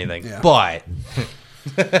you to do anything, Yeah. but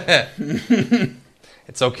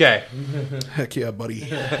it's okay. Heck yeah, buddy.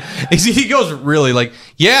 He goes really like,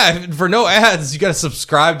 yeah, for no ads, you got to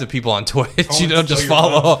subscribe to people on Twitch. You don't just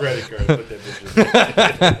follow.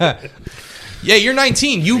 Yeah, you're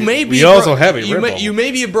 19. You may be. We also have a you Red may, Bull. you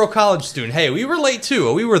may be a broke college student. Hey, we were late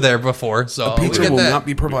too. We were there before, so we Pizza get will that. not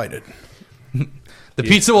be provided. The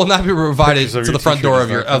pizza will not be provided Pictures of to your the front t-shirt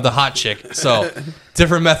door is of the hot chick. So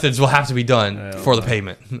different methods will have to be done for the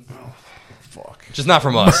payment. Fuck. Just not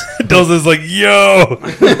from us. Doze's like, yo.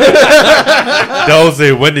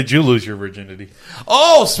 Doze, when did you lose your virginity?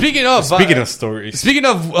 Oh, speaking of stories. Speaking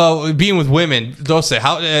of being with women, Dose,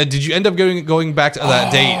 how did you end up going back to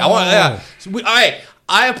that date?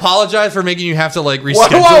 I apologize for making you have to like reschedule Whoa,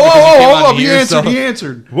 because you came hold on up. here. He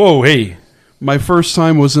answered. Whoa, hey. My first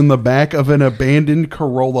time was in the back of an abandoned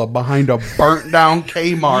Corolla behind a burnt down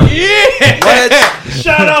Kmart.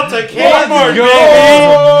 Shout out to Kmart,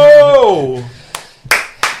 Go!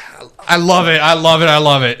 I love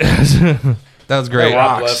it. That was great.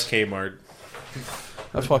 God bless Kmart.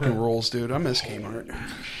 That fucking rules, dude. I miss Kmart.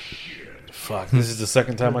 Fuck, this is the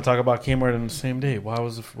second time I talk about Kmart in the same day. What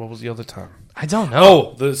was the other time? I don't know.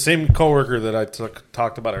 Oh, the same coworker that I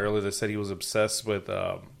talked about earlier that said he was obsessed with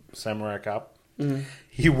Samurai Cop. Mm-hmm.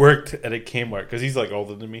 He worked at a Kmart because he's like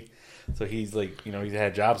older than me. So he's like, he's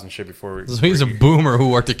had jobs and shit before. So he's a boomer who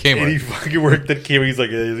worked at And he Kmart. fucking worked at Kmart. He's like,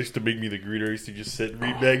 yeah, they used to make me the greeter. I used to just sit and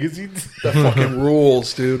read magazines. That fucking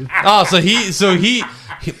rules, dude. Oh, so he He's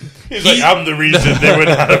like, I'm the reason they went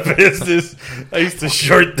out of business. I used to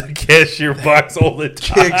short the cashier box all the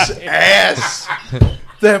time. Kicks ass.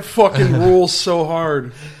 That fucking rules so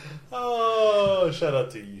hard. Oh, shout out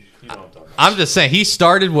to you. You know what I'm talking about. I'm just saying he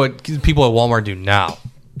started what people at Walmart do now.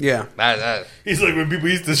 Yeah. He's like, when people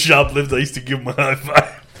used to shoplift, I used to give them a high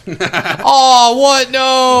five. Oh, what? No.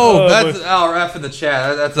 Oh, That's F in the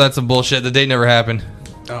chat. That's some bullshit. The date never happened.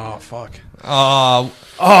 Oh, fuck. Oh,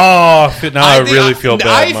 Oh, now I think really feel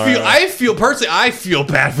bad. I feel personally, I feel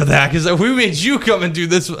bad for that because we made you come and do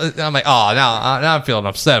this. I'm like, oh, now I'm feeling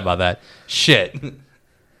upset about that. Shit.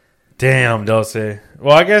 Damn, Dulce.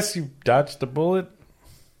 Well, I guess you dodged the bullet.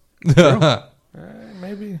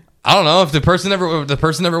 Maybe. I don't know if the person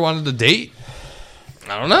ever wanted to date.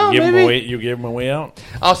 I don't know. You maybe. gave him a way out.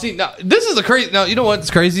 Oh, see, now this is a crazy. Now you know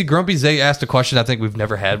what's crazy? Grumpy Zay asked a question I think we've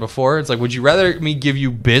never had before. It's like, would you rather me give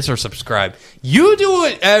you bits or subscribe? You do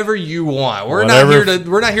whatever you want. We're not here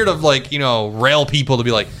to like rail people to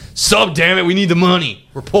be like, sub, damn it, we need the money.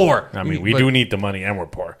 We're poor. I mean, we do need the money and we're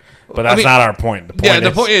poor, but that's not our point.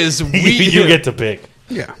 The point is you get to pick.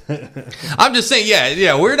 Yeah, I'm just saying.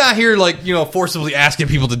 Yeah. We're not here like forcibly asking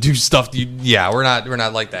people to do stuff. We're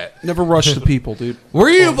not like that. never rush the people, dude.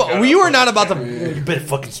 You are not about to. You better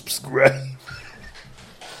fucking subscribe.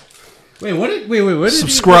 Wait, what did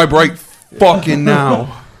Subscribe right fucking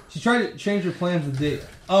now. She tried to change her plans the day.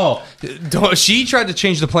 Oh, she tried to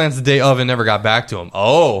change the plans the day of and never got back to him.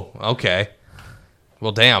 Oh, okay.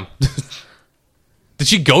 Well, damn. Did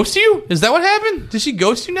she ghost you? Is that what happened? Did she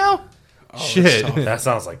ghost you now? Oh, shit. That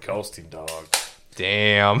sounds like ghosting, dog.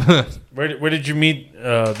 Damn. Where did you meet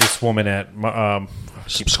this woman at?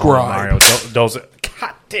 Subscribe. Mario.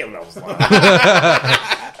 God damn, that was loud.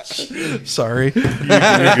 Sorry. Get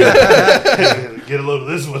a load of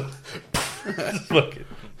this one.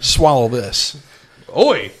 Swallow this.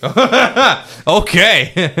 Oi.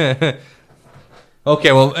 Okay.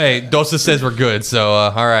 Okay, well, hey, Dosa says we're good, so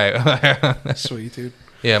all right. Sweet, dude.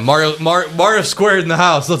 Yeah, Mario squared in the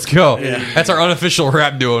house. Let's go. Yeah. That's our unofficial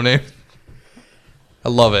rap duo name. I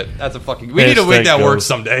love it. That's a fucking. We need to make that work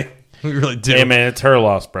someday. We really do. Hey man, it's her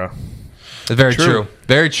loss, bro. It's very true.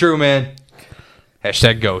 Very true, man.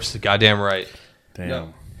 Hashtag ghost. Goddamn right. Damn.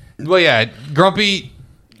 No. Well, yeah, Grumpy.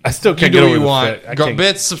 I still can't do get what over you the want. fact-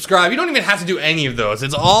 Bits, subscribe. You don't even have to do any of those.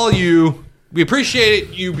 It's all you. We appreciate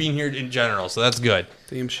you being here in general, so that's good.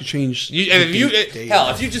 Damn, she changed.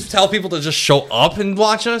 If you just tell people to just show up and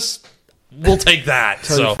watch us, we'll take that.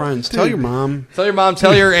 Tell your friends. Tell your mom. Tell your mom.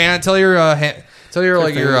 Tell your aunt. Tell your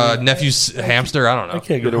your nephew's hamster. I don't know. I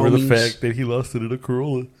can't get over the fact that he lost it in a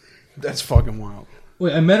Corolla. That's fucking wild.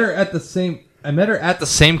 Wait, I met her at the same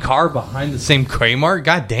car behind the same Kmart.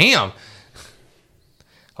 God damn.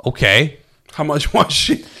 Okay. How much was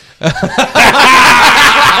she?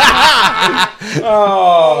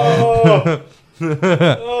 Oh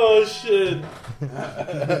shit!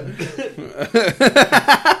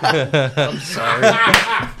 I'm sorry.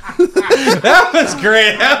 That was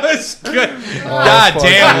great. That was good. God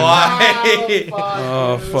damn, why?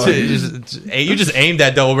 Oh fuck! You just aimed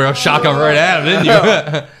that double barrel shotgun right at him, didn't you?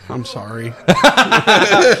 I'm sorry.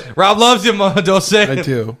 Rob loves you, Dose. I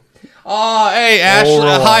do. Oh, hey, Ashley.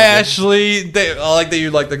 Hi, Ashley. I like that you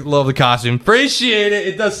love the costume. Appreciate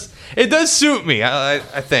it. It does suit me. I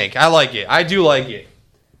think. I like it. I do like it.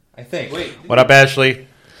 I think. Wait. What up, Ashley?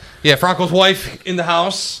 Yeah, Franco's wife in the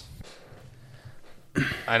house.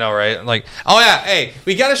 I know, right? Like, oh yeah. Hey,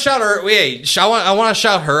 we gotta shout her. I want to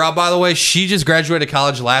shout her out. By the way, she just graduated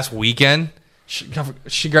college last weekend. She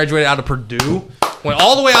graduated out of Purdue. Went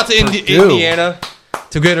all the way out to Indiana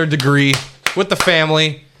to get her degree with the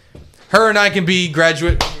family. Her and I can be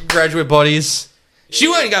graduate buddies. She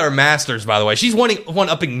went and got her master's, by the way. She's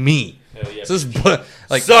one-upping me. Hell yeah. So this,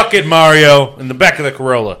 like, suck it, Mario, in the back of the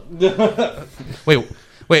Corolla. Wait.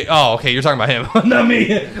 Oh, okay. You're talking about him, not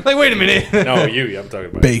me. Like, wait a minute. No, you. I'm talking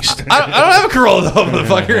about based. I don't have a Corolla though,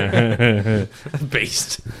 motherfucker.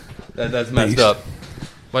 Based. That's messed up.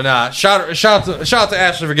 But shout out to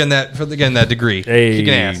Ashley for getting that degree. Hey,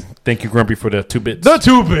 kicking ass. Thank you, Grumpy, for the 2 bits. The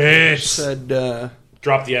 2 bits. Said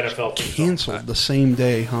drop the NFL. Canceled the same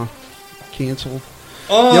day, huh? Canceled.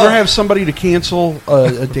 You ever have somebody to cancel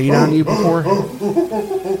a date on you before?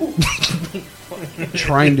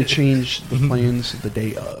 Trying to change the plans the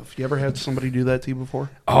day of. You ever had somebody do that to you before?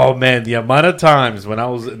 Oh man, the amount of times when I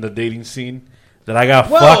was in the dating scene that I got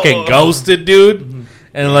fucking ghosted, dude,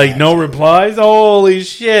 and like no replies. Holy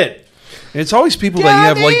shit! And it's always people that you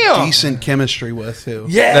have like decent chemistry with too.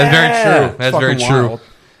 Yeah, that's very true. That's very true. Wild.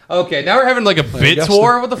 Okay, now we're having like a bits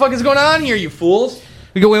war. What the fuck is going on here, you fools?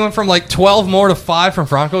 We went from like 12 more to 5 from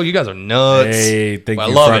Franco. You guys are nuts. Hey, thank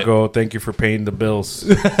you, Franco. Thank you for paying the bills.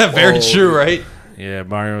 Very true, right? Yeah,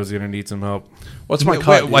 Mario's gonna need some help. What's my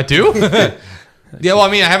cut? Wait, I do? Yeah, well,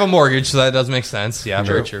 I mean, I have a mortgage, so that does make sense. Yeah,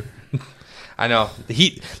 very true. I know the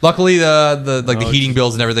heat. Luckily, the heating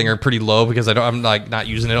bills and everything are pretty low because I'm like not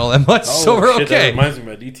using it all that much, so we're okay. That reminds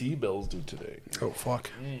me of my DTE bills due today. Oh fuck!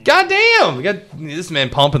 God damn, we got this man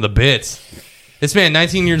pumping the bits. This man,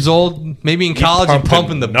 19 years old, maybe in college, and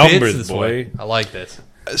pumping the bits this way. I like this.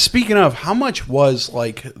 Speaking of, how much was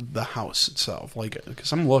like the house itself? Like,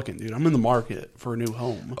 because I'm looking, dude. I'm in the market for a new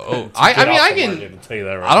home. Oh, I can tell you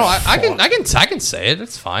that right I can say it.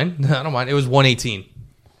 It's fine. I don't mind. It was 118.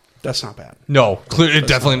 That's not bad. No,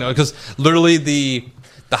 definitely no. Because literally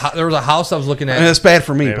there was a house I was looking at. And it's bad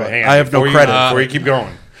for me, but I have no credit. Before you keep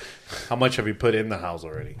going, how much have you put in the house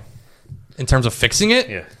already? In terms of fixing it?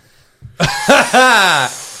 Yeah.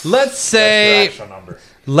 Let's say... That's your actual number.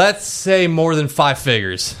 Let's say more than 5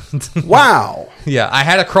 figures. Wow. Yeah, I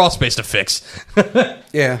had a crawl space to fix.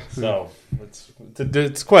 Yeah. So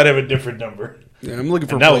it's quite of a different number. Yeah, I'm looking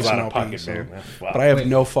for And that was place out in of LP, pocket, so. man. Wow. But I have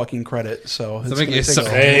no fucking credit, so it's Something- gonna take so- a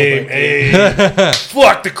little bit. Hey,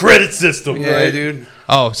 fuck the credit system, Yeah, right? dude.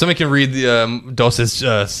 Oh, somebody can read the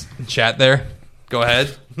Dos's chat there. Go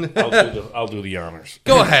ahead. I'll do the honors.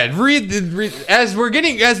 Go ahead. Read as we're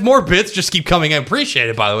getting as more bits just keep coming in. Appreciate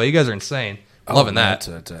it, by the way. You guys are insane. Loving that.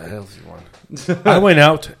 That's a healthy one. I went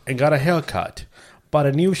out and got a haircut, bought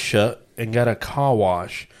a new shirt, and got a car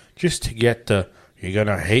wash just to get the "you're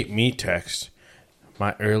gonna hate me" text.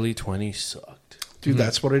 My early 20s sucked. Dude,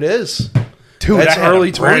 that's what it is. Dude, That's I had early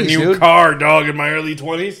a brand 20s, new dude. car, dog, in my early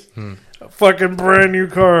 20s. A fucking brand new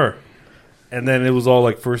car. And then it was all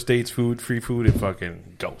like first dates, food, free food, and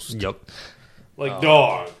fucking ghost. Yep. Like,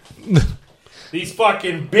 dog. These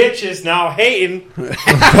fucking bitches now hating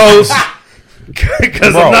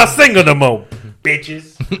because I'm not single no more,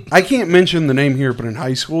 bitches. I can't mention the name here, but in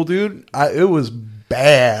high school, dude, it was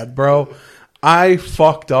bad, bro. I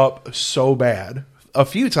fucked up so bad a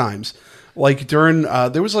few times. Like during,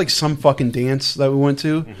 there was like some fucking dance that we went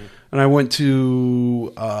to, and I went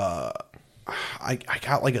to, I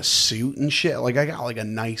got like a suit and shit. Like I got like a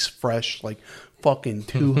nice, fresh, like fucking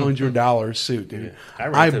 $200 suit, dude.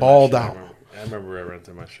 Yeah, I balled out. I remember I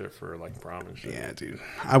rented my shit for like prom and shit. Yeah, dude.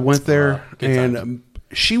 I went there and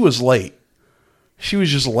she was late. She was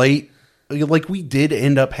just late. Like we did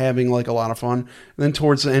end up having like a lot of fun. And then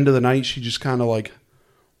towards the end of the night, she just kind of like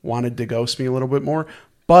wanted to ghost me a little bit more.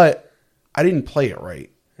 But I didn't play it right.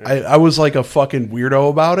 I was like a fucking weirdo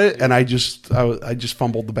about it, and I just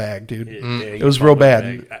fumbled the bag, dude. It was real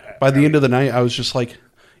bad. By the end of the night, I was just like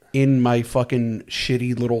in my fucking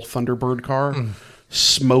shitty little Thunderbird car,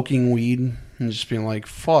 smoking weed, and just being like,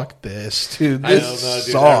 "Fuck this, dude. This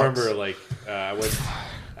sucks." I remember like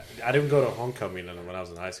I didn't go to homecoming when I was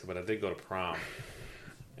in high school, but I did go to prom.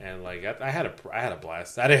 And like I had a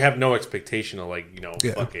blast. I didn't have no expectation of like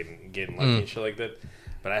fucking getting lucky and shit like that.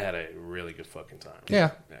 But I had a really good fucking time.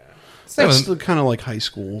 Yeah. That's the kind of like high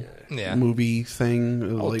school Yeah. movie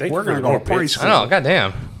thing. Like thank we're you gonna for go more to party bits. school. I know.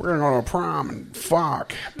 Goddamn. We're gonna go to prom and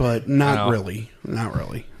fuck, but not really. Not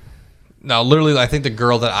really. No, literally, I think the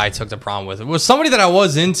girl that I took to prom with was somebody that I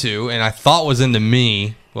was into and I thought was into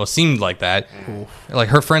me. Well, it seemed like that. Like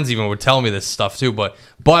her friends even would tell me this stuff too. But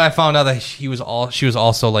I found out that she was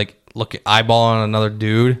also like eyeballing another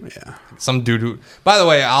dude. Yeah. Some dude who, by the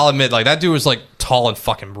way, I'll admit, like that dude was like tall and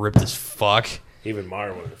fucking ripped as fuck. Even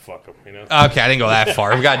Mario wanted to fuck him, you know? Okay, I didn't go that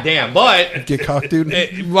far. Goddamn, but Get cocked, dude.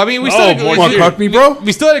 I mean, we still had, more dude. Cock me, bro?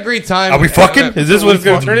 We still had a great time. Are we fucking? Is this what it's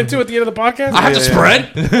going to turn into at the end of the podcast? I have to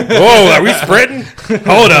spread. Oh, are we spreading?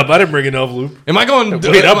 Hold up, I didn't bring enough loop. Am I going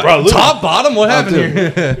Wait, I'm probably top bottom? What happened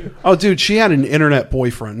here? Oh, dude, she had an internet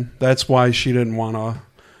boyfriend. That's why she didn't want to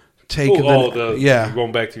take You're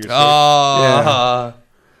going back to your story.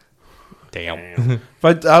 Damn.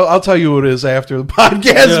 But I'll tell you what it is after the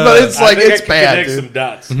podcast. But it's like it's bad, dude. Some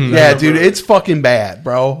dots. Yeah, dude, it's fucking bad,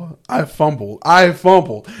 bro. I fumbled,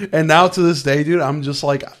 and now to this day, dude, I'm just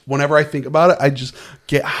like, whenever I think about it, I just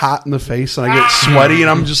get hot in the face and I get sweaty, and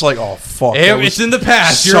I'm just like, oh fuck, It's in the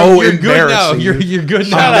past. so You're good now. embarrassing, You're good I'm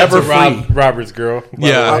now. never That's free. Robert's girl. by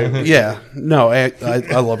Yeah. the way. Yeah, no, I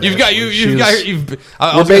love it. You've got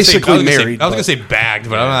We're basically married, I was gonna but- say bagged,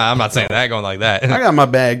 but I'm not saying that going like that. I got my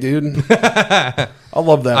bag, dude. I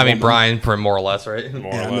love that. I mean, woman. Brian, more or less, right?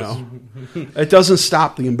 More Yeah, or less. no. It doesn't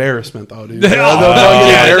stop the embarrassment, though, dude. Oh, yeah,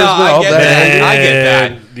 no, I get that. I get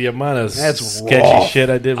that. Man, the amount of That's sketchy rough. shit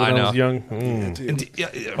I did when I I know. was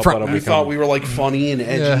young. We thought we were like funny and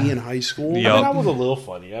edgy in high school. Yeah. I mean, I was a little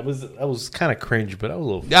funny. I was kind of cringe, but I was a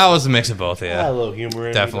little. That was a mix of both, I had yeah. a little humor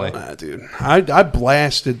in Definitely. me. Dude, I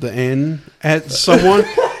blasted the N at someone.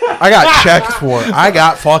 I got checked for it. I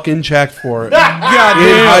got fucking checked for it in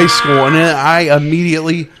high school, and then I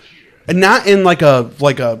immediately, and not in like a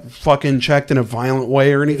fucking checked in a violent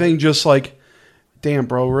way or anything, just like, damn,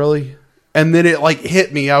 bro, really? And then it like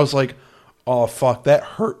hit me. I was like, oh fuck, that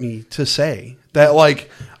hurt me to say that.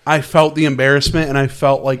 Like, I felt the embarrassment, and I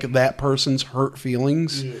felt like that person's hurt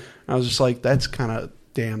feelings. I was just like, that's kind of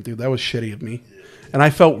damn, dude, that was shitty of me, and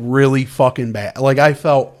I felt really fucking bad. Like, I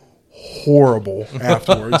felt horrible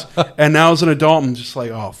afterwards. And now as an adult, I'm just like,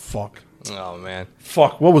 oh fuck, Oh man.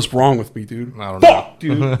 what was wrong with me, dude? I don't know. Fuck,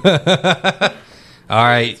 dude. All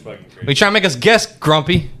right. fucking crazy. We try to make us guess,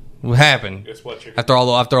 Grumpy. What happened? Guess what, chicken? After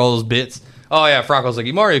all those bits. Oh yeah, Frocko's like,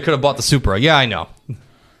 Mario could have bought the Supra. Yeah, I know.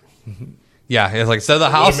 Yeah, it's like instead of the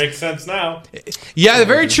It house. makes sense now. Yeah,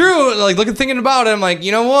 very true. Like thinking about it, I'm like,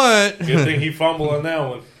 you know what? Good thing he fumbled on that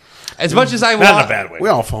one. As much as I Not in want, a bad way. We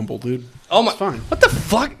all fumble, dude. oh my, It's fine. what the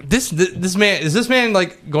fuck? This man is this man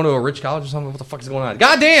like going to a rich college or something? What the fuck is going on?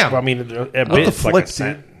 Goddamn! Well, I mean, a bit the like flip, a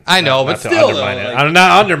cent. I know, but Not to still, undermine though, it. like- I'm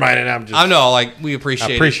not undermining it. I'm just. I know, like we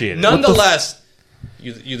appreciate Appreciate it. it. Nonetheless,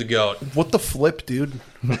 you the goat. What the flip, dude?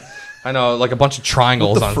 I know, like a bunch of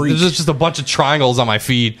triangles What the on. freak? There's just a bunch of triangles on my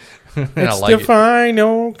feed. And I It's like the it.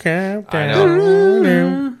 final countdown. I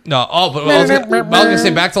know. No, but I was gonna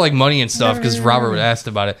say back to like money and stuff because Robert asked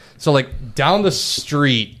about it. So like down the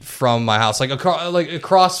street from my house, like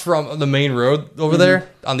across from the main road over there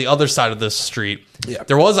on the other side of this street,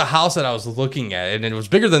 there was a house that I was looking at, and it was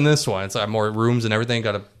bigger than this one. It's like more rooms and everything,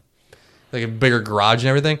 got a bigger garage and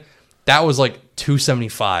everything. That was like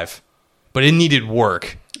 $275, but it needed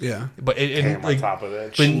work. Yeah. But it Damn, on like, top of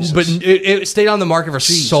that. but it stayed on the market for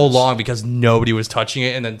so long because nobody was touching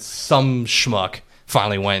it, and then some schmuck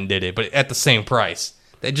finally went and did it, but at the same price.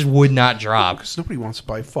 They just would not drop. Because nobody wants to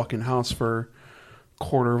buy a fucking house for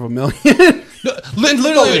 $250,000.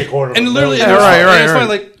 Literally, a quarter of and a literally, million. and it's Right, funny, it's funny,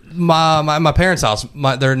 like my parents' house,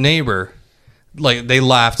 their neighbor, like they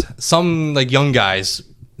laughed. Some young guys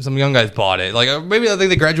bought it. Like maybe I think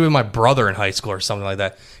they graduated with my brother in high school or something like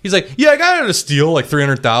that. He's like, yeah, I got it at a steal, like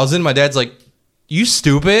 $300,000. My dad's like, you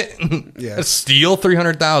stupid, Yeah. a steal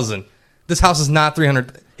 $300,000. This house is not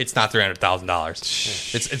 $300,000. It's not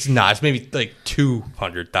 $300,000. It's not. It's maybe like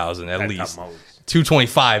 $200,000 at least.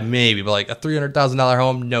 $225 maybe, but like a $300,000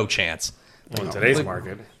 home, no chance. Well, in today's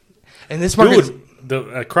market. And this market,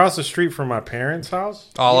 Dude, across the street from my parents' house.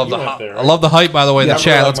 I love You the went there, I right? love the hype, by the way, in the Remember,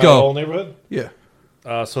 chat. like, Let's my go. whole neighborhood. Yeah.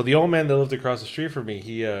 So the old man that lived across the street from me,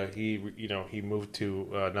 he moved to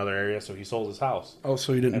another area, so he sold his house, Oh,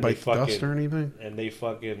 so you didn't And bite they the dust fucking- or anything? and they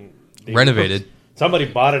Renovated. Somebody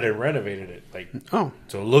bought it and renovated it, like Oh,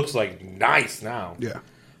 so it looks like nice now. yeah.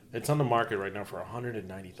 It's on the market right now for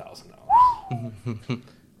 $190,000.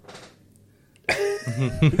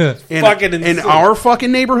 Fucking In insane. our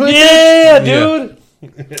fucking neighborhood? Yeah, dude.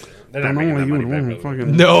 They're I not don't making know that you money would back,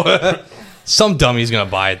 want though. fucking... No, some dummy's gonna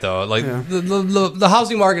buy it though. Like Yeah. the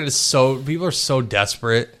housing market is people are so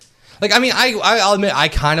desperate. Like I mean, I'll admit I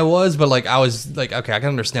kind of was, but like I was like, okay, I can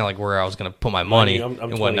understand like where I was gonna put my money I'm and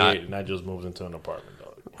 28 whatnot. and I just moved into an apartment,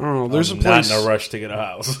 dog. I don't know. There's I'm a place... not in a rush to get a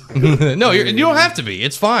house. No, you don't have to be.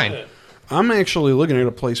 It's fine. I'm actually looking at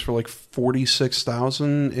a place for like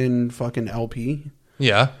 $46,000 in fucking LP.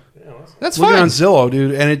 Yeah, that's Looking fine. on Zillow,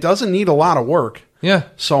 dude, and it doesn't need a lot of work. Yeah,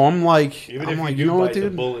 So I'm like, Even if you you know do what, bite the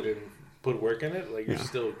dude? bullet and put work in it, like you're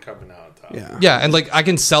still coming out on top. Yeah. yeah, and like I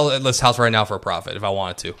can sell this house right now for a profit if I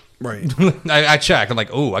wanted to. Right. I checked. I'm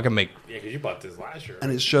like, oh, I can make. Yeah, because you bought this last year.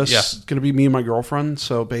 And it's just Yeah. going to be me and my girlfriend.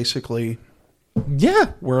 So basically,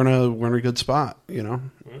 Yeah, we're in a good spot, you know,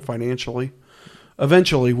 financially.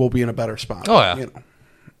 Eventually, we'll be in a better spot. Oh, yeah. You know.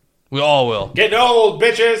 we all will. Getting old,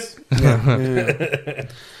 bitches. Yeah.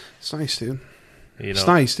 It's nice, dude. You know, It's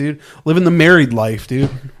nice, dude. Living the married life,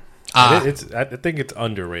 dude. Ah, I think it's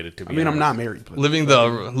underrated to be. I mean, I'm honest. not married, but living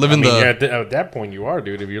I mean, yeah, at that point you are,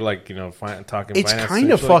 dude. If you're like, talking, it's finance kind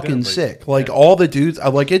and of shit like fucking that, sick. Like all the dudes,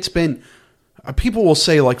 like it's been. People will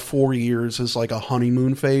say like 4 years is like a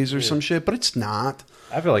honeymoon phase or some shit, but it's not.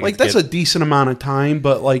 I feel like it's that's good. a decent amount of time,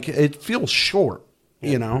 but like it feels short,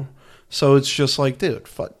 you know. So it's just like, dude,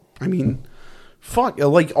 fuck. I mean, fuck.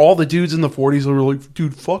 Like all the dudes in the 40s were like,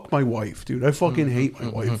 dude, fuck my wife, dude. I fucking hate my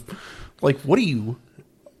wife. Like, what are you?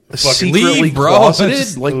 Secretly leave, bro.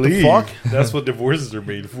 closeted? Like the Leave. fuck? That's what divorces are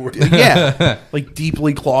made for. Yeah, like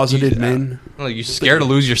deeply closeted men. like you scared to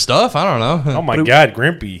lose your stuff? I don't know. Oh my god,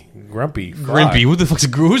 grumpy. Grimpy. Who the fuck's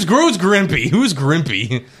who's Grimpy? Who's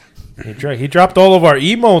Grimpy? He dropped all of our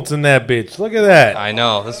emotes in that bitch. Look at that. I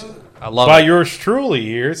know. I love By it. yours truly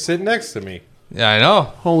here, sitting next to me. Yeah, I know.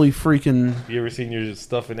 Holy freaking! You ever seen your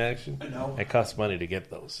stuff in action? I know. It costs money to get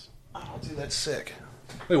those. Oh, dude, that's sick.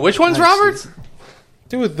 Wait, which one's Nice. Robert?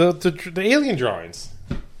 Dude, the alien drawings.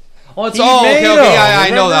 Oh, it's He okay, made okay, them, yeah, I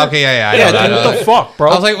know that. remember? Okay, yeah, I Yeah, know that. dude, I know what the that. fuck,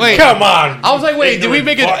 bro? I was like, wait. Come on. I was like, wait, did we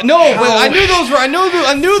make it? Ignorant No, fuck. but I knew those were. I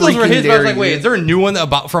knew those were his. But I was like, Freaking wait, dare is there a new one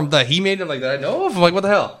that he made them like that I know of? I'm like, what the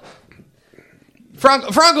hell?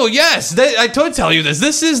 Franco, yes, I told tell you this.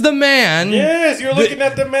 This is the man. Yes, you're looking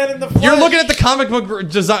at the man in the flesh. You're looking at the comic book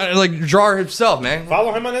design, like drawer himself, man.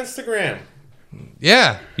 Follow him on Instagram.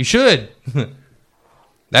 Yeah, you should.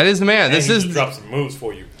 That is the man. This And he is. just dropped some moves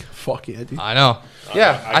for you. Fuck yeah, dude. I know.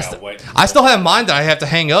 Yeah, I got wet. I still have mine that I have to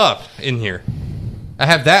hang up in here. I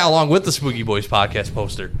have that along with the Spookiboiz podcast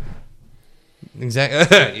poster.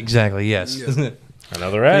 Exactly. Exactly. Yes.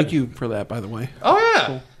 Another ad. Thank you for that, by the way. Oh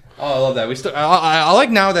yeah. Oh, I love that. I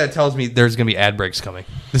like now that it tells me there's gonna be ad breaks coming.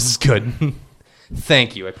 This is good.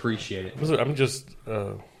 Thank you. I appreciate it. I'm just,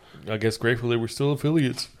 I guess, grateful that we're still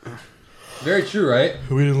affiliates. Very true, right?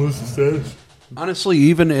 We didn't lose the status. Honestly,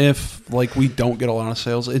 even if like we don't get a lot of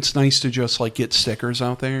sales, it's nice to just like get stickers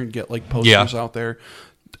out there and get like posters out there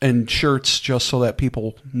and shirts just so that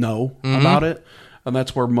people know about it. And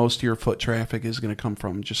that's where most of your foot traffic is going to come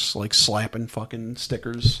from. Just like slapping fucking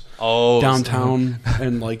stickers downtown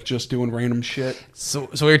and like just doing random shit. So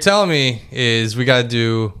what you're telling me is we got to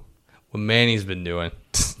do what Manny's been doing.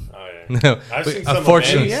 Oh yeah, No, I've seen some of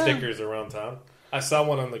Manny's stickers around town. I saw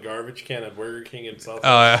one on the garbage can at Burger King in South.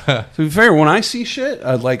 Yeah. To be fair, when I see shit,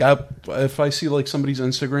 if I see like somebody's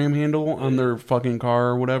Instagram handle on their fucking car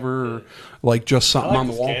or whatever, or like just something on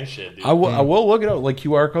the wall, shit, dude. I will look it up, like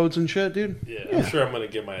QR codes and shit, dude. Yeah, I'm sure I'm gonna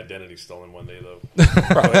get my identity stolen one day though.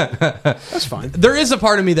 That's fine. There is a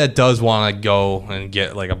part of me that does want to go and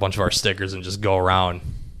get like a bunch of our stickers and just go around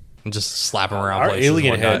and just slap them around. Our places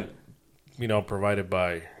alien and whatnot. head, provided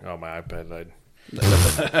by my iPad died.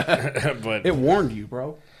 But It warned you,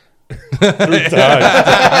 bro. 3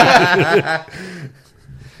 times.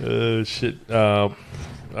 Shit. I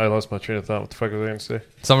lost my train of thought. What the fuck was I going to say?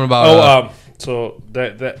 Something about So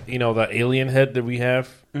that the alien head that we have,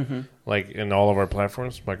 like in all of our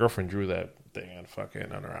platforms, my girlfriend drew that thing on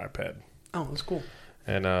her iPad. Oh, that's cool.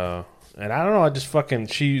 And I don't know. I just fucking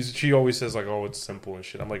she always says like, oh, it's simple and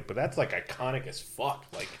shit. I'm like, but that's like iconic as fuck.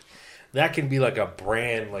 Like. That can be like a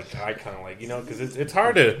brand, like icon, like because it's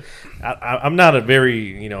hard to. I'm not a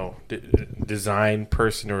very design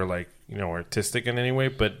person or like artistic in any way,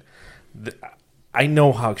 but I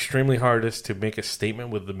know how extremely hard it is to make a statement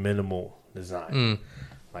with the minimal design.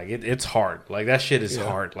 Like it's hard. Like that shit is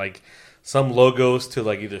hard. Like some logos to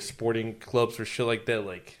like either sporting clubs or shit like that,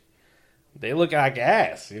 like they look like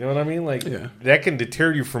ass. You know what I mean? Like that can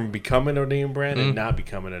deter you from becoming a name brand and not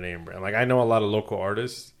becoming a name brand. Like I know a lot of local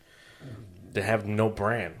artists. They have no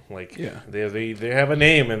brand. Like they have a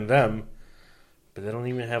name in them, but they don't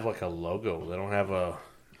even have like a logo. They don't have a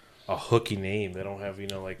hooky name. They don't have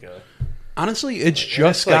like a. Honestly, it's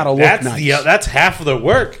just gotta look nice. That's half of the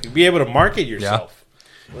work. Be able to market yourself.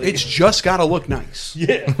 Yeah. Like, it's just gotta look nice.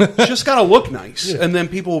 Yeah, it's just gotta look nice, and then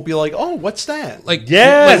people will be like, "Oh, what's that?" like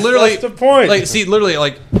like literally that's the point. Like see, literally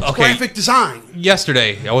like okay. Graphic design.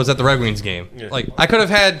 Yesterday, I was at the Red Wings game. Yeah. Like I could have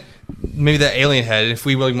had. Maybe that alien head, if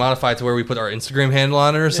we really modify it to where we put our Instagram handle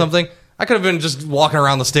on it or something, I could have been just walking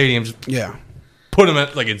around the stadium, just put them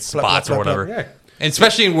at, like in spots or whatever. Yeah. And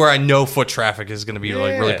especially where I know foot traffic is going to be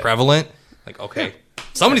like really prevalent. Like, okay,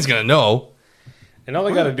 somebody's going to know. And all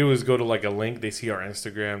they got to do is go to like a link. They see our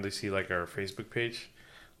Instagram. They see like our Facebook page.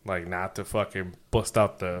 Like not to fucking bust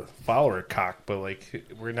out the follower cock, but like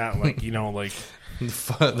we're not like like.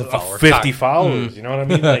 The follower 50 followers, you know what I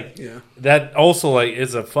mean? Like that also like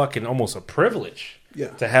is a fucking almost a privilege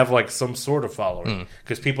to have like some sort of following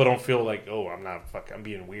because people don't feel like I'm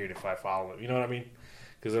being weird if I follow, you know what I mean?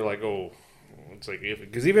 Because they're like, oh, it's like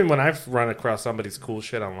because even when I've run across somebody's cool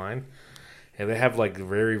shit online and they have like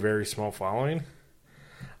very very small following,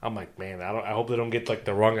 I'm like, man, I hope they don't get like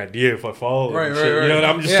the wrong idea if I follow them. Right. You know, and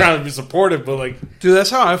I'm just trying to be supportive, but like, dude,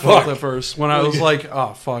 that's how I felt at first when I was like,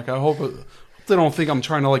 oh fuck, I hope they don't think I'm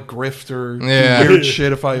trying to like grift or do weird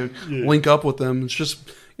shit if I link up with them. It's just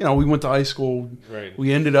we went to high school. Right.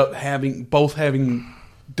 We ended up having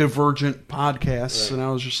divergent podcasts, and I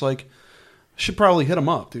was just like, I should probably hit them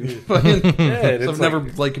up, dude. I've never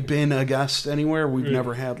like been a guest anywhere. We've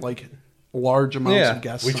never had like large amounts of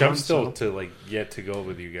guests. Which I'm still to like yet to go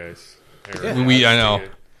with you guys. I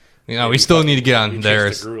know. We still need to get on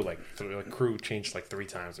theirs. The crew changed like 3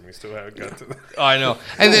 times, and we still haven't got to that. Oh, I know.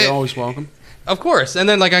 And they're always welcome. Of course. And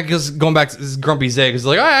then, like, I just going back to this Grumpy Zay, because,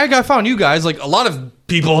 like, I found you guys. Like, a lot of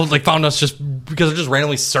people, like, found us just because they're just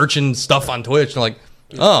randomly searching stuff on Twitch. And, like,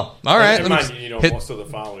 oh, all right. Most of the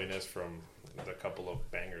following is from the couple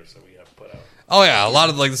of bangers that we have put out. Oh, yeah. A lot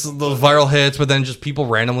of, like, those viral hits, but then just people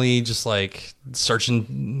randomly just, like,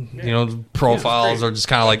 searching, profiles or just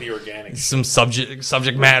kind of, like some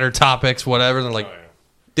subject matter topics, whatever. They're like,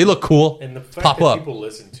 they look cool. And the fact pop that up. people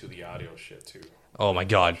listen to the audio shit, too. Oh my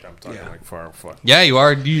god! I'm talking like far. Yeah, you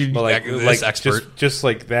are. You like expert. Just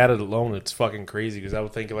like that alone, it's fucking crazy. Because I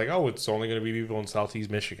would think like, oh, it's only going to be people in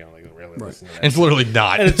Southeast Michigan. Like, really listen to that. It's literally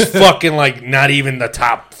not. And it's fucking like not even the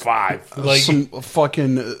top 5. Like some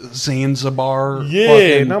fucking Zanzibar.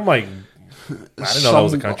 And I'm like, I didn't know that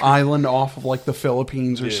was a country. Island off of like the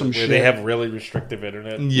Philippines or some shit. Where they have really restrictive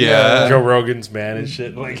internet. Yeah, Joe Rogan's man and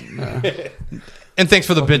shit. Like. And thanks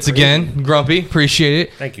for the bits again, Grumpy. Appreciate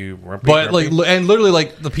it. Thank you, Grumpy. But like, and literally,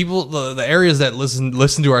 like the people, the areas that listen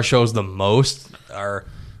to our shows the most are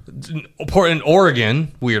Portland,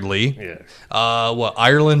 Oregon, weirdly. Yeah.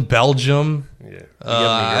 Ireland, Belgium. Yeah.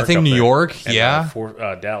 I think New York. And, yeah.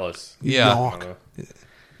 Dallas. Yeah. York.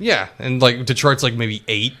 Yeah. And like Detroit's like maybe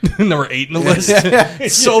 8. Number 8 in the list.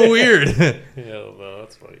 It's so weird. Yeah, no,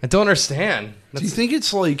 that's funny. I don't understand. Do you think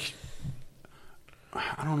it's like,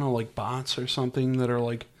 I don't know, like bots or something that are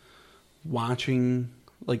like watching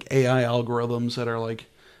like AI algorithms that are like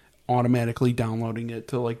automatically downloading it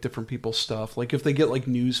to like different people's stuff? Like if they get like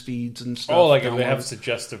news feeds and stuff. Oh, like if they have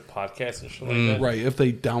suggestive podcasts and shit like that. Right, if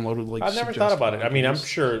they downloaded like. I've never thought about it. I mean, I'm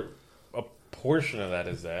sure a portion of that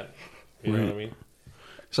is that. You know what I mean?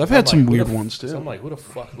 So I've had some weird ones too. So I'm like, who the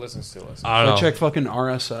fuck listens to us? I don't I know. check fucking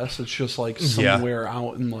RSS. It's just like somewhere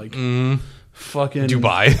out in like fucking Dubai.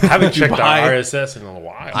 I haven't checked Dubai. our RSS in a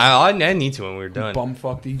while. I need to when we're done.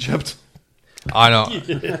 bumfucked Egypt. I know.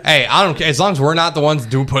 Hey, I don't care. As long as we're not the ones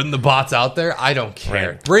putting the bots out there, I don't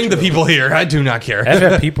care. Right. Bring the people here. I do not care. I've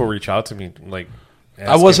had people reach out to me like.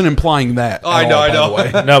 I wasn't implying that. I know, I know. By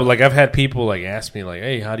the way. No, but like I've had people like ask me like,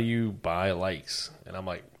 "Hey, how do you buy likes?" And I'm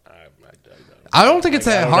like, I don't think it's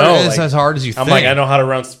I that don't hard. know, It's like, as hard as you I'm think. like, I know how to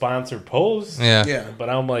run sponsored posts. Yeah. Yeah. But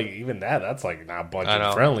I'm like, even that's like not I budget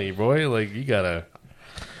know. friendly, boy. Like you gotta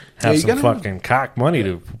have you some gotta- fucking cock money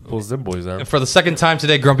to pull them boys out. For the second time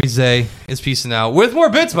today, Grumpy Zay is peacing out with more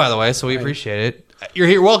bits, by the way. So we appreciate it. You're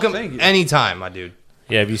here. Welcome Thank you. anytime, my dude.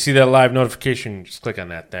 Yeah, if you see that live notification, just click on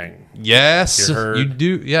that thing. Yes, You heard. you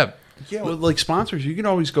do. Yeah. Yeah, with like sponsors, you can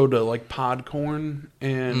always go to like Podcorn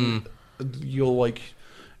and you'll like,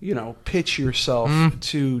 you know, pitch yourself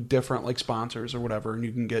to different like sponsors or whatever, and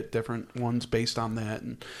you can get different ones based on that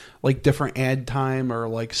and like different ad time or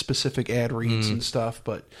like specific ad reads and stuff.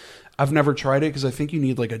 But I've never tried it because I think you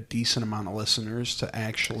need like a decent amount of listeners to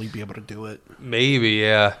actually be able to do it. Maybe.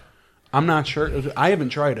 Yeah. I'm not sure. I haven't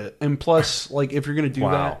tried it. And plus, like if you're going to do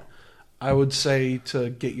Wow. that, I would say to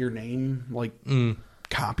get your name like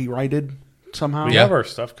copyrighted somehow. We Yeah. have our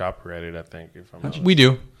stuff copyrighted, I think. If I'm not We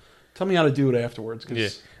do. Tell me how to do it afterwards. 'Cause Yeah.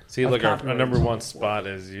 See, I've look, our copyrighted number some one before. spot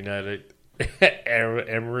is United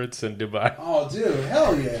Emirates and Dubai. Oh, dude,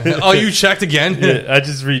 hell yeah. Oh, you checked again? Yeah, I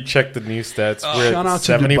just rechecked the news stats. We're Shout out at to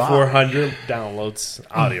 7,400 downloads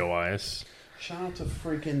audio wise. Shout out to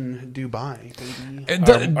freaking Dubai,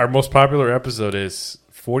 baby. Our most popular episode is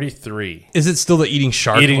 43. Is it still the eating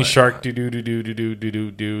shark? Eating one? shark, do do do do do do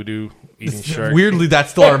do do do. Eating shark. Weirdly,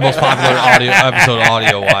 that's still our most popular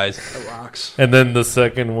audio wise. That rocks. And then the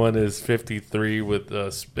second one is 53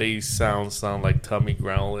 with space sound like tummy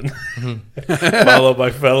growling. Followed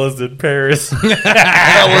by fellas in Paris.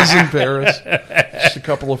 Fellas in Paris. Just a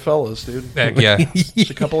couple of fellas, dude. Heck yeah.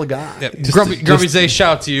 Just a couple of guys. Yeah. Grumpy Zay,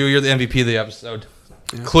 shout out to you. You're the MVP of the episode.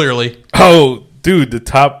 Clearly. Oh, dude, the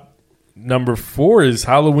top number 4 is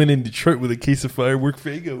Halloween in Detroit with a case of firework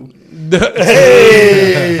fago.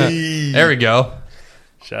 Hey! There we go.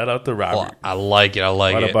 Shout out to Robert. Well, I like it. I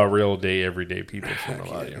like What it. about real day, everyday people from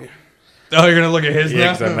the audio? Oh, you're going to look at his Yeah,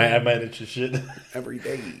 now? because I manage your shit. Every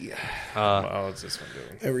day. What's this one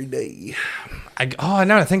doing? Every day. Now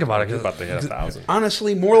that I think about It's it. about to hit 1,000.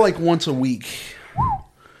 Honestly, more like once a week.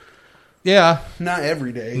 Yeah. Not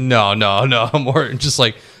every day. No. More just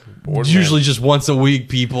like Bored usually just once a week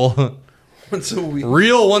people. Once a week.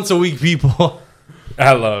 Real once a week people.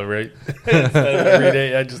 I love it, right? Every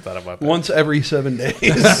day. I just thought about that. Once every 7 days.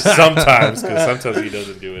 Sometimes, because sometimes he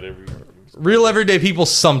doesn't do it every. Real everyday people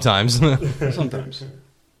sometimes. Sometimes.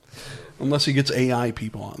 Unless he gets AI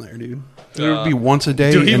people on there, dude. It would be once a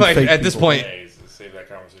day. Dude, he and might fake at this people. point. Save that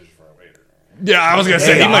conversation for later. Yeah, I was going to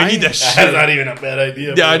say he might need that That's shit. not even a bad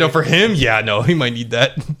idea. Yeah, I know for him. Yeah, no, he might need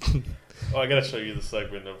that. Oh, I gotta show you the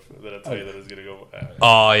segment that I tell you that is gonna go.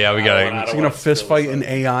 Oh, yeah, we got I to. don't Is he gonna fist fight an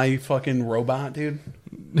AI fucking robot, dude?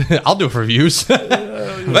 I'll do it for views.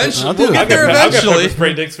 Eventually, I'll do we'll it. get there I'll get eventually. pepper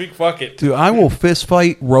spray next week. Fuck it. Dude, I will fist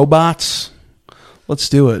fight robots. Let's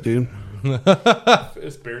do it, dude.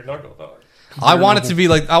 It's bare knuckle dog. I want it to be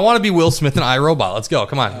like I want to be Will Smith and iRobot. Let's go.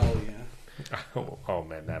 Come on. Oh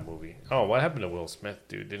man, that movie. Oh, what happened to Will Smith,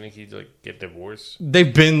 dude? Didn't he like get divorced?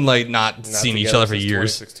 They've been like not seeing each other for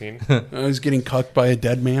years. 2016. I was getting cucked by a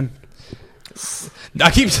dead man.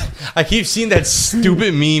 I keep seeing that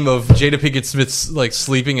stupid meme of Jada Pinkett Smith like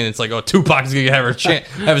sleeping, and it's like, oh, Tupac's gonna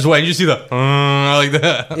have his way. And you see the like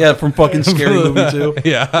that. Yeah, from fucking Scary Movie too.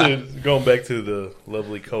 Yeah. Dude, going back to the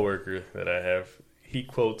lovely coworker that I have, he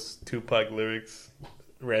quotes Tupac lyrics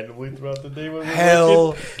randomly throughout the day when we're Hell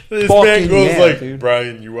working. This fucking man goes yeah, like, dude.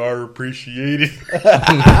 "Brian, you are appreciated."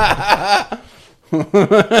 He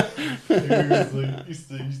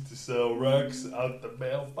used to sell rocks out the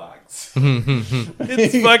mailbox.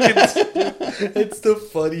 It's fucking. It's the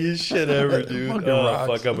funniest shit ever, dude. Fucking Oh,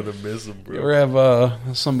 rocks. fuck, I'm gonna miss him, bro. You ever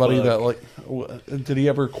have somebody Fuck. that like? Did he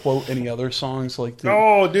ever quote any other songs? Like,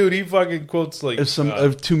 Oh, dude, he fucking quotes like.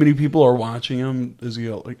 if too many people are watching him, is he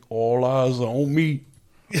like all eyes on me?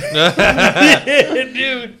 Yeah,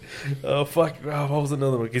 dude. Oh fuck! Oh, what was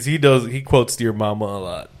another one? Because he quotes "Dear Mama" a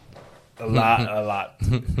lot.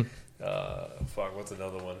 Fuck, what's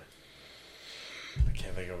another one? I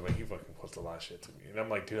can't think of it. But he fucking quotes a lot of shit to me, and I'm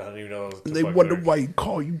like, dude, I don't even know. What the They fuck wonder lyrics. why you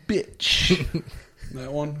call you bitch.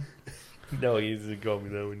 That one. No, he doesn't call me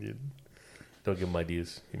that one yet. Don't give him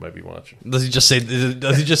ideas. He might be watching. Does he just say?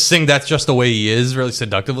 Does he just sing? That's just the way he is, really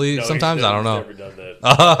seductively. No, Sometimes I don't know. He's never done that.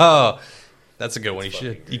 Oh, that's a good one. He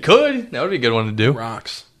should. He could. That would be a good one to do.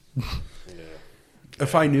 Rocks. Yeah.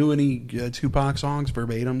 If I knew any Tupac songs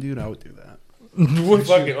verbatim, dude, I would do that.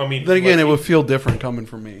 Fucking, I mean, Then again, like, it would feel different coming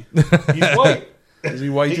from me. he's white. Is he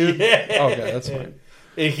white, dude? Yeah. Okay, that's fine.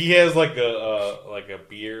 He has like a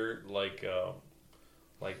beard like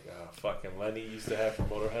fucking Lenny used to have from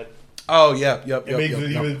Motorhead. Oh, yeah, yep. It makes it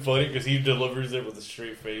even funny because he delivers it with a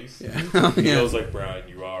straight face. Yeah. He goes like, "Brian,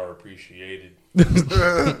 you are appreciated."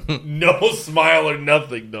 No smile or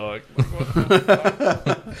nothing, dog.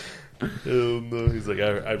 Oh no! He's like,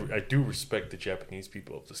 I do respect the Japanese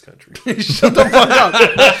people of this country. Shut the fuck up.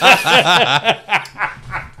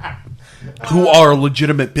 Who are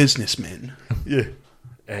legitimate businessmen. Yeah.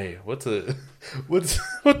 Hey, what the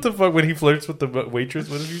fuck when he flirts with the waitress?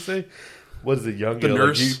 What does he say? What is it, young The girl,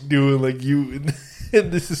 nurse? like you doing like you in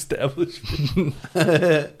this establishment?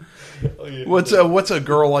 Oh, yeah. What's a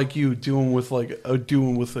girl like you doing with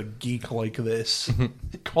a geek like this?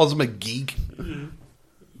 Calls him a geek.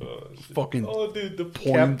 Fucking Oh, dude, the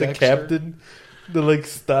Poindexter. captain that like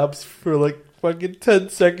stops for like fucking 10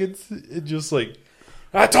 seconds and just like,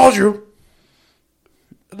 I told you,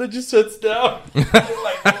 and then just sits down. And,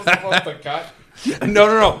 like goes off the cot.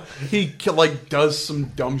 No. He like does some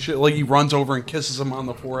dumb shit. Like he runs over and kisses him on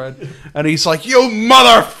the forehead, and he's like, "You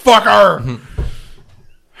motherfucker!"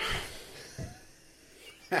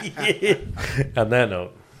 On that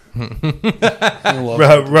note, I love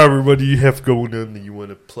it. Robert, what do you have going on that you want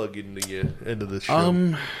to plug in the end of the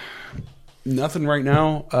show? Nothing right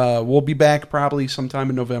now. We'll be back probably sometime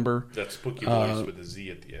in November. That's Spookiboiz with a Z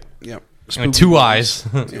at the end. Yep. And two eyes.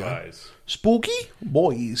 Two eyes. Spooky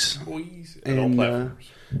Boys. Boys. And, And all platforms.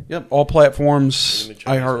 Yep, all platforms. Even the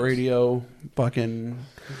Chinese iHeartRadio. Fucking.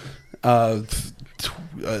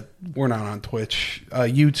 We're not on Twitch.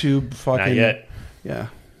 YouTube. Fucking. Not yet. Yeah,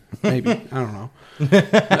 maybe. I don't know.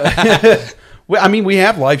 I mean, we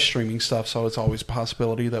have live streaming stuff, so it's always a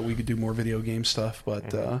possibility that we could do more video game stuff.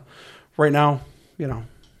 But right now, you know,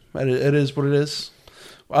 it is what it is.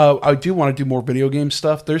 I do want to do more video game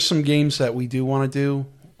stuff. There's some games that we do want to do.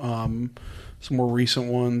 Some more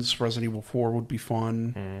recent ones. Resident Evil 4 would be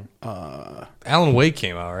fun. Alan Wake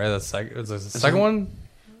came out, right? That's is the second one,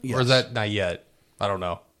 Yes. or is that not yet? I don't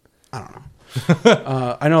know. I don't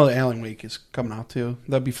know. I know that Alan Wake is coming out too.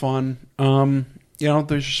 That'd be fun. You know,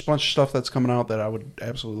 there's just a bunch of stuff that's coming out that I would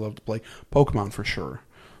absolutely love to play. Pokemon for sure.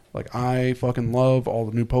 Like, I fucking love all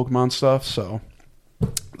the new Pokemon stuff, so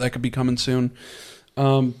that could be coming soon.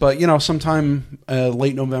 But, you know, sometime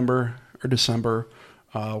late November or December,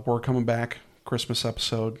 we're coming back. Christmas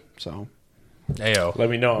episode, so. Ayo. Let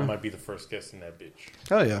me know. I might be the first guest in that bitch.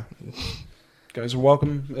 Hell yeah. Guys are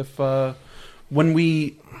welcome if when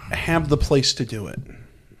we have the place to do it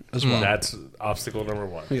as well. That's obstacle number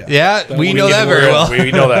one. Yeah, we know that very well.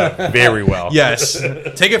 We know that very well. Yes.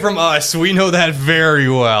 Take it from us. We know that very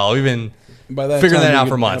well. We've been By that figuring time, that we out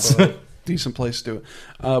for could months. have a decent place to do it.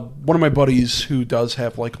 One of my buddies who does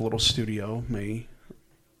have like a little studio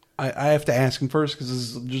I have to ask him first because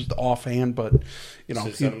this is just offhand, but you know,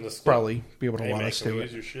 So send him he'd the stuff. probably be able to Hey, let man, us can do we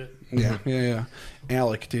it. use your shit? Yeah.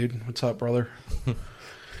 Alec, dude, what's up, brother? Yeah,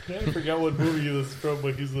 I forgot what movie it was from,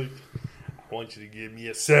 but he's like, I want you to give me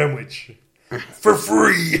a sandwich for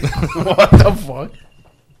free. What the fuck?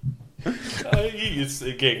 He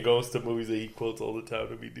again goes to movies that he quotes all the time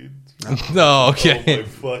to me, dude. No, Oh okay. my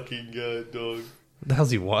fucking god, dog. What the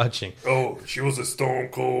hell's he watching? Oh, she was a stone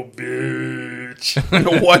cold bitch.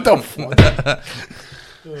 What the fuck?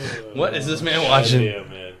 What is this man watching? Yeah,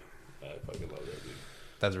 man. I fucking love that dude.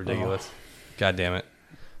 That's ridiculous. God damn it.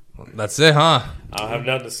 That's it, huh? I don't have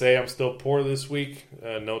nothing to say. I'm still poor this week.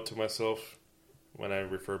 Note to myself when I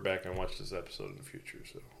refer back and watch this episode in the future.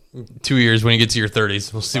 So 2 years when you get to your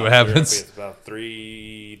 30s. We'll see what happens. It's about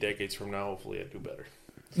 3 decades from now. Hopefully, I do better.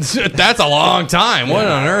 That's a long time. What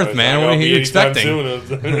on earth, man? What are you expecting?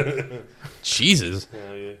 Jesus.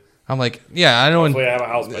 Yeah. I'm like, yeah, I know. Hopefully I have a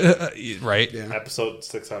house by then. Right. Yeah. Episode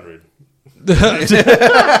 600.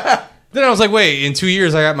 Then I was like, wait, in 2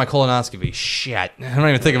 years I got my colonoscopy. Shit. I don't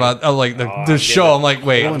even think about the show. I'm like,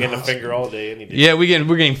 wait. I'm getting a finger all day. Any day. Yeah, we're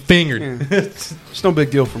getting fingered. Yeah. It's no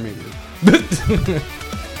big deal for me, dude.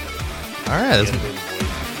 All right.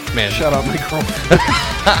 Man. Shout out my girlfriend.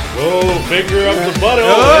 Whoa, finger up the butt.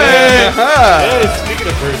 Oh, Hey, speaking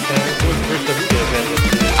of first time, what's the first time you guys had this?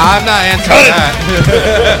 I'm not answering that.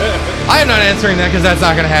 I am not answering that because that's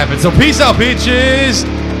not going to happen. So peace out, peaches.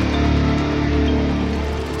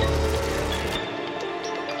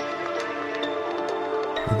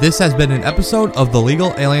 This has been an episode of the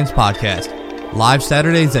Legal Aliens Podcast. Live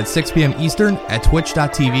Saturdays at 6 p.m. Eastern at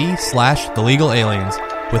twitch.tv/TheLegalAliens.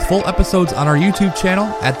 With full episodes on our YouTube channel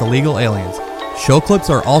at The Legal Aliens. Show clips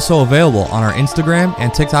are also available on our Instagram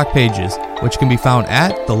and TikTok pages, which can be found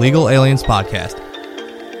at The Legal Aliens Podcast.